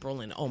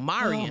April and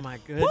Omarion. Oh my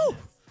goodness. Woo!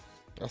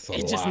 That's a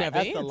It lot. just never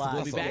That's ends. a lot.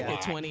 We'll be That's a back lot.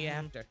 at 20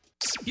 after.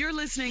 You're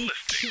listening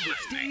to the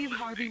Steve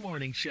Harvey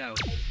Morning Show.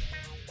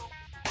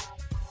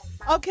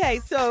 Okay,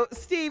 so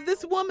Steve,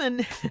 this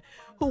woman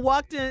who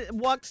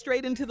walked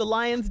straight into the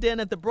lion's den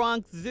at the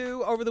Bronx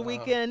Zoo over the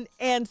weekend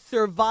and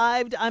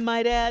survived, I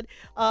might add,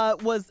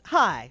 was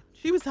high.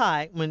 She was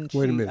high when she.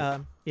 Wait a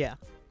minute. Yeah.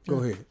 Go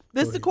ahead.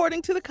 This,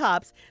 according to the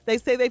cops, they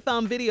say they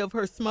found video of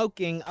her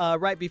smoking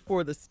right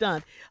before the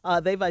stunt.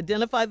 They've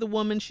identified the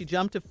woman. She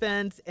jumped a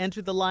fence,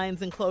 entered the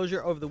lion's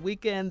enclosure over the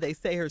weekend. They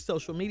say her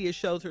social media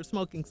shows her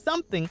smoking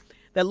something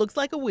that looks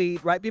like a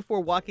weed right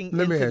before walking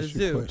into the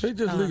zoo. They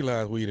just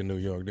legalized weed in New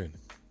York, didn't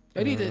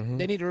They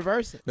need to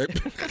reverse it.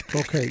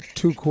 Okay,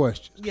 2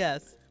 questions.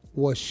 Yes.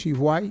 Was she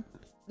white?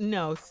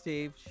 No,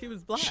 Steve. She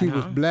was black. She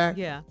was black?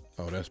 Yeah.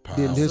 Oh, that's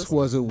powerful. Then this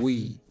wasn't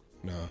weed.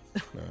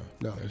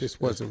 No,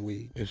 this wasn't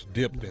weed. It's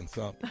dipped in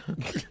something.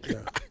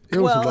 It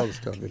was some other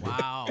stuff in there.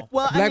 Wow.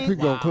 Well, Black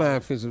people don't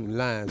climb fence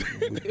lines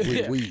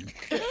with weed.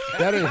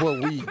 That ain't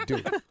what weed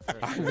do.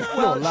 I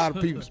know a lot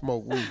of people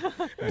smoke weed.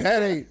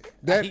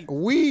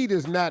 Weed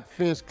is not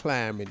fence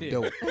climbing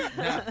dope.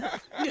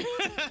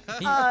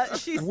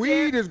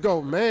 Weed is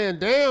go, man,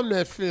 damn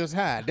that fence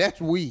high.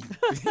 That's weed.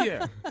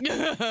 Yeah.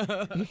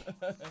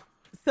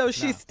 So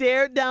she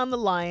stared down the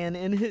lion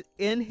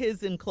in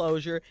his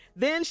enclosure.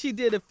 Then she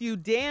did a few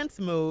dance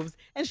moves,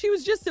 and she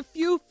was just a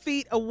few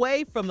feet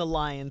away from the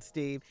lion,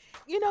 Steve.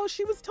 You know,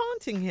 she was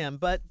taunting him,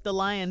 but the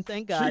lion,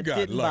 thank God,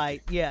 didn't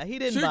bite. Yeah, he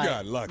didn't bite. She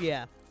got lucky.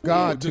 Yeah.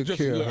 God took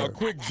care of her. A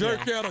quick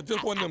jerk at her,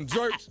 just one of them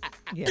jerks.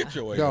 Yeah. Get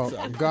your ass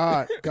out.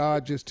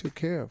 God just took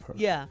care of her.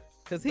 Yeah,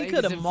 because he Ladies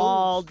could have and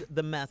mauled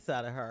the mess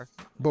out of her.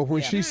 But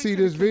when she see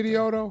this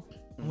video, though,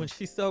 when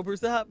she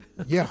sobers up.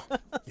 Yeah.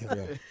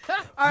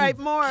 All right,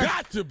 more.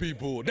 Got to be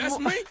bull. That's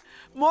me.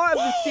 More of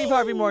the Steve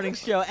Harvey Morning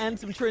Show and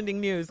some trending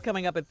news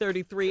coming up at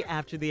 33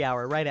 after the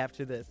hour, right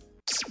after this.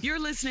 You're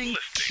listening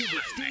to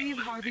the Steve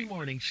Harvey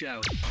Morning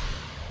Show.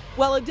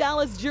 Well, a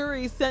Dallas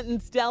jury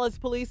sentenced Dallas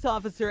police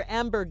officer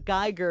Amber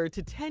Geiger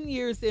to 10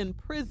 years in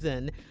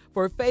prison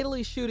for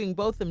fatally shooting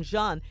Botham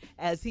Jean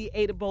as he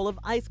ate a bowl of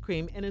ice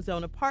cream in his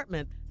own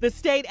apartment. The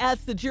state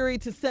asked the jury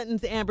to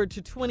sentence Amber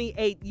to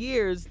 28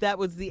 years. That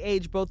was the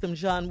age Botham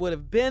Jean would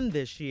have been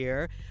this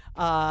year.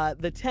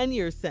 The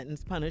 10-year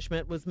sentence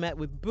punishment was met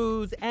with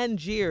boos and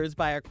jeers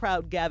by a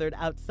crowd gathered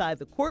outside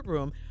the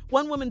courtroom.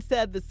 One woman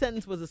said the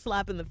sentence was a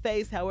slap in the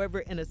face.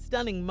 However, in a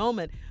stunning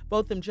moment,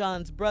 Botham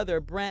Jean's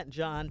brother, Brant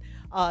Jean,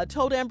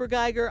 told Amber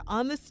Geiger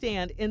on the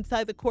stand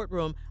inside the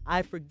courtroom,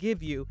 "I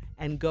forgive you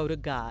and go to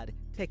God."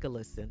 Take a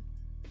listen.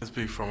 I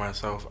speak for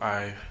myself.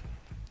 I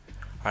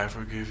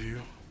forgive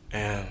you,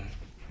 and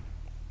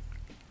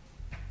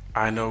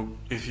I know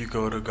if you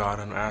go to God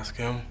and ask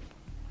him,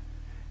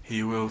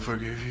 he will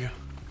forgive you.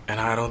 And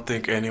I don't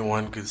think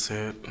anyone could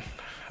say it.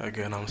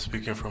 Again, I'm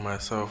speaking for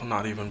myself,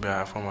 not even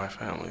bad for my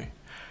family.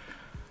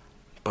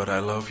 But I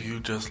love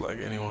you just like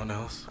anyone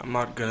else. I'm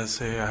not gonna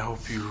say I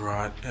hope you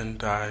rot and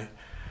die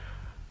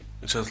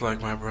just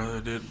like my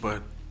brother did,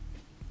 but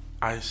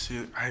I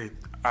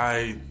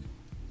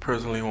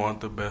personally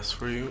want the best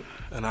for you,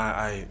 and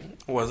I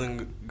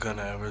wasn't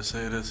gonna ever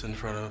say this in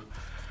front of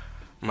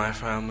my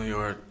family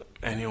or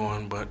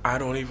anyone, but I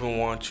don't even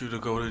want you to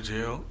go to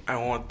jail. I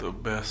want the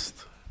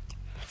best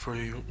for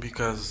you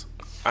because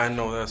I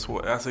know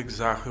that's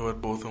exactly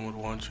what both of them would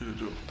want you to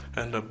do,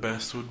 and the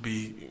best would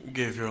be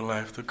give your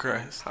life to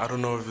Christ. I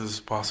don't know if this is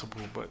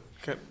possible, but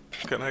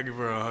can I give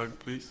her a hug,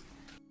 please?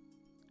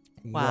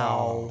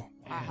 Wow.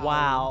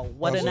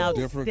 What That's an a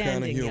outstanding different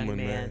kind of human, young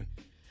man.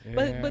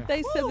 man. But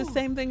they said the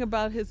same thing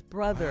about his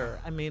brother.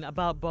 I mean,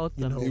 about both of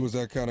them. He was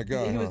that kind of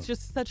guy. He huh? was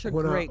just such a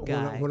great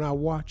guy. When I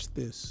watched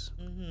this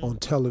on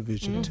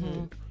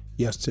television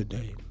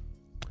yesterday,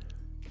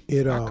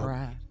 it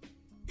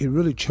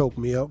really choked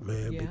me up,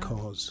 man,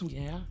 because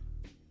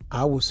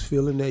I was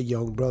feeling that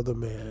young brother,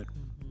 man,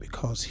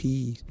 because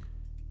he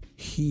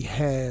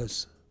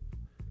has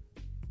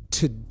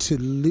to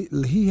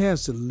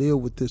live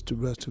with this the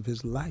rest of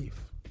his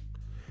life,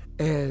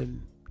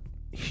 and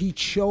he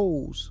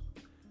chose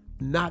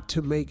not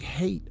to make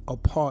hate a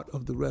part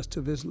of the rest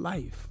of his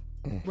life.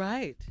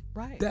 Right.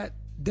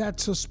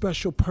 That's a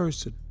special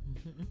person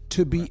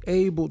to be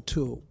able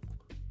to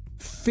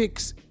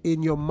fix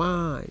in your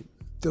mind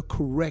the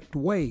correct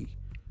way.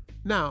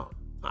 Now,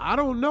 I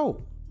don't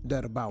know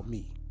that about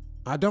me.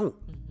 I don't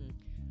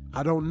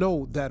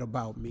know that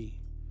about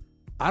me.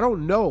 I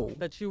don't know.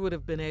 But you would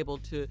have been able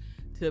to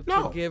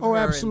No. forgive Oh, her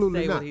absolutely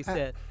and say not. what he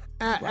said.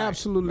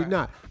 Absolutely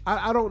not.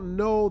 I don't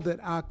know that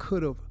I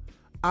could have.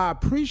 I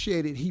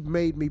appreciated he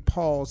made me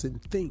pause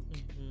and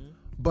think,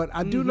 but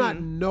I do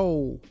not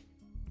know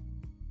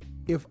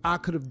if I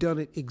could have done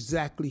it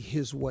exactly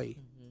his way.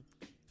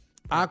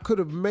 I could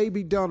have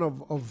maybe done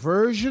a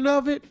version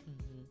of it.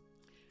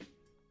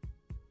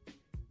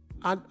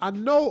 I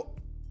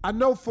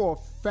know for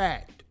a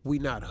fact we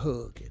not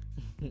hugging.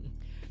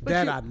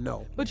 I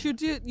know. But you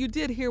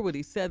did hear what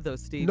he said, though,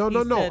 Steve. No. He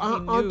said I he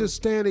knew.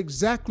 understand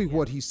exactly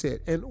what he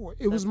said, and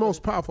it was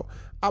most powerful.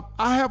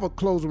 I have a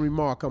closing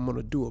remark I'm going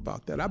to do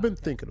about that. I've been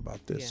thinking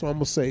about this, so I'm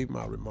going to save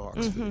my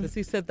remarks. Because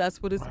he said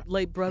that's what his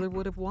late brother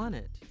would have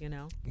wanted, you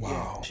know?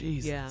 Wow.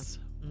 Jesus. Yeah.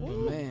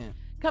 Oh, man.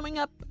 Coming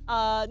up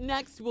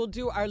next, we'll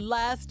do our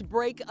last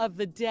break of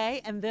the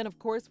day. And then, of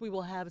course, we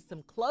will have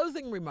some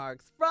closing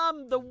remarks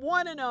from the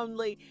one and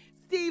only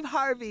Steve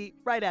Harvey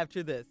right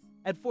after this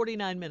at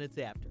 49 minutes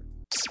after.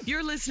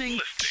 You're listening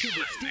to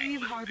the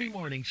Steve Harvey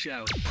Morning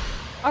Show.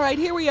 All right,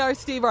 here we are,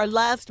 Steve, our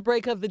last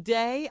break of the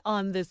day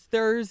on this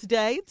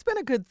Thursday. It's been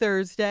a good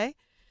Thursday.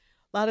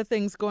 A lot of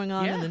things going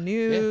on in the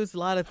news, a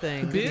lot of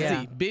things.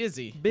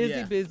 Busy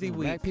week.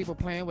 Black people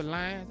playing with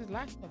lions. There's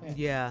lots of stuff happening.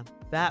 Yeah,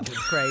 that was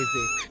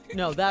crazy.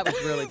 No, that was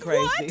really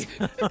crazy.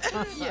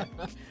 Yeah,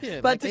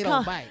 But like to they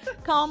don't bite.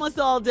 calm us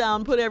all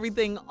down, put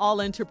everything all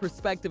into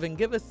perspective, and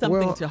give us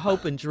something to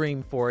hope and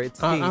dream for. It's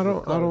Steve. I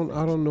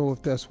don't know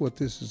if that's what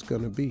this is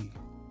going to be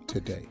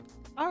today.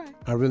 All right.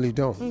 I really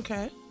don't.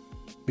 Okay.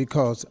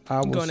 Because I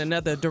was going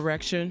another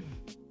direction.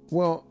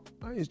 Well,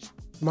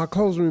 my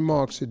closing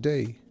remarks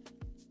today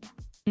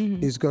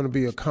is going to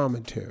be a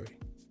commentary.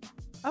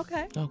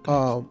 Okay.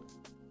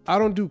 I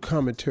don't do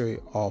commentary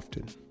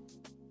often.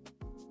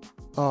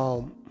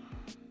 But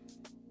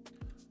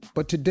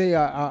today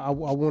I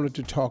wanted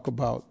to talk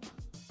about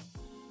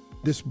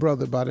this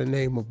brother by the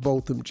name of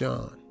Botham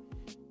Jean,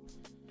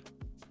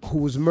 who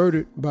was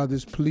murdered by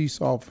this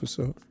police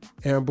officer,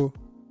 Amber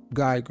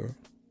Geiger.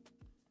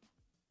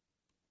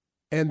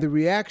 And the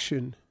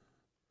reaction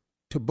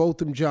to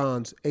Botham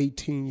Jean's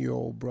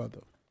 18-year-old brother.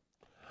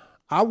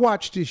 I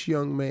watched this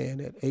young man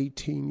at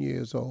 18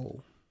 years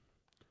old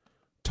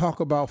talk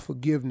about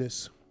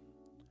forgiveness,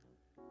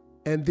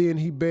 and then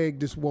he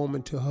begged this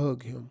woman to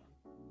hug him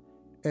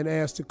and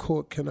asked the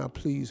court, can I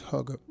please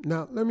hug her?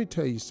 Now, let me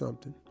tell you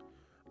something.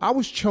 I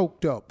was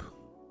choked up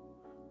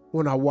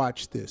when I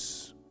watched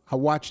this. I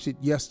watched it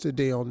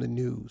yesterday on the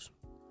news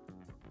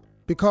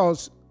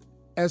because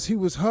as he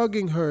was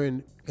hugging her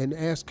and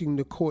asking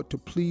the court to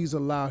please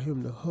allow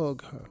him to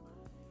hug her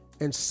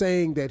and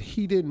saying that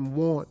he didn't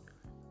want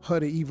her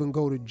to even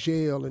go to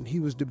jail, and he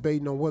was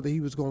debating on whether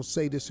he was going to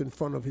say this in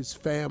front of his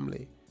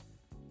family.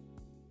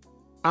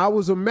 I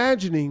was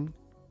imagining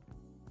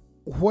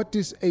what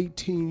this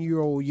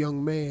 18-year-old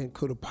young man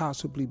could have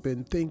possibly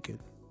been thinking.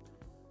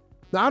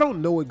 Now, I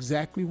don't know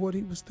exactly what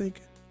he was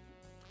thinking,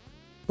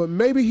 but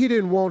maybe he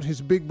didn't want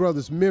his big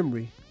brother's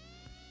memory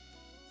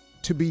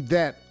to be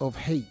that of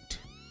hate.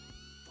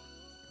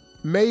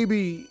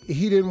 Maybe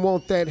he didn't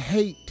want that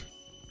hate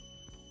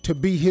to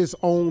be his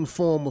own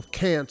form of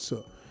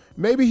cancer.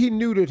 Maybe he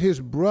knew that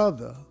his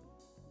brother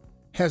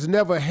has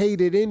never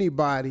hated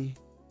anybody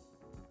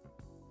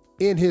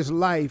in his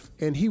life,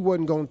 and he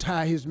wasn't going to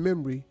tie his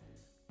memory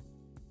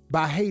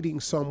by hating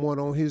someone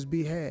on his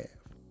behalf.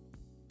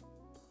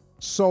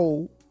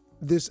 So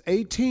this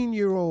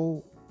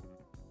 18-year-old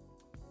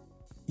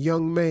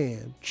young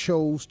man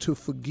chose to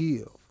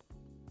forgive,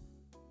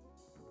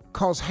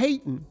 because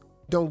hating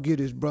don't get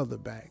his brother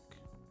back.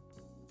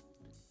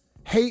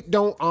 Hate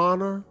don't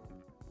honor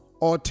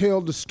or tell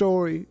the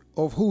story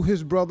of who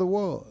his brother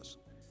was.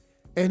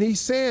 And he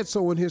said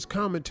so in his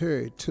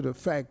commentary to the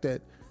fact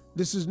that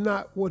this is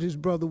not what his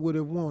brother would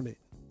have wanted,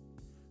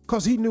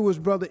 because he knew his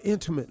brother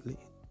intimately.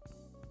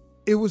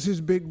 It was his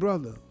big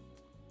brother.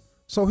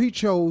 So he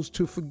chose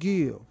to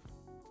forgive.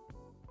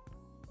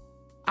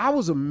 I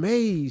was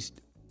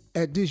amazed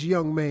at this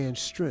young man's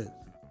strength.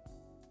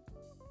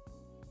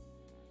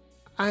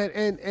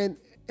 And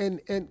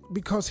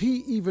because he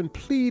even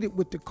pleaded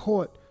with the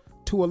court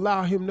to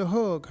allow him to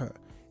hug her.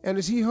 And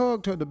as he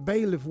hugged her, the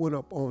bailiff went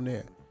up on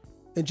there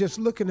and just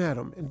looking at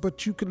him.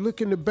 But you could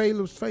look in the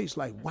bailiff's face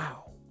like,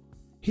 wow,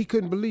 he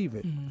couldn't believe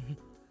it. Mm-hmm.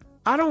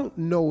 I don't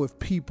know if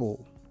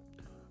people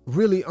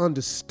really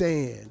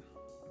understand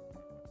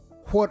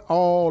what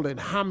all and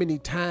how many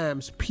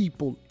times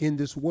people in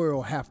this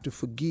world have to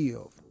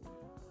forgive.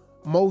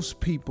 Most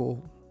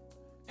people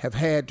have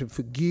had to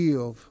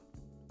forgive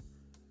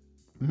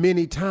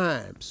many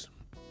times.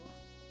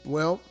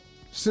 Well,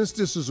 since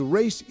this is a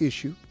race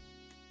issue,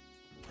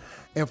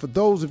 and for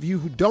those of you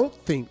who don't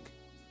think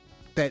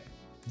that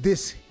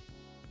this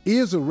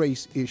is a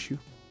race issue,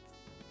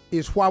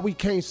 it's why we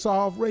can't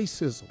solve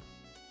racism.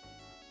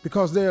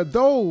 Because there are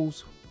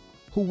those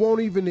who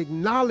won't even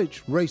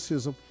acknowledge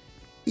racism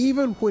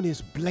even when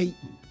it's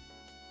blatant.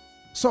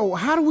 So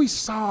how do we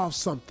solve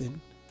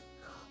something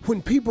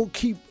when people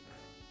keep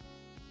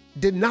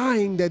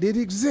denying that it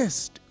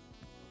exists?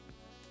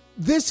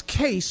 This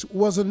case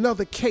was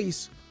another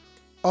case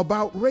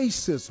about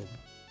racism.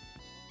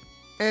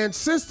 And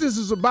since this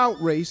is about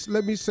race,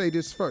 let me say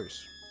this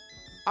first.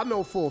 I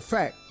know for a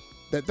fact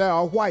that there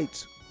are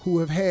whites who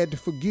have had to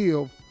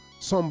forgive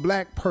some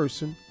black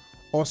person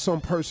or some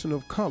person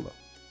of color.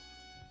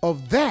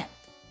 Of that,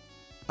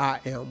 I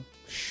am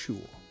sure.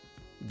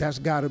 That's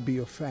got to be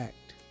a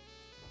fact.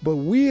 But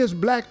we as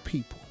black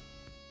people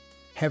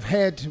have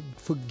had to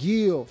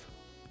forgive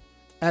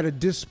at a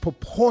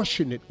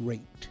disproportionate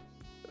rate.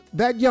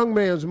 That young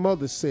man's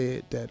mother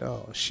said that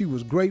she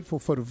was grateful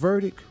for the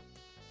verdict,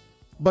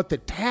 but the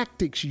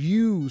tactics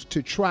used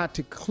to try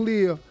to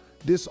clear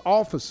this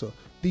officer,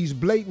 these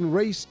blatant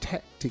race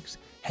tactics,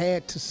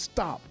 had to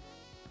stop.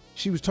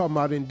 She was talking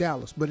about in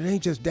Dallas, but it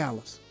ain't just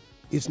Dallas.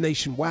 It's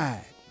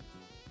nationwide.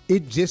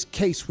 This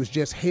case was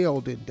just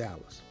held in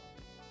Dallas.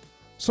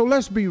 So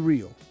let's be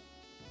real.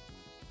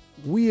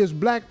 We as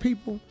black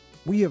people,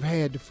 we have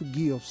had to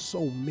forgive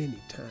so many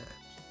times.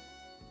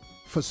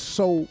 For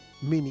so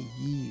many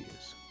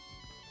years.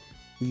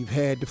 We've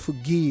had to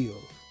forgive.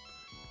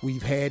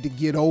 We've had to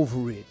get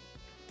over it.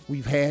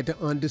 We've had to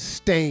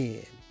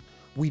understand.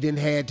 We didn't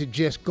have to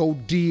just go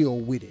deal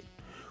with it.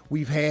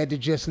 We've had to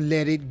just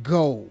let it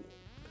go.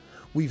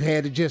 We've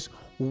had to just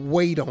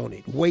wait on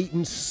it, wait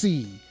and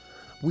see.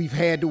 We've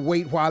had to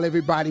wait while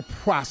everybody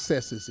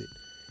processes it.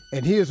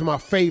 And here's my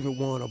favorite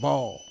one of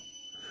all.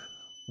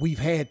 We've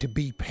had to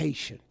be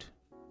patient.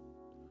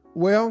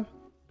 Well,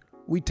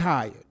 we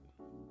tired.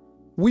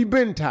 We've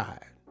been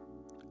tired.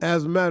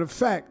 As a matter of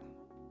fact,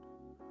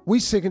 we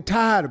sick and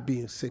tired of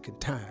being sick and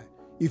tired,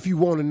 if you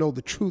want to know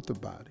the truth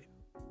about it.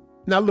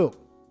 Now look,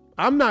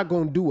 I'm not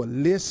going to do a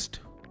list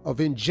of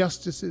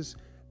injustices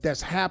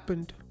that's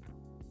happened,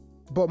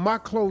 but my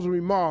closing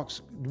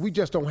remarks, we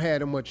just don't have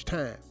that much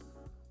time.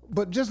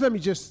 But just let me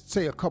just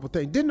say a couple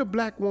things. Didn't a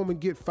black woman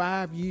get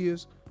 5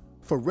 years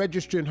for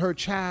registering her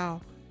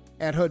child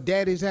at her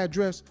daddy's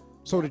address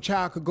so the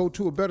child could go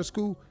to a better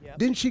school? Yep.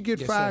 Didn't she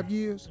get 5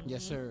 years?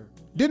 Yes, sir.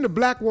 Didn't a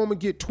black woman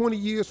get 20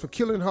 years for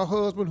killing her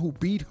husband who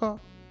beat her?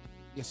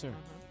 Yes, sir.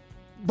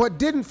 But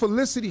didn't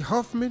Felicity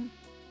Huffman,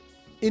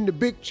 in the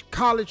big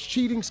college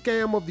cheating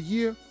scam of the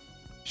year,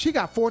 she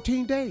got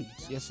 14 days.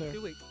 Yes, sir.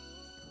 2 weeks.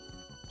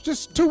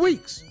 Just 2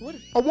 weeks.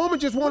 A woman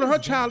just wanted her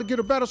child to get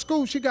a better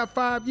school. She got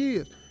 5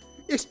 years.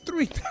 It's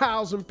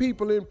 3,000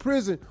 people in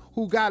prison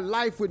who got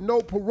life with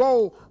no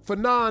parole for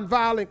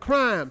nonviolent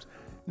crimes.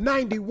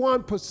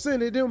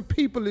 91% of them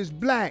people is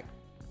black.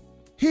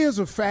 Here's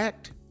a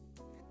fact.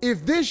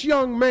 If this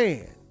young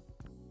man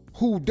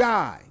who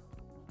died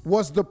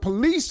was the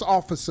police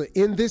officer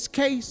in this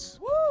case,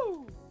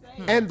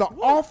 and the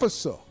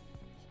officer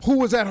who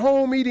was at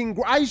home eating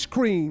ice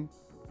cream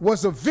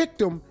was a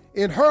victim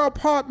in her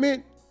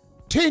apartment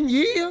 10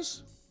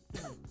 years,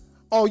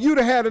 oh, you'd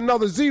have had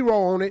another 0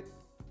 on it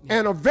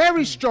and a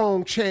very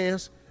strong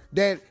chance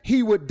that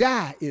he would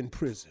die in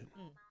prison.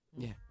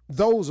 Yeah.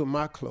 Those are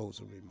my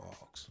closing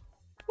remarks.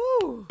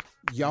 Woo.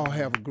 Y'all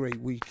have a great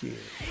weekend.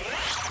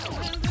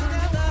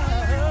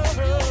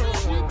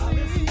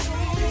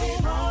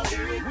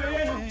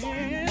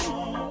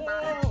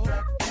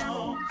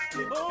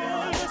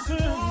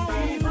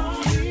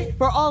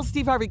 For all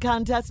Steve Harvey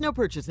contests, no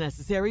purchase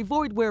necessary,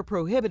 void where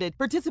prohibited.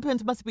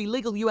 Participants must be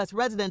legal U.S.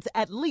 residents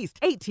at least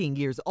 18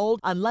 years old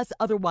unless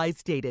otherwise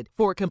stated.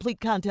 For complete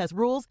contest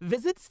rules,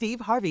 visit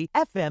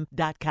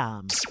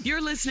SteveHarveyFM.com.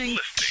 You're listening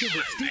to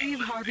the Steve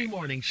Harvey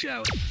Morning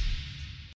Show.